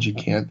Comixology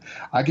can't.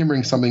 I can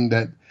bring something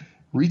that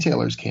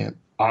retailers can't.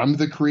 I'm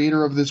the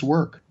creator of this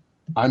work.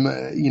 I'm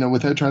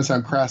without trying to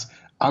sound crass,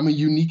 I'm a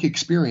unique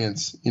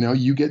experience.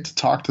 You get to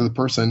talk to the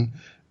person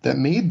that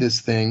made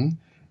this thing,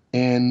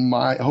 and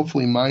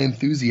hopefully my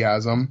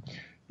enthusiasm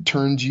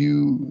turns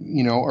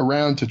you,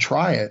 around to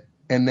try it,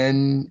 and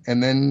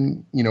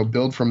then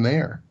build from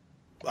there.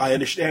 I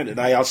understand, and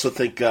I also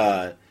think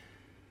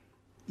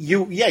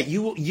you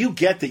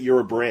get that you're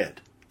a brand,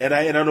 and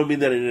I don't mean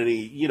that in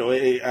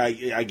any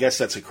I guess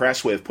that's a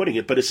crass way of putting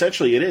it, but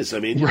essentially it is. I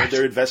mean, right.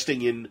 They're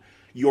investing in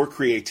your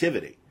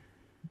creativity,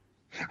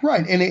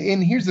 right?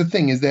 And here's the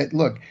thing: is that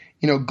look,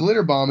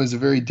 Glitterbomb is a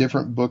very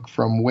different book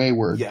from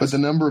Wayward, yes. But the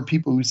number of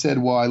people who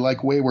said, "Well, I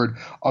like Wayward,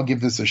 I'll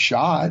give this a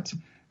shot,"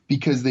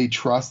 because they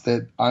trust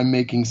that I'm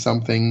making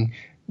something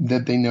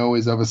that they know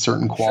is of a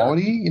certain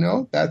quality, you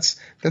know, that's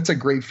a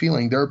great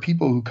feeling. There are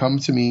people who come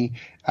to me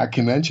at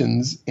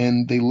conventions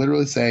and they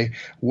literally say,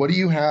 what do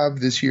you have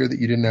this year that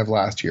you didn't have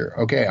last year?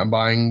 Okay, I'm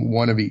buying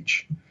one of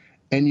each.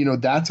 And, you know,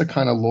 that's a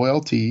kind of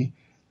loyalty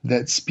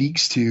that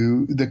speaks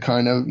to the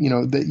kind of, you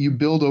know, that you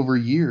build over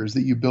years,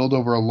 that you build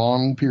over a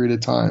long period of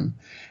time.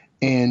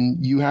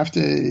 And you have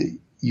to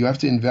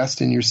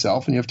invest in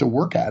yourself and you have to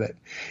work at it.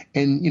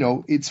 And, you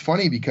know, it's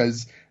funny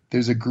because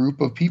there's a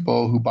group of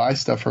people who buy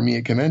stuff from me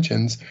at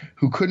conventions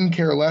who couldn't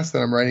care less that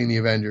I'm writing the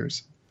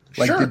Avengers.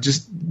 Like they're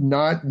just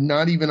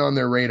not even on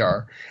their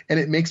radar. And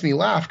it makes me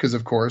laugh because,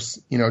 of course,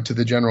 you know, to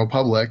the general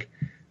public,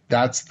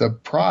 that's the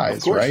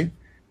prize, right?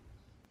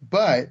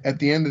 But at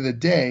the end of the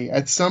day,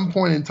 at some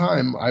point in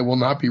time, I will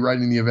not be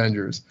writing the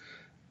Avengers.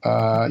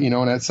 You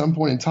know, and at some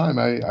point in time,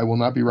 I will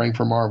not be writing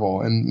for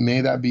Marvel. And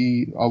may that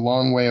be a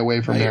long way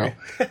away from now.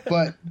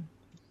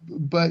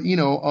 But you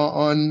know,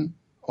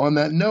 on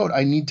that note,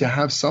 I need to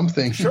have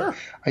something. Sure.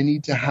 I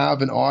need to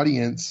have an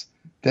audience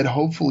that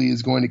hopefully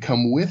is going to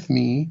come with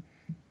me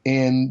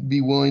and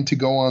be willing to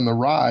go on the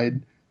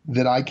ride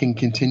that I can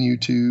continue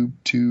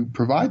to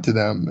provide to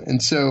them.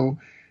 And so,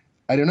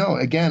 I don't know.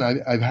 Again,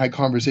 I've had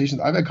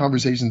conversations. I've had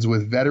conversations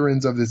with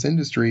veterans of this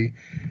industry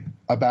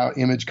about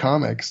Image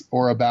Comics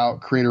or about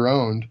creator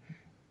owned,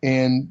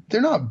 and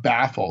they're not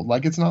baffled.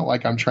 Like it's not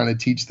like I'm trying to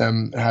teach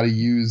them how to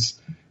use,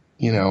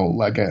 you know,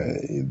 like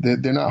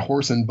they're not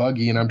horse and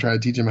buggy and I'm trying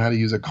to teach them how to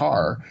use a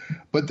car.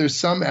 But there's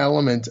some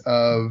element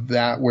of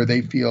that where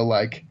they feel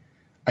like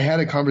I had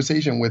a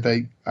conversation with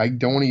I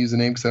don't want to use the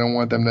name because I don't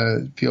want them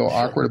to feel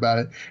awkward about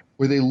it,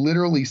 where they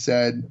literally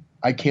said,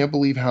 I can't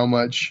believe how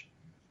much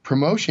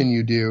promotion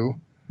you do.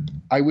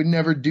 I would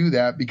never do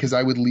that because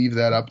I would leave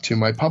that up to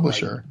my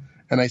publisher. Right.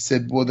 And I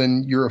said, well,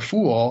 then you're a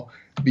fool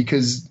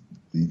because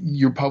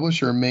your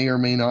publisher may or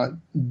may not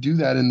do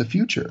that in the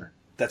future.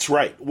 That's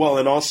right. Well,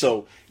 and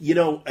also, you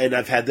know, and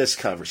I've had this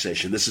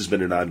conversation. This has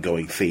been an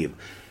ongoing theme.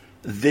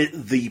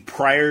 The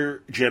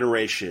prior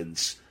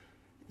generations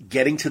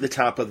getting to the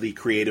top of the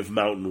creative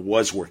mountain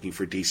was working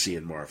for DC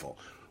and Marvel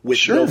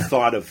with no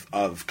thought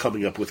of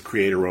coming up with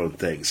creator-owned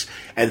things.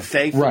 And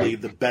thankfully,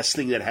 the best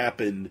thing that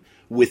happened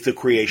with the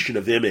creation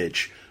of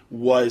Image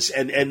was,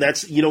 and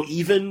that's, you know,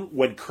 even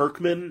when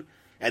Kirkman,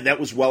 and that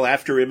was well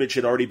after Image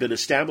had already been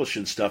established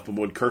and stuff, but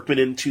when Kirkman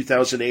in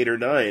 2008 or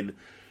 9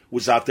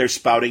 was out there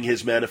spouting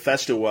his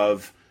manifesto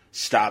of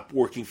stop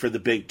working for the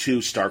big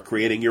two, start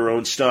creating your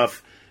own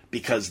stuff,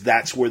 because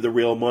that's where the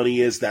real money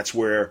is. That's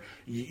where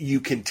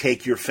you can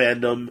take your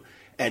fandom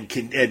and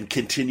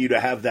continue to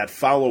have that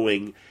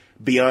following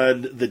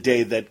beyond the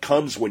day that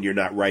comes when you're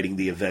not writing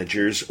the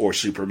Avengers or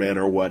Superman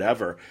or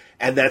whatever.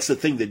 And that's the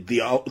thing, that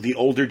the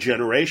older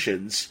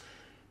generations,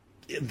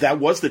 that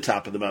was the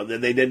top of the mountain,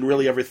 and they didn't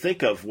really ever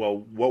think of, well,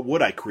 what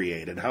would I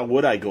create and how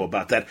would I go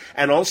about that?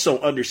 And also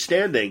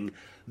understanding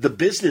the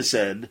business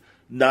end,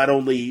 not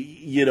only,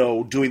 you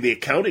know, doing the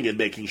accounting and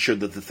making sure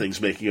that the thing's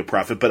making a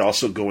profit, but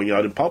also going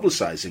out and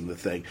publicizing the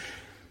thing.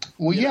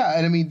 Well, yeah,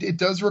 and I mean, it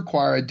does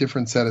require a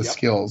different set of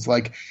skills.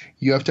 Like,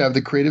 you have to have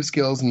the creative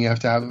skills, and you have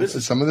to have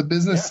some of the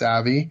business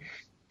savvy,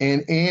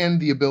 and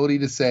the ability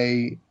to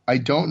say, I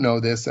don't know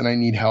this, and I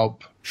need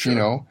help. You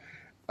know,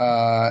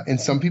 and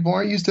some people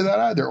aren't used to that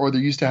either, or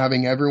they're used to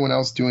having everyone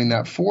else doing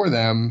that for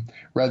them,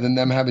 rather than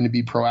them having to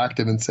be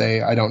proactive and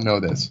say, I don't know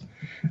this.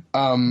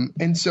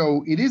 And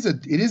so it is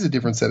a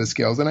different set of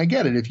skills. And I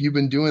get it. If you've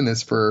been doing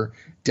this for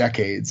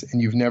decades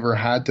and you've never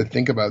had to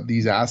think about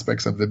these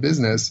aspects of the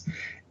business,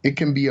 it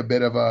can be a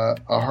bit of a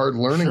hard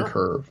learning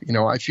curve. You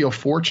know, I feel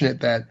fortunate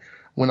that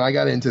when I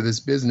got into this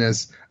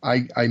business,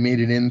 I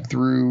made it in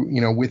through, you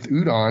know, with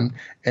Udon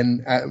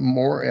and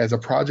more as a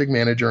project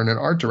manager and an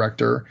art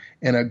director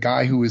and a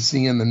guy who was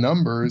seeing the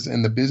numbers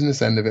and the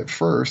business end of it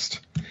first.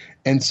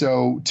 And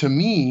so to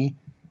me,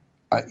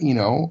 you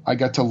know, I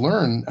got to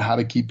learn how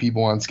to keep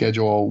people on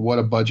schedule, what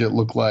a budget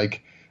looked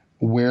like,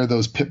 where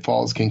those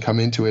pitfalls can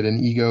come into it,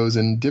 and egos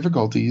and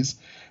difficulties,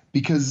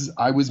 because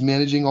I was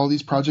managing all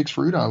these projects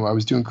for Udon. I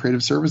was doing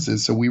creative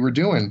services. So we were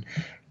doing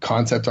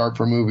concept art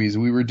for movies.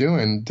 We were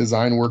doing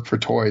design work for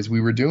toys. We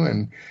were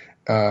doing,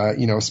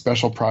 you know,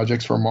 special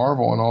projects for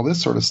Marvel and all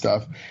this sort of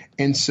stuff.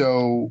 And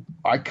so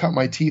I cut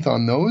my teeth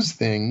on those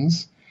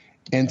things.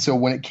 And so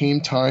when it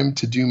came time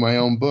to do my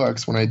own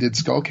books, when I did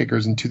Skull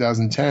Kickers in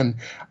 2010,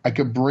 I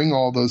could bring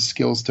all those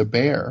skills to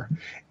bear.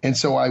 And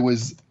so I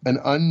was an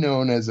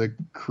unknown as a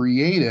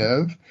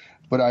creative,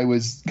 but I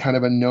was kind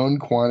of a known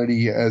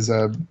quantity as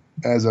a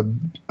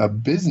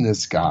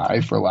business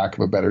guy, for lack of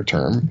a better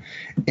term.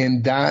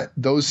 And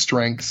those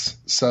strengths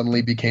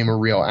suddenly became a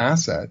real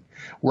asset,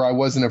 where I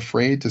wasn't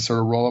afraid to sort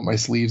of roll up my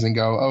sleeves and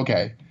go,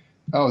 okay,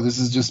 oh, this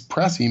is just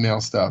press email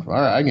stuff. All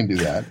right, I can do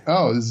that.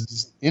 Oh, this is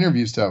just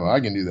interview stuff. I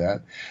can do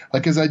that.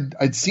 Like, because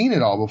I'd seen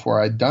it all before.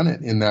 I'd done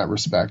it in that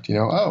respect. You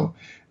know, oh,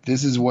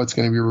 this is what's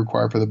going to be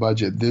required for the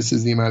budget. This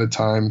is the amount of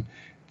time.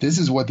 This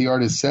is what the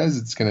artist says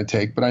it's going to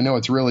take, but I know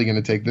it's really going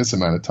to take this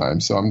amount of time.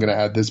 So I'm going to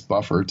add this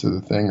buffer to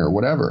the thing or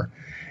whatever.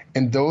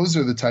 And those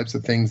are the types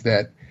of things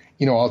that,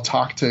 you know, I'll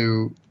talk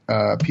to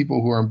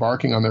people who are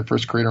embarking on their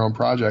first creator-owned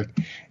project,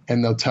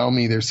 and they'll tell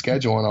me their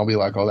schedule, and I'll be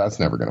like, oh, that's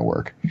never going to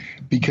work,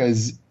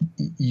 because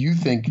you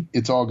think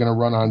it's all going to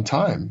run on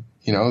time.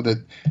 You know,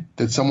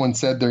 that someone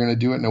said they're going to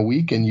do it in a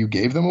week and you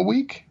gave them a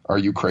week. Are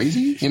you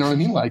crazy? You know what I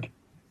mean? Like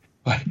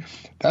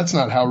that's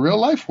not how real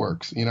life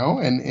works, you know,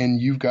 and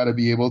you've got to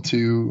be able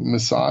to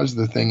massage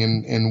the thing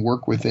and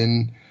work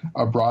within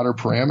a broader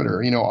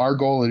parameter. You know, our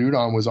goal at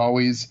Udon was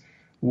always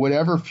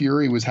whatever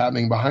fury was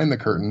happening behind the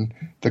curtain,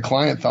 the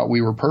client thought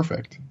we were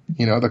perfect.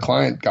 You know, the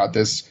client got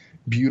this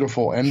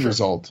beautiful end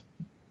result.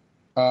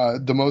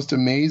 The most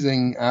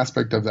amazing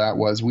aspect of that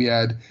was we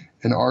had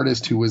an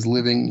artist who was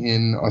living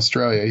in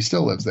Australia. He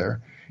still lives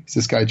there. He's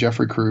this guy,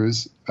 Jeffrey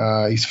Cruz.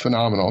 He's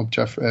phenomenal.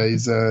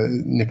 His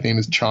nickname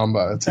is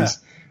Chamba. It's his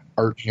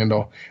art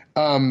handle.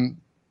 And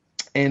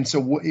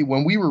so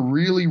when we were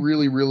really,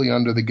 really, really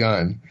under the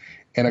gun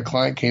and a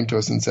client came to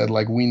us and said,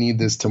 like, we need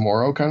this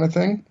tomorrow kind of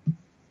thing,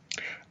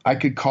 I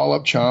could call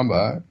up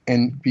Chamba,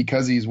 and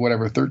because he's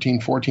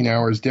 13, 14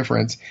 hours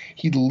difference,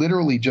 he'd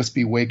literally just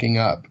be waking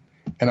up.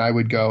 And I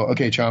would go,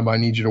 okay, Chamba, I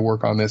need you to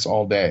work on this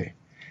all day.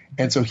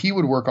 And so he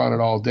would work on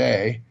it all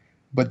day,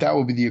 but that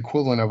would be the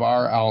equivalent of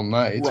our all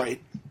night. Right.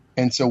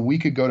 And so we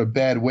could go to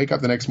bed, wake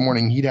up the next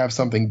morning, he'd have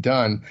something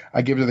done.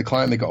 I give it to the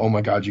client, and they go, oh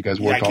my God, you guys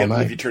worked all night. I can't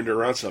believe you turned it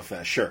around so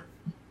fast. Sure.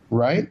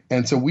 Right.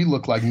 And so we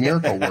look like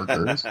miracle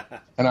workers.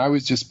 And I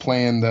was just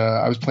playing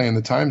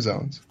the time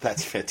zones.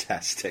 That's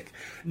fantastic.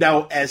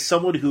 Now, as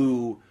someone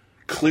who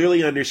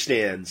clearly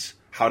understands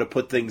how to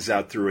put things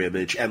out through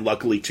image, and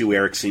luckily too,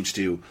 Eric seems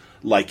to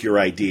like your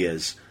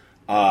ideas,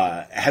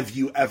 have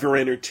you ever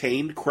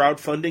entertained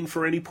crowdfunding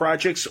for any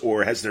projects,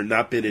 or has there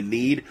not been a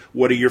need?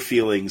 What are your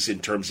feelings in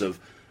terms of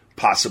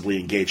possibly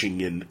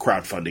engaging in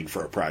crowdfunding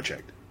for a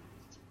project?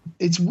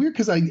 It's weird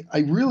because I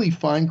really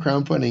find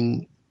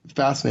crowdfunding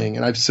fascinating,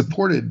 and I've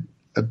supported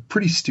a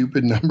pretty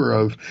stupid number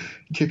of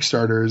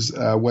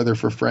Kickstarters, whether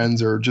for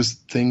friends or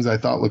just things I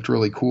thought looked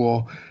really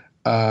cool,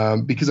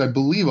 because I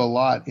believe a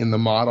lot in the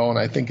model, and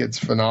I think it's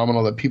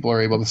phenomenal that people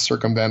are able to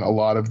circumvent a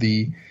lot of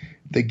the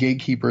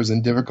gatekeepers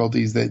and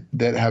difficulties that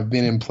have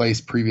been in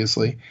place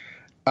previously.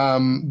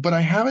 But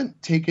I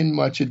haven't taken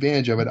much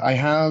advantage of it.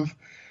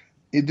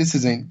 This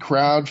isn't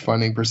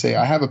crowdfunding per se.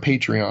 I have a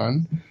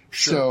Patreon.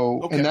 Sure.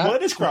 So, okay. And that well,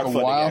 it is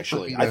crowdfunding,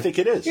 actually. I think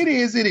it is. It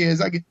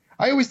is.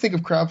 I always think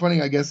of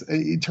crowdfunding, I guess,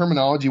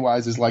 terminology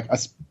wise, as like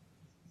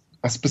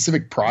a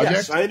specific project.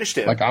 Yes, I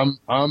understand. Like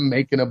I'm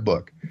making a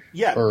book.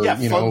 Yeah, or,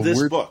 fund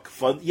this book.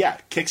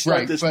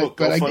 Kickstart this book.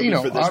 Go fund me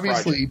for this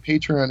obviously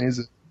project.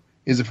 Patreon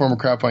is a form of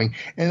crowdfunding.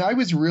 And I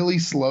was really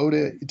slow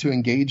to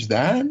engage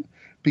that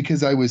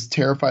because I was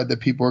terrified that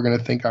people were going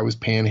to think I was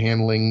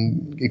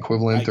panhandling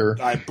equivalent.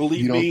 I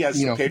believe me,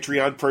 as a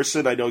Patreon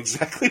person, I know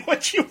exactly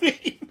what you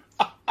mean.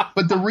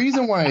 But the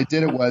reason why I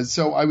did it was,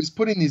 so I was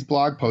putting these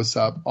blog posts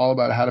up all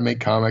about how to make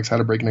comics, how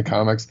to break into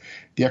comics,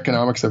 the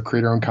economics of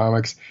creator-owned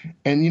comics.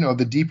 And,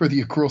 the deeper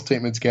the accrual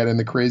statements get and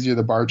the crazier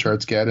the bar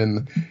charts get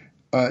and,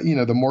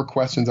 the more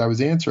questions I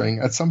was answering,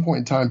 at some point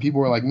in time,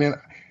 people were like,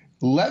 man,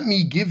 let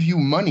me give you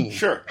money.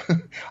 Sure.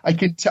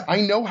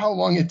 I know how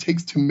long it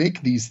takes to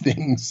make these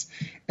things,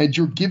 and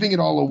you're giving it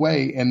all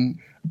away, and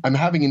I'm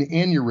having an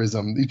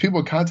aneurysm. These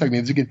people contact me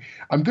and say,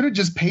 I'm going to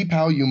just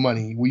PayPal you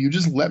money. Will you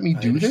just let me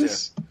do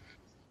this?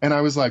 And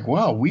I was like,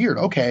 wow, weird.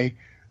 Okay,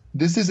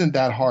 this isn't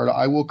that hard.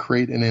 I will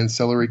create an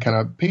ancillary kind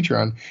of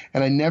Patreon.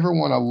 And I never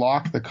want to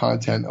lock the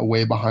content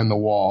away behind the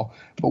wall.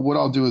 But what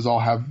I'll do is I'll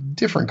have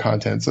different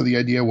content. So the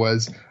idea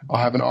was I'll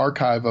have an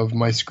archive of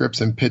my scripts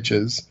and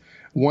pitches.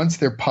 Once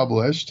they're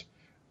published,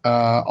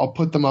 I'll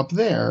put them up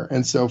there.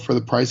 And so for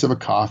the price of a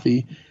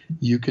coffee,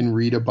 you can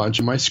read a bunch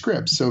of my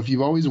scripts. So if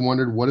you've always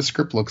wondered what a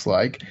script looks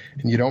like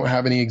and you don't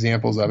have any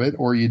examples of it,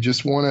 or you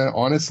just want to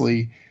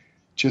honestly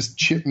just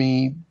chip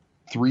me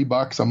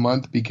 $3 a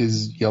month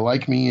because you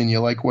like me and you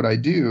like what I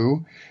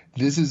do,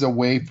 this is a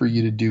way for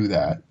you to do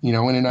that. In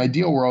an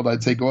ideal world,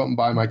 I'd say go out and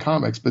buy my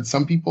comics, but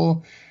some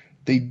people,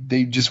 they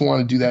just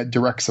want to do that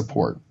direct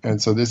support.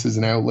 And so this is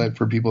an outlet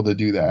for people to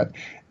do that.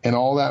 And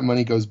all that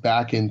money goes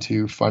back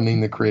into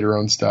funding the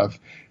creator-owned stuff,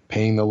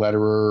 paying the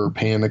letterer or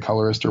paying the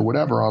colorist or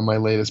whatever on my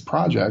latest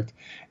project.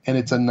 And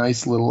it's a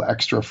nice little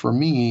extra for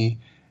me.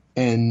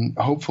 And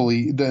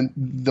hopefully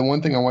the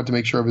one thing I want to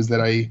make sure of is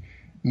that I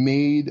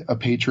made a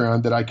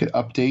Patreon that I could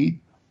update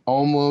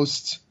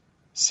almost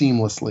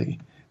seamlessly.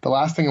 The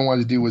last thing I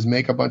wanted to do was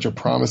make a bunch of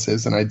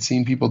promises, and I'd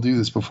seen people do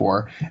this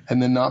before,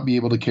 and then not be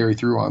able to carry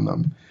through on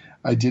them.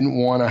 I didn't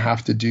want to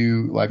have to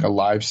do like a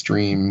live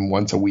stream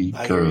once a week,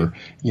 or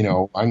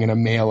I'm going to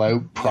mail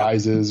out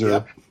prizes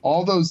or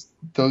all those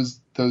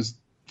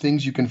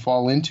things you can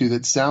fall into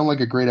that sound like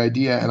a great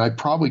idea, and I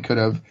probably could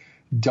have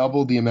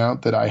doubled the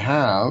amount that I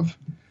have,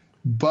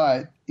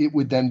 but it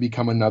would then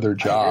become another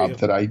job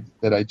that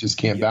I just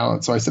can't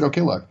balance. So I said,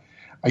 okay, look,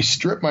 I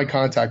strip my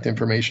contact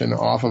information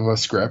off of a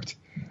script.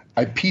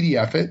 I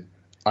PDF it.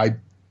 I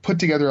put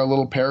together a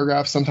little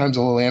paragraph, sometimes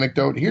a little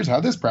anecdote. Here's how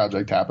this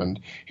project happened.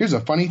 Here's a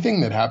funny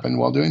thing that happened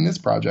while doing this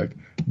project.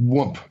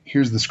 Whoop,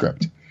 here's the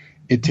script.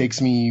 It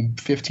takes me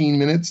 15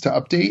 minutes to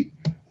update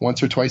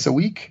once or twice a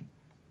week.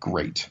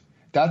 great.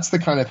 That's the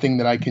kind of thing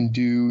that I can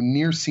do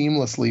near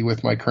seamlessly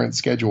with my current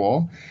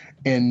schedule,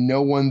 and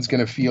no one's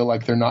going to feel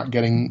like they're not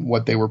getting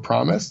what they were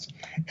promised.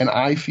 And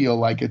I feel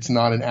like it's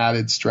not an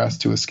added stress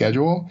to a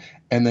schedule,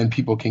 and then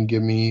people can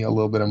give me a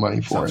little bit of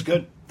money for it. Sounds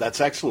good.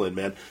 That's excellent,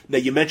 man. Now,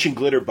 you mentioned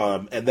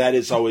Glitterbomb, and that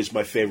is always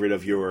my favorite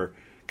of your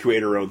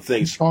creator-owned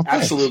things. Oh,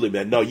 absolutely,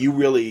 man. No, you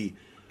really,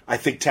 I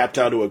think, tapped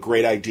onto a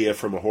great idea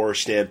from a horror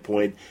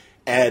standpoint.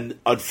 And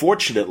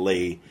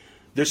unfortunately,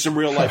 there's some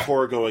real-life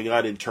horror going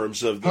on in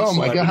terms of the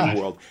celebrity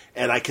world.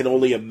 And I can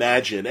only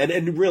imagine.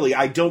 And really,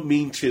 I don't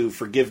mean to,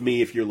 forgive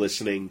me if you're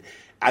listening,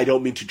 I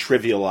don't mean to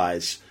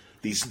trivialize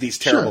these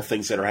terrible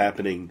things that are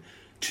happening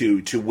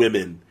to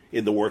women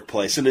in the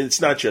workplace, and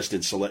it's not just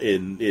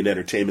in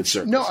entertainment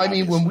circles. No, I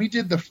mean, when we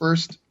did the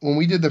first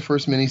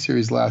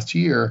miniseries last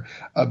year,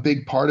 a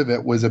big part of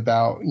it was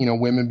about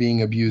women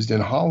being abused in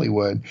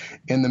Hollywood,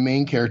 and the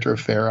main character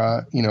of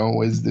Farah,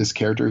 was this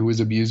character who was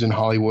abused in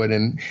Hollywood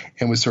and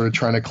was sort of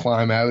trying to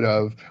climb out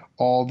of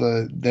all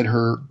that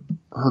her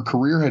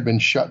career had been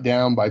shut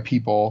down by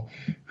people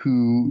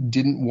who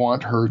didn't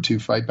want her to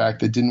fight back,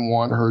 that didn't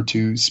want her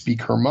to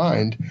speak her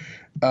mind.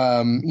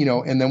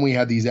 And then we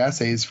had these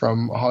essays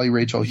from Holly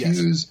Rachel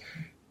Hughes,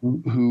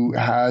 who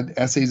had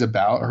essays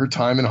about her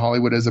time in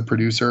Hollywood as a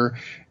producer,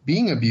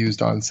 being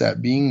abused on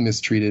set, being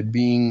mistreated,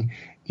 being,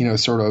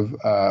 sort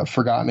of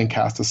forgotten and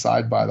cast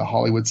aside by the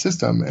Hollywood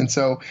system. And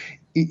so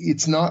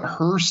it's not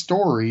her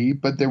story,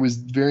 but there was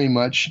very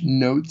much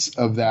notes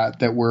of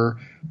that were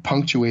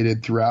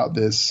punctuated throughout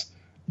this,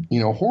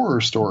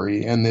 horror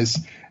story, and this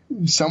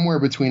somewhere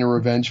between a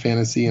revenge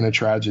fantasy and a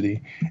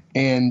tragedy.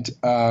 And,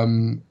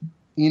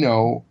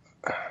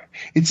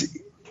 this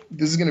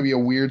is going to be a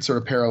weird sort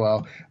of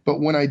parallel,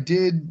 but when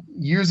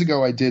years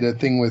ago, I did a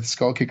thing with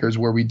Skull Kickers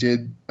where we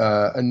did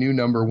a new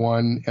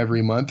 #1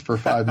 every month for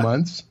 5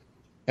 months.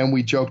 And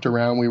we joked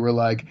around. We were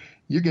like,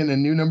 you're getting a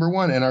new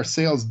 #1. And our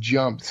sales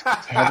jumped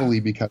heavily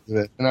because of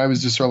it. And I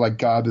was just sort of like,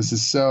 God, this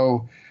is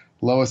so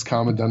lowest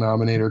common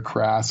denominator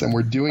crass. And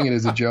we're doing it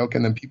as a joke.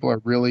 And then people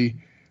are really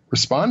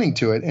responding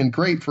to it, and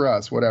great for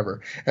us,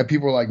 whatever. And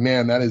people were like,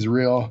 man, that is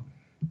real.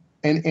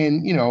 And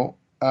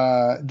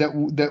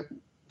that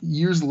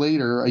years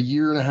later, a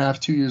year and a half,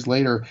 2 years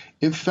later,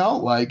 it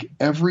felt like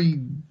every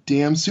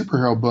damn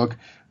superhero book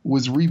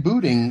was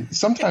rebooting,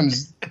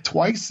 sometimes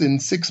twice in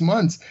 6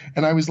 months.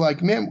 And I was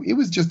like, man, it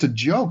was just a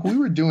joke. We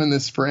were doing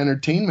this for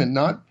entertainment,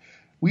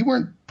 we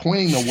weren't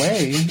pointing the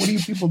way. What are you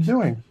people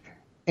doing?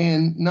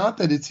 And not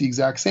that it's the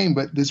exact same,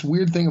 but this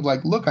weird thing of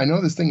like, look, I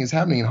know this thing is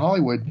happening in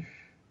Hollywood.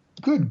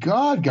 Good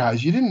God,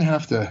 guys, you didn't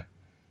have to.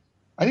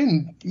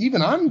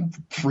 I'm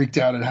freaked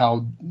out at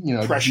how,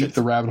 deep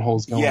the rabbit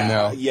hole's going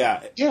now.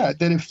 Yeah, that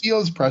it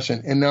feels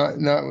prescient and not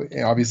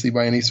obviously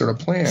by any sort of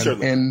plan.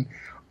 Certainly. And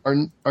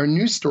our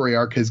news story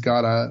arc has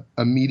got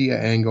a media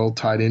angle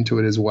tied into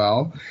it as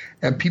well,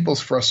 and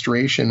people's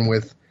frustration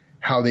with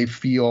how they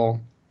feel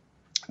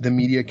the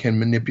media can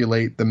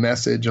manipulate the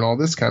message and all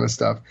this kind of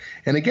stuff.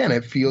 And again,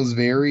 it feels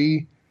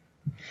very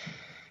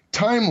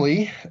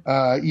timely,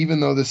 even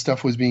though this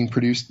stuff was being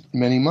produced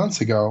many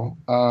months ago.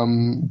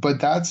 But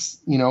that's,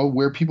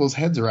 where people's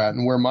heads are at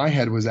and where my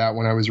head was at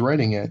when I was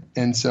writing it.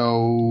 And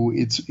so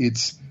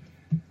it's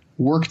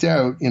worked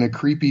out in a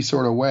creepy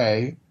sort of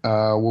way,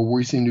 where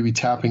we seem to be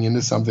tapping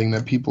into something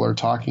that people are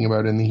talking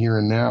about in the here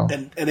and now.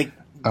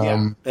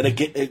 Go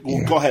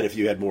ahead if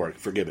you had more.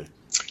 Forgive me.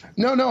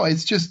 No,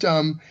 it's just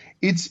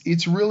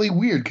it's really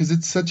weird because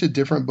it's such a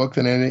different book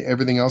than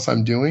everything else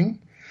I'm doing.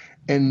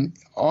 And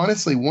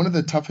honestly, one of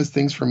the toughest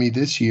things for me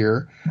this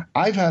year,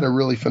 I've had a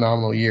really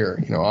phenomenal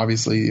year.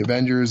 Obviously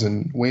Avengers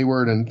and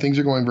Wayward and things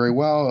are going very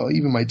well.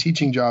 Even my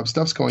teaching job,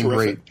 stuff's going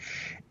great.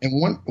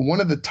 And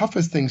one of the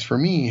toughest things for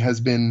me has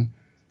been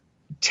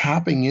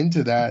tapping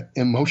into that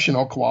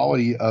emotional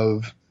quality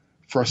of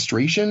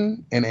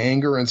frustration and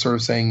anger and sort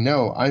of saying,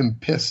 no, I'm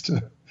pissed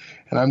and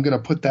I'm going to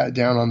put that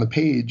down on the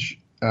page,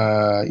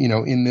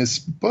 in this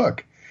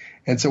book.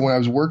 And so when I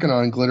was working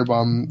on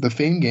Glitterbomb, the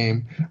Fame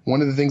game,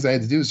 one of the things I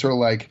had to do is sort of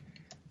like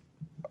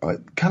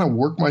kind of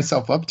work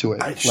myself up to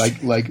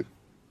it,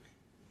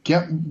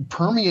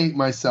 permeate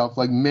myself,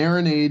 like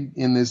marinate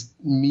in this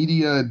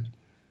media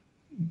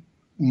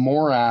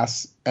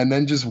morass, and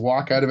then just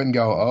walk out of it and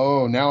go,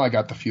 oh, now I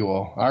got the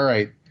fuel. All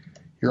right.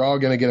 You're all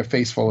going to get a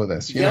face full of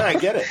this. I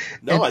get it.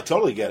 No, I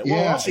totally get it.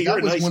 Well, also, you're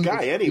a nice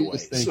guy anyway.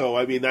 So,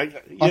 I mean,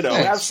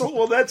 absolutely.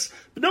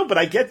 Well, but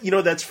I get,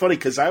 that's funny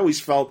because I always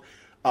felt,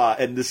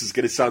 and this is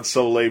going to sound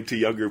so lame to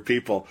younger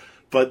people,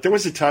 but there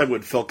was a time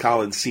when Phil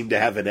Collins seemed to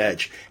have an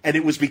edge, and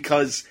it was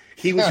because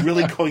he was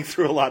really going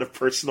through a lot of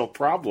personal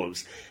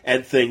problems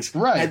and things,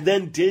 right? And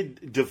then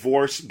did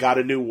divorce, got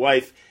a new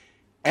wife,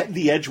 and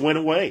the edge went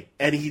away,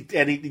 and he,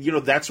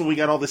 that's when we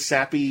got all the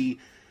sappy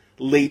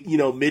late,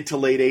 mid to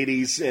late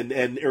 80s and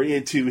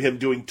into him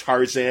doing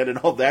Tarzan and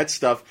all that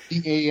stuff.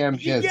 The AM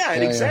hits. Yeah,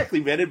 exactly,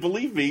 man. And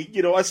believe me,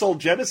 us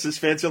old Genesis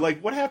fans are like,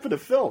 what happened to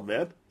Phil,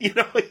 man? He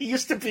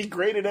used to be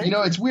great at anything.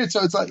 It's weird.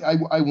 So it's like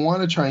I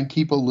want to try and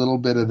keep a little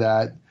bit of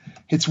that.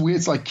 It's weird.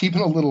 It's like keeping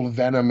a little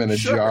venom in a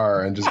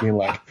jar and just being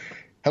like,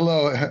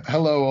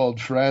 hello, old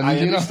friend. I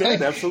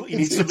understand, absolutely. You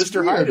need some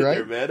Mr. Hyde in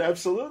there, man.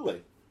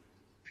 Absolutely.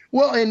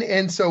 Well,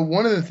 and so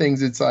one of the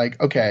things, it's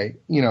like, okay,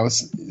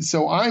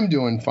 so I'm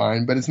doing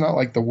fine, but it's not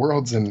like the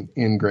world's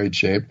in great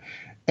shape.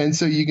 And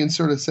so you can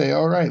sort of say,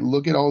 all right,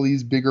 look at all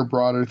these bigger,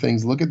 broader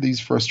things. Look at these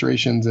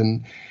frustrations.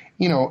 And,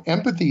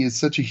 empathy is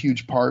such a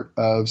huge part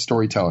of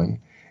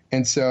storytelling.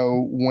 And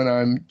so when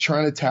I'm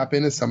trying to tap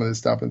into some of this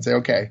stuff and say,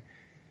 okay,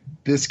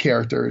 this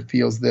character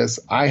feels this,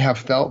 I have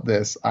felt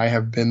this, I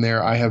have been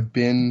there, I have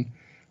been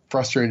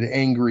frustrated,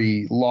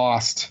 angry,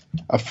 lost,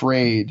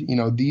 afraid.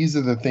 These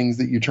are the things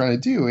that you're trying to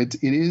do. It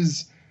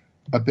is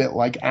a bit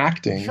like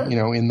acting,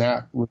 sure. In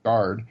that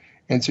regard.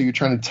 And so you're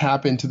trying to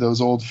tap into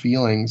those old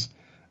feelings.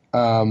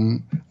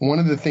 One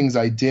of the things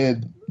I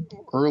did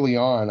early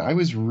on, I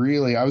was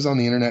on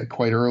the internet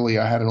quite early.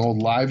 I had an old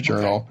live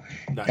journal,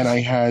 Nice. and I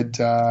had,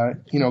 kind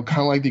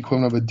of like the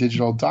equivalent of a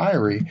digital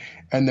diary.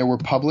 And there were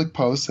public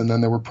posts, and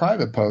then there were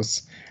private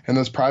posts. And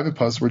those private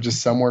posts were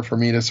just somewhere for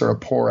me to sort of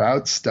pour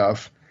out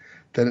stuff,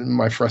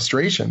 my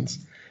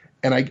frustrations.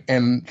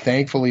 And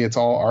thankfully it's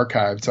all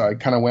archived. So I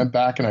kind of went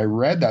back and I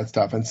read that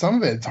stuff, and some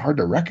of it's hard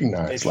to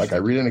recognize. Like I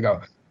read it and I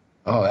go,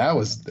 oh, that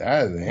was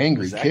an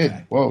angry kid.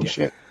 Guy? Whoa,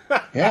 shit.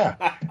 Yeah.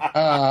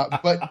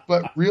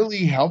 But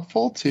really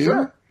helpful too,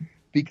 sure.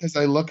 Because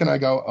I look and I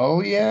go,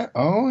 oh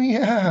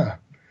yeah.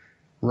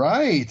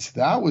 Right.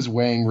 That was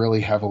weighing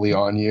really heavily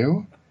on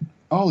you.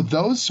 Oh,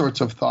 those sorts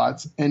of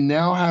thoughts. And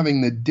now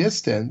having the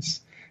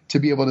distance to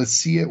be able to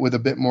see it with a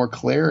bit more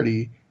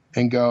clarity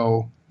and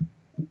go,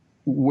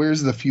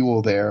 where's the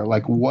fuel there?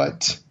 Like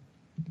what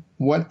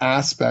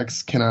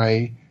aspects can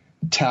I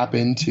tap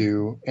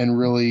into and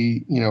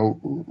really,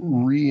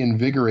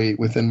 reinvigorate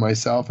within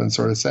myself and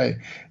sort of say,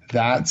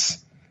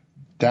 that's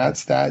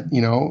that,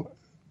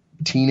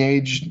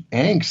 teenage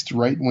angst,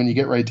 right? When you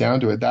get right down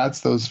to it, that's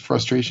those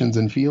frustrations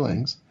and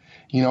feelings,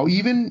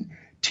 even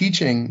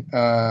teaching,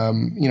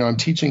 I'm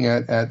teaching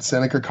at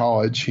Seneca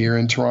College here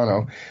in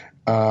Toronto.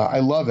 I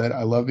love it.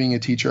 I love being a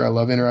teacher. I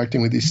love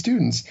interacting with these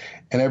students.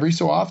 And every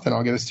so often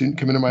I'll get a student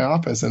come into my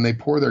office and they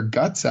pour their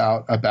guts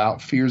out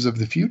about fears of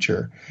the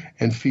future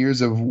and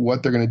fears of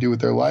what they're going to do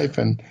with their life.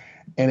 And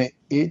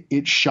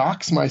it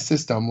shocks my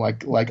system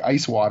like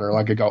ice water.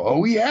 Like I go,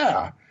 oh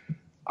yeah,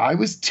 I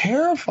was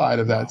terrified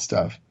of that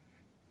stuff.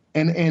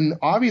 And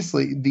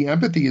obviously the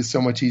empathy is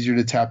so much easier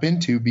to tap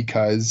into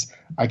because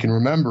I can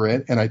remember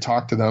it and I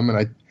talk to them and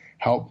I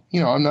help.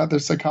 I'm not their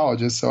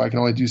psychologist, so I can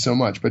only do so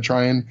much, but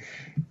try and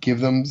give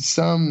them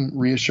some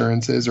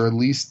reassurances, or at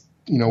least,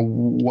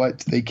 what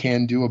they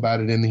can do about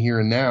it in the here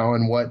and now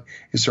and what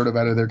is sort of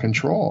out of their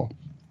control.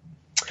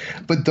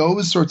 But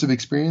those sorts of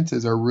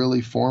experiences are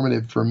really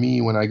formative for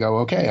me when I go,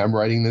 okay, I'm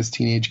writing this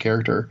teenage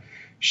character.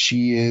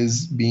 She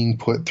is being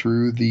put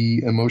through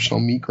the emotional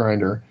meat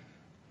grinder.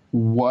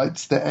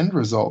 What's the end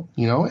result?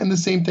 And the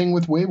same thing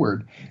with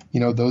Wayward.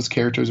 Those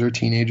characters are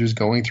teenagers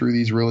going through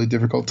these really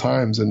difficult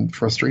times and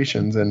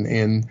frustrations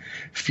and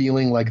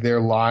feeling like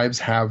their lives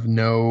have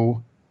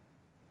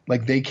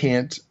they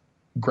can't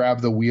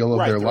grab the wheel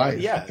of their life.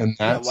 Yeah. And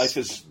life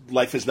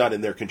is not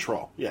in their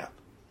control. Yeah.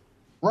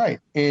 Right.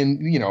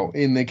 And,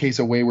 in the case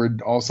of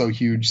Wayward, also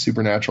huge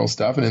supernatural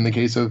stuff. And in the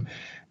case of,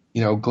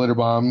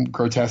 Glitterbomb,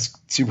 grotesque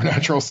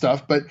supernatural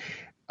stuff, but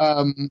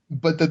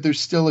that there's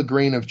still a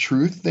grain of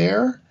truth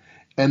there.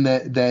 And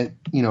that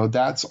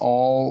that's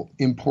all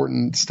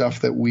important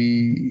stuff that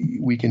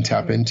we can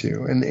tap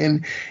into.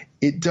 And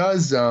it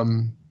does,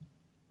 when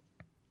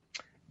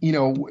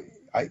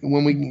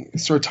we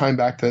sort of time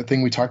back to that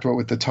thing we talked about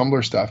with the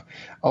Tumblr stuff,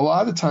 a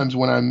lot of the times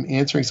when I'm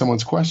answering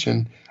someone's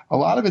question, a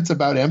lot of it's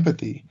about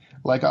empathy.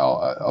 Like a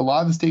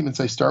lot of the statements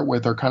I start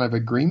with are kind of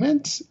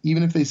agreement.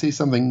 Even if they say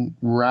something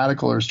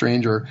radical or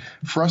strange or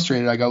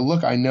frustrated, I go,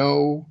 look, I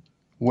know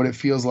what it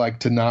feels like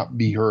to not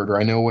be heard, or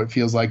I know what it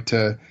feels like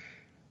to –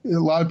 a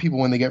lot of people,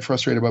 when they get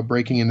frustrated about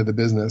breaking into the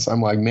business,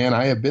 I'm like, man,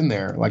 I have been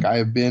there. Like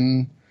I've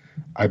been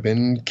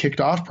kicked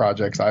off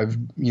projects. I've,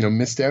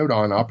 missed out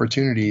on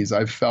opportunities.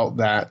 I've felt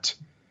that,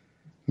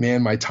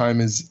 man, my time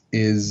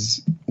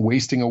is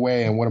wasting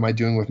away. And what am I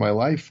doing with my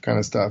life kind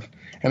of stuff?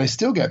 And I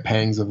still get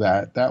pangs of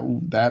that.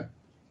 That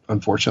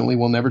unfortunately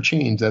will never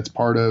change. That's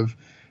part of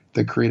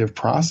the creative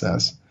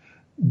process.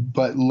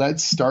 But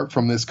let's start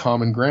from this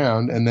common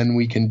ground, and then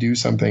we can do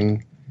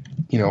something,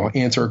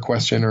 answer a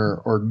question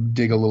or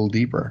dig a little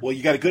deeper. Well,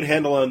 you got a good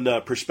handle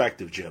on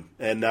perspective, Jim,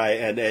 and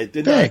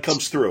it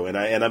comes through, and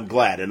I'm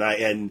glad,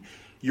 and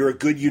you're a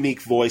good,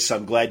 unique voice.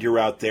 I'm glad you're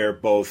out there,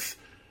 both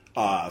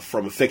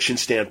from a fiction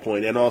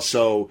standpoint and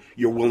also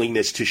your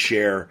willingness to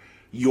share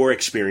your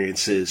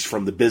experiences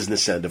from the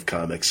business end of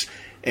comics,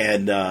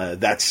 and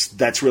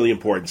that's really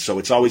important. So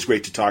it's always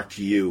great to talk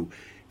to you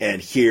and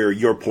hear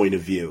your point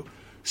of view.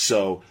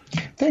 So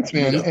thanks,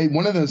 man.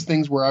 One of those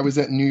things where I was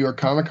at New York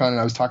Comic Con and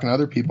I was talking to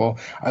other people,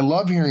 I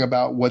love hearing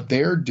about what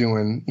they're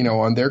doing,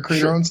 on their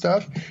creator-owned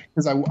stuff,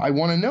 because I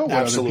want to know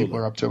what other people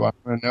are up to. I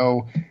want to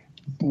know,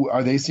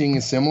 are they seeing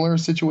a similar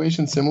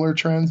situation, similar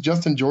trends?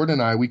 Justin Jordan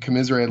and I, we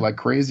commiserated like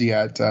crazy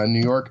at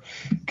New York,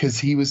 because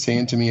he was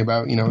saying to me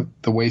about,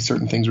 the way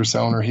certain things were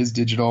selling or his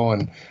digital,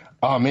 and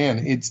Oh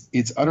man,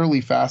 it's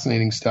utterly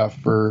fascinating stuff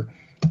for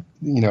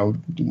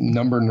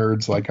number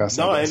nerds like us.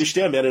 No, I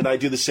understand, man, and I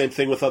do the same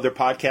thing with other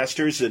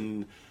podcasters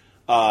and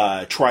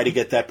try to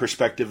get that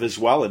perspective as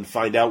well and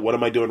find out what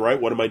am I doing right,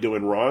 what am I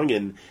doing wrong,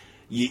 and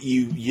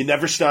you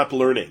never stop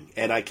learning.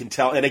 And I can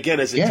tell. And again,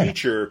 as a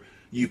teacher,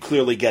 you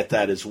clearly get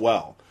that as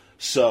well.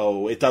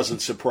 So it doesn't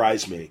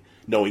surprise me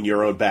knowing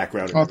your own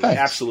background. Oh,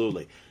 thanks.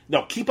 Absolutely.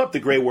 No, keep up the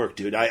great work,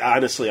 dude. I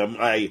honestly,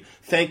 I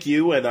thank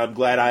you, and I'm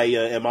glad I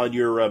am on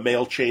your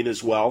mail chain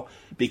as well,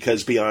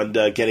 because beyond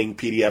getting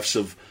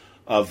PDFs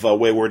of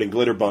Wayward and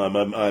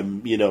Glitterbomb,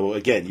 I'm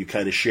again, you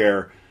kind of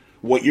share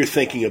what you're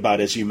thinking about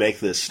as you make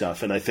this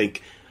stuff, and I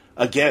think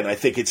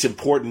it's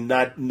important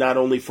not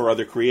only for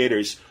other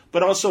creators,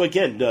 but also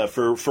again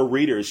for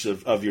readers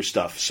of your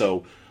stuff.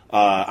 So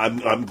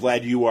I'm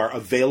glad you are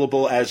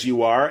available as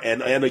you are,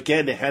 and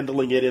again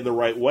handling it in the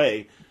right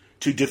way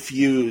to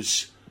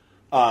diffuse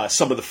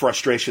some of the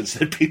frustrations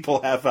that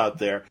people have out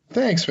there.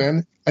 Thanks,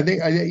 man. I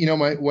think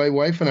my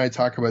wife and I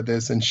talk about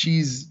this, and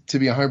she's, to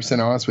be 100%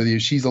 honest with you,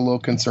 she's a little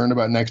concerned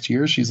about next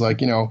year. She's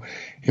like,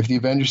 if the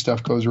Avengers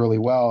stuff goes really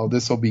well,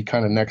 this will be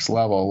kind of next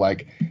level.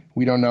 Like,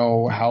 we don't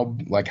know how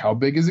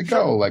big does it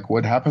go? Like,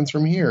 what happens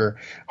from here?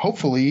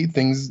 Hopefully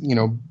things,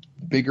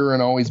 bigger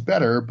and always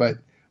better, but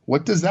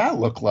what does that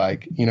look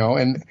like?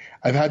 And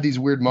I've had these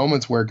weird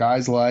moments where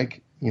guys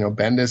like,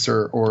 Bendis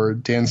or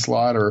Dan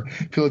Slott or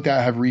people like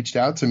that have reached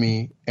out to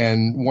me.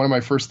 And one of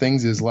my first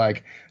things is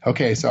like,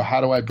 okay, so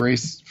how do I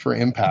brace for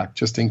impact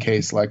just in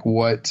case? Like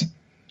what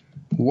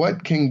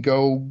can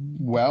go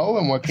well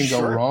and what can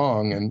go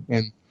wrong?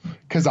 And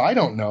because I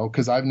don't know,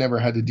 because I've never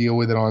had to deal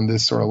with it on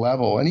this sort of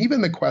level. And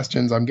even the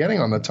questions I'm getting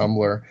on the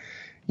Tumblr,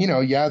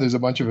 there's a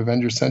bunch of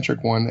Avengers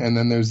centric one. And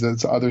then there's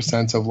this other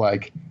sense of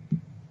like,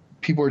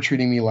 people are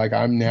treating me like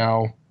I'm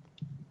now,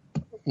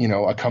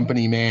 a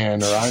company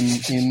man, or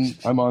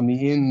I'm on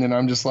the in, and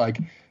I'm just like,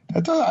 I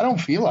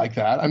don't feel like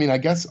that. I mean, I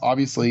guess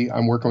obviously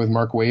I'm working with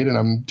Mark Waid and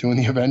I'm doing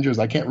the Avengers.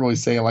 I can't really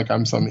say like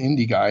I'm some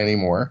indie guy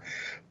anymore,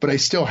 but I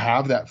still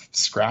have that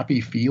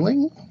scrappy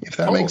feeling, if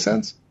that makes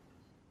sense.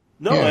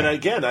 No, and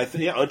again, I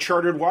think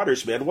uncharted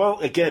waters, man. Well,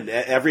 again,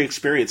 every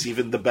experience,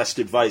 even the best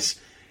advice,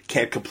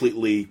 can't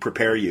completely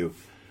prepare you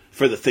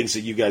for the things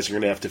that you guys are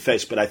going to have to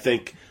face. But I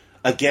think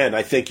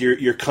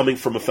you're coming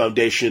from a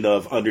foundation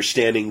of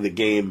understanding the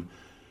game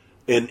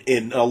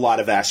in a lot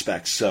of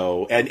aspects.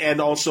 So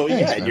and also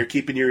and you're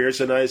keeping your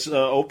ears and eyes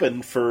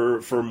open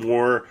for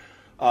more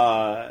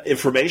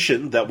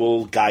information that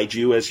will guide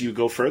you as you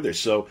go further.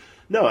 So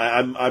no,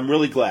 I'm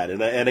really glad,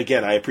 and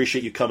again, I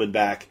appreciate you coming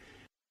back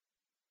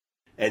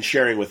and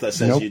sharing with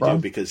us as you do,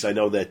 because I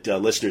know that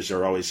listeners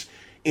are always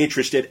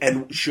interested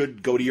and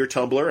should go to your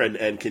Tumblr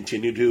and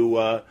continue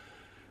to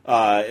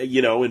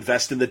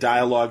invest in the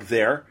dialogue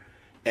there.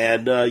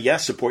 And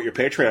support your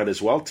Patreon as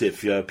well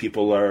if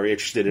people are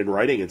interested in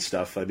writing and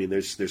stuff. I mean,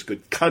 there's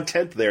good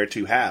content there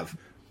to have.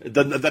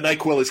 The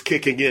NyQuil is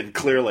kicking in,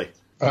 clearly.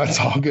 That's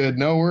all good.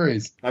 No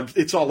worries.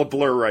 It's all a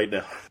blur right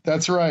now.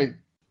 That's right.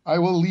 I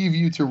will leave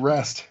you to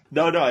rest.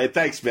 No,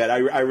 thanks, man.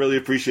 I really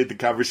appreciate the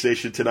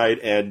conversation tonight,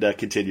 and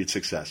continued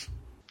success.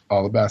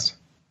 All the best.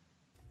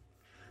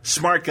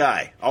 Smart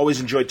guy. Always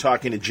enjoyed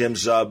talking to Jim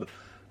Zub.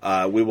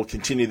 We will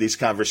continue these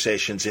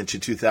conversations into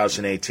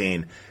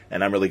 2018,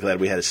 and I'm really glad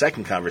we had a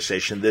second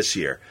conversation this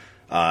year.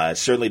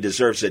 Certainly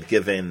deserves it,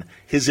 given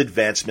his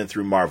advancement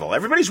through Marvel.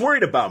 Everybody's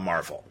worried about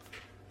Marvel.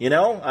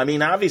 I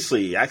mean,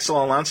 obviously,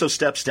 Axel Alonso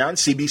steps down,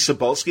 C.B.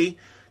 Cebulski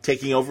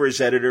taking over as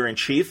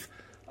editor-in-chief.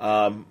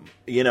 I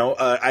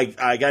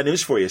got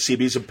news for you.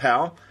 CB's a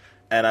pal,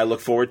 and I look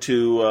forward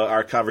to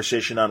our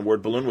conversation on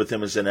Word Balloon with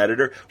him as an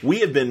editor. We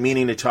have been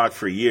meaning to talk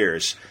for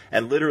years,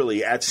 and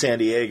literally at San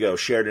Diego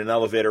shared an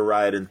elevator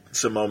ride and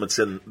some moments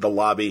in the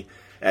lobby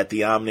at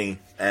the Omni,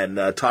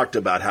 and talked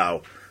about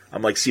how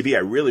I'm like, CB, I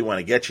really want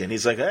to get you. And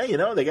he's like, hey,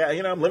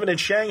 I'm living in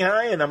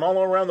Shanghai and I'm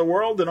all around the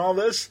world and all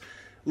this,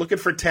 looking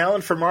for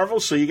talent for Marvel,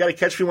 so you got to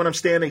catch me when I'm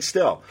standing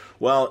still.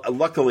 Well,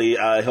 luckily,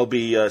 he'll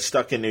be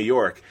stuck in New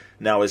York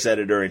now as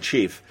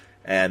editor-in-chief,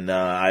 and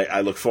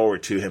I look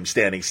forward to him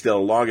standing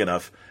still long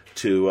enough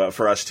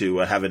for us to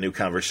have a new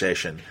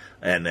conversation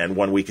and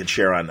one we can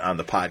share on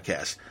the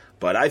podcast.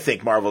 But I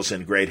think Marvel's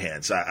in great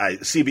hands.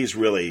 CB's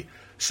really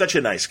such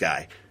a nice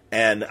guy,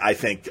 and I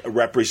think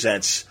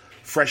represents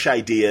fresh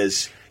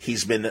ideas.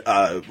 He's been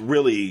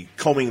really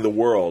combing the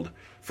world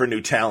for new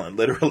talent,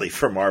 literally,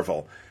 for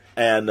Marvel.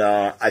 And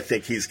I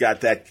think he's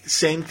got that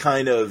same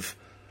kind of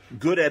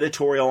good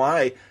editorial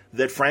eye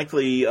that,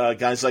 frankly,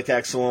 guys like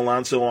Axel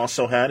Alonso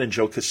also had, and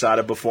Joe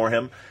Quesada before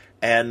him.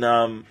 And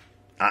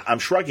I'm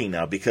shrugging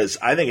now because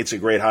I think it's a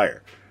great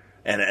hire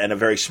and a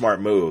very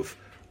smart move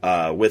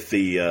with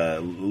the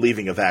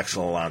leaving of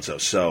Axel Alonso.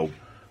 So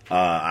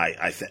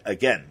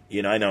again,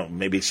 I know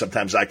maybe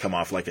sometimes I come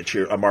off like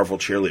a Marvel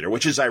cheerleader,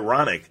 which is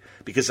ironic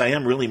because I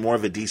am really more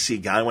of a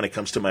DC guy when it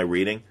comes to my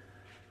reading.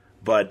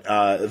 But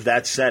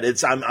that said,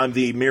 I'm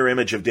the mirror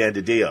image of Dan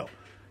DiDio.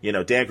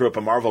 Dan grew up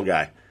a Marvel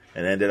guy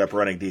and ended up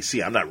running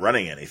DC. I'm not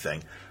running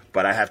anything,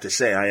 but I have to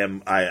say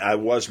I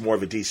was more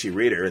of a DC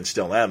reader and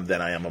still am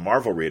than I am a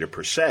Marvel reader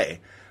per se.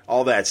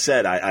 all that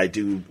said, I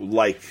do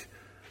like,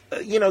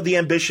 the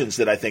ambitions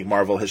that I think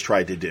Marvel has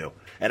tried to do.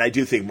 And I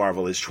do think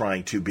Marvel is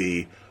trying to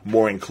be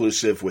more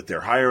inclusive with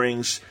their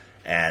hirings.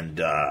 And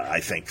I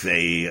think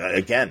they,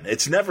 again,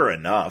 it's never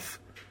enough.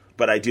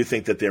 But I do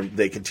think that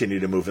they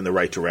continue to move in the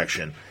right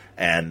direction.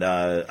 And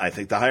I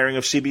think the hiring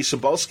of C.B.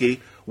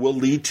 Cebulski will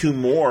lead to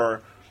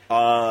more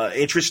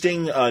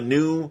interesting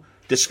new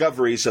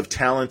discoveries of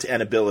talent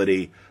and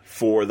ability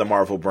for the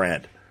Marvel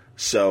brand.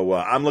 So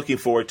I'm looking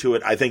forward to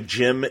it. I think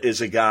Jim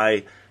is a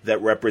guy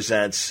that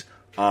represents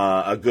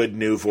a good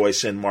new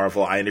voice in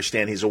Marvel. I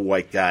understand he's a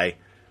white guy.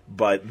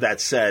 But that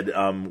said,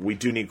 we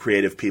do need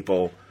creative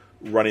people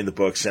running the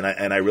books. And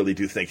I really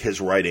do think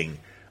his writing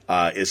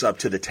is up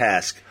to the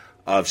task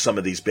of some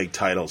of these big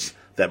titles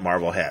that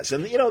Marvel has.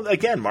 And,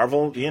 again,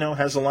 Marvel,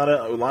 has a lot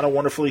of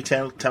wonderfully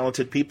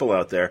talented people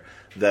out there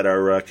that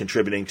are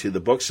contributing to the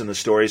books and the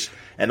stories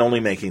and only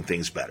making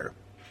things better.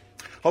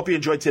 Hope you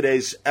enjoyed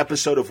today's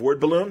episode of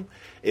Word Balloon.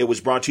 It was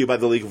brought to you by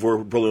the League of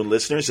Word Balloon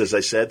listeners. As I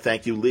said,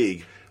 thank you,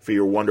 League, for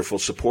your wonderful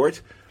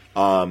support.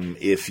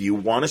 If you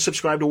want to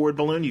subscribe to Word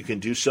Balloon, you can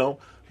do so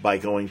by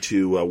going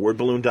to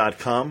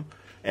wordballoon.com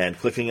and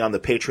clicking on the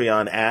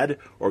Patreon ad,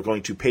 or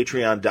going to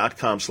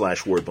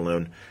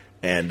patreon.com/wordballoon.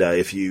 And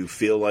if you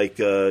feel like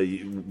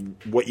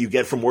what you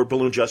get from Word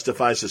Balloon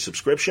justifies a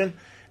subscription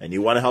and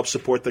you want to help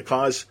support the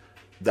cause,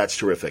 that's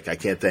terrific. I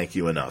can't thank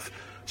you enough.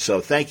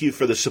 So thank you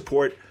for the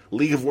support,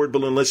 League of Word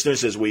Balloon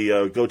listeners, as we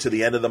go to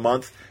the end of the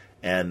month.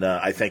 And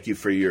I thank you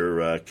for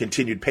your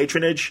continued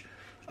patronage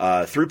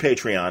through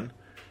Patreon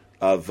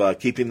of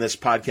keeping this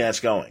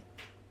podcast going.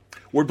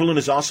 Word Balloon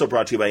is also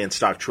brought to you by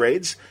InStock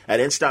Trades at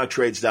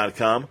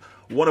InStockTrades.com.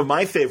 One of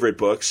my favorite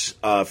books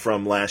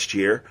from last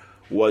year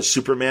was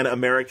Superman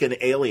American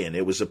Alien.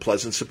 It was a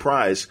pleasant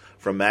surprise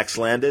from Max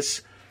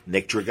Landis,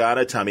 Nick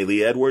Dragata, Tommy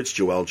Lee Edwards,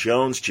 Joelle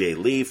Jones, Jay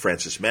Lee,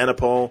 Francis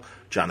Manipul,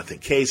 Jonathan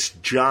Case,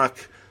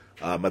 Jock.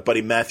 My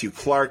buddy Matthew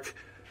Clark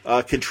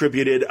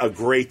contributed a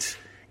great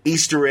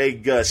Easter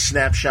egg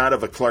snapshot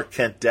of a Clark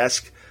Kent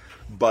desk.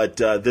 But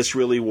this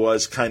really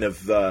was kind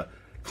of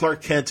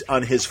Clark Kent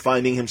on his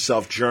finding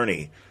himself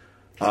journey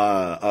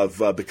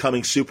of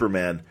becoming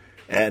Superman,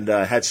 and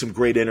had some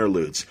great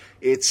interludes.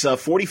 It's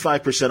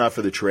 45% off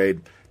for the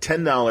trade,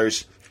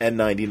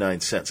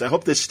 $10.99. I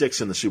hope this sticks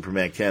in the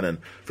Superman canon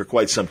for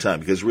quite some time,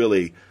 because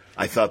really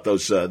I thought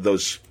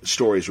those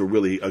stories were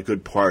really a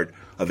good part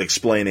of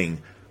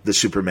explaining the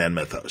Superman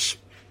mythos.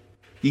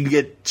 You can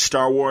get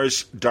Star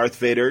Wars, Darth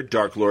Vader,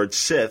 Dark Lord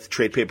Sith,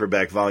 trade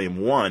paperback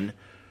volume 1,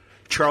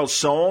 Charles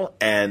Soule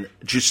and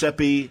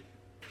Giuseppe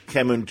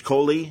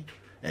Camuncoli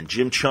and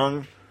Jim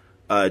Chung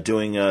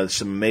doing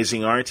some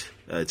amazing art.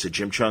 It's a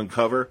Jim Chung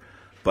cover,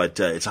 but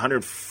it's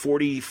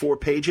 144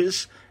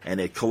 pages,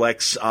 and it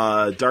collects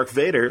Darth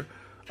Vader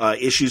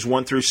issues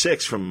 1 through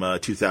 6 from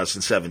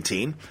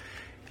 2017.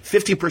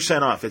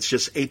 50% off. It's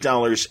just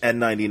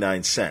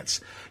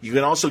 $8.99. You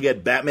can also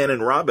get Batman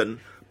and Robin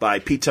by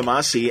Pete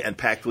Tomasi and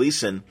Pat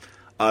Gleason.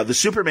 The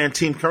Superman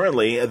team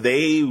currently,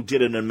 they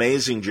did an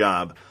amazing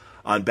job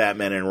on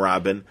Batman and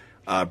Robin.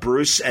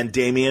 Bruce and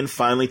Damian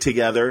finally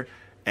together,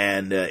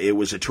 and it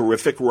was a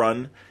terrific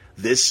run.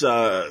 This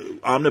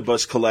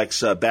omnibus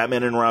collects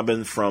Batman and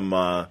Robin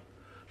from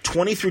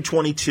 20 through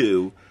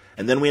 22,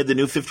 and then we had the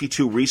New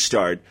 52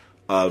 restart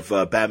of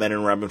Batman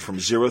and Robin from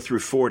 0 through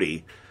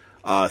 40.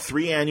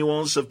 3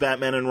 annuals of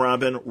Batman and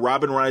Robin,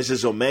 Robin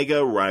Rises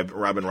Omega,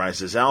 Robin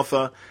Rises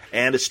Alpha,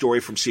 and a story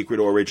from Secret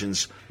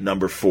Origins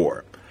number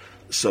 4.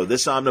 So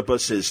this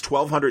omnibus is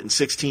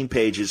 1,216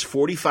 pages,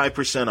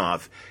 45%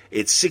 off.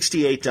 It's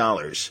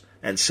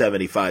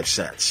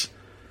 $68.75.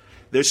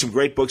 There's some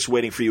great books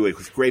waiting for you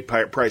with great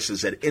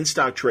prices at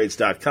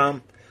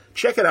InStockTrades.com.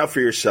 Check it out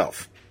for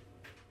yourself.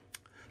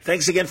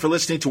 Thanks again for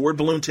listening to Word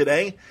Balloon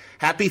today.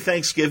 Happy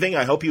Thanksgiving.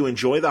 I hope you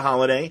enjoy the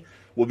holiday.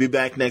 We'll be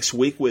back next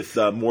week with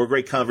more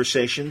great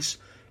conversations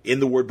in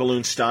the Word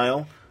Balloon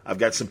style. I've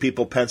got some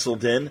people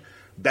penciled in.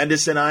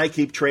 Bendis and I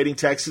keep trading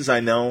texts.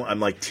 I know I'm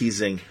like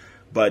teasing,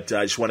 but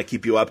I just want to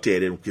keep you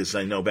updated because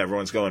I know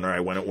everyone's going, all right,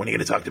 when are you going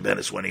to talk to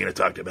Bendis? When are you going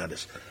to talk to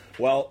Bendis?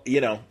 Well,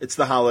 it's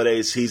the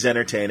holidays. He's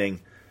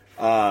entertaining.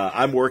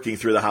 I'm working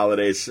through the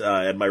holidays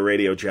at my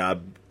radio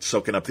job,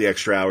 soaking up the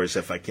extra hours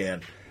if I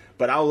can.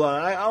 But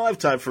I'll have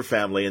time for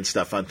family and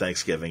stuff on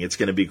Thanksgiving. It's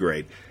going to be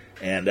great.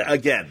 And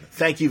again,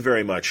 thank you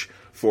very much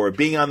for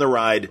being on the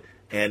ride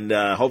and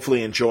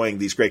hopefully enjoying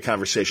these great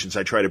conversations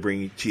I try to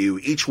bring to you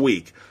each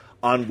week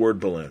on Word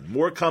Balloon.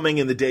 More coming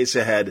in the days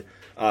ahead,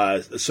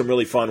 some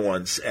really fun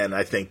ones, and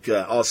I think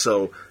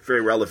also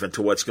very relevant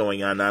to what's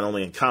going on not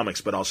only in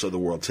comics but also the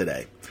world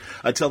today.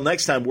 Until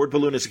next time, Word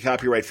Balloon is a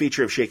copyright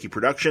feature of Shaky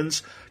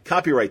Productions,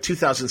 copyright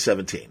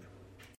 2017.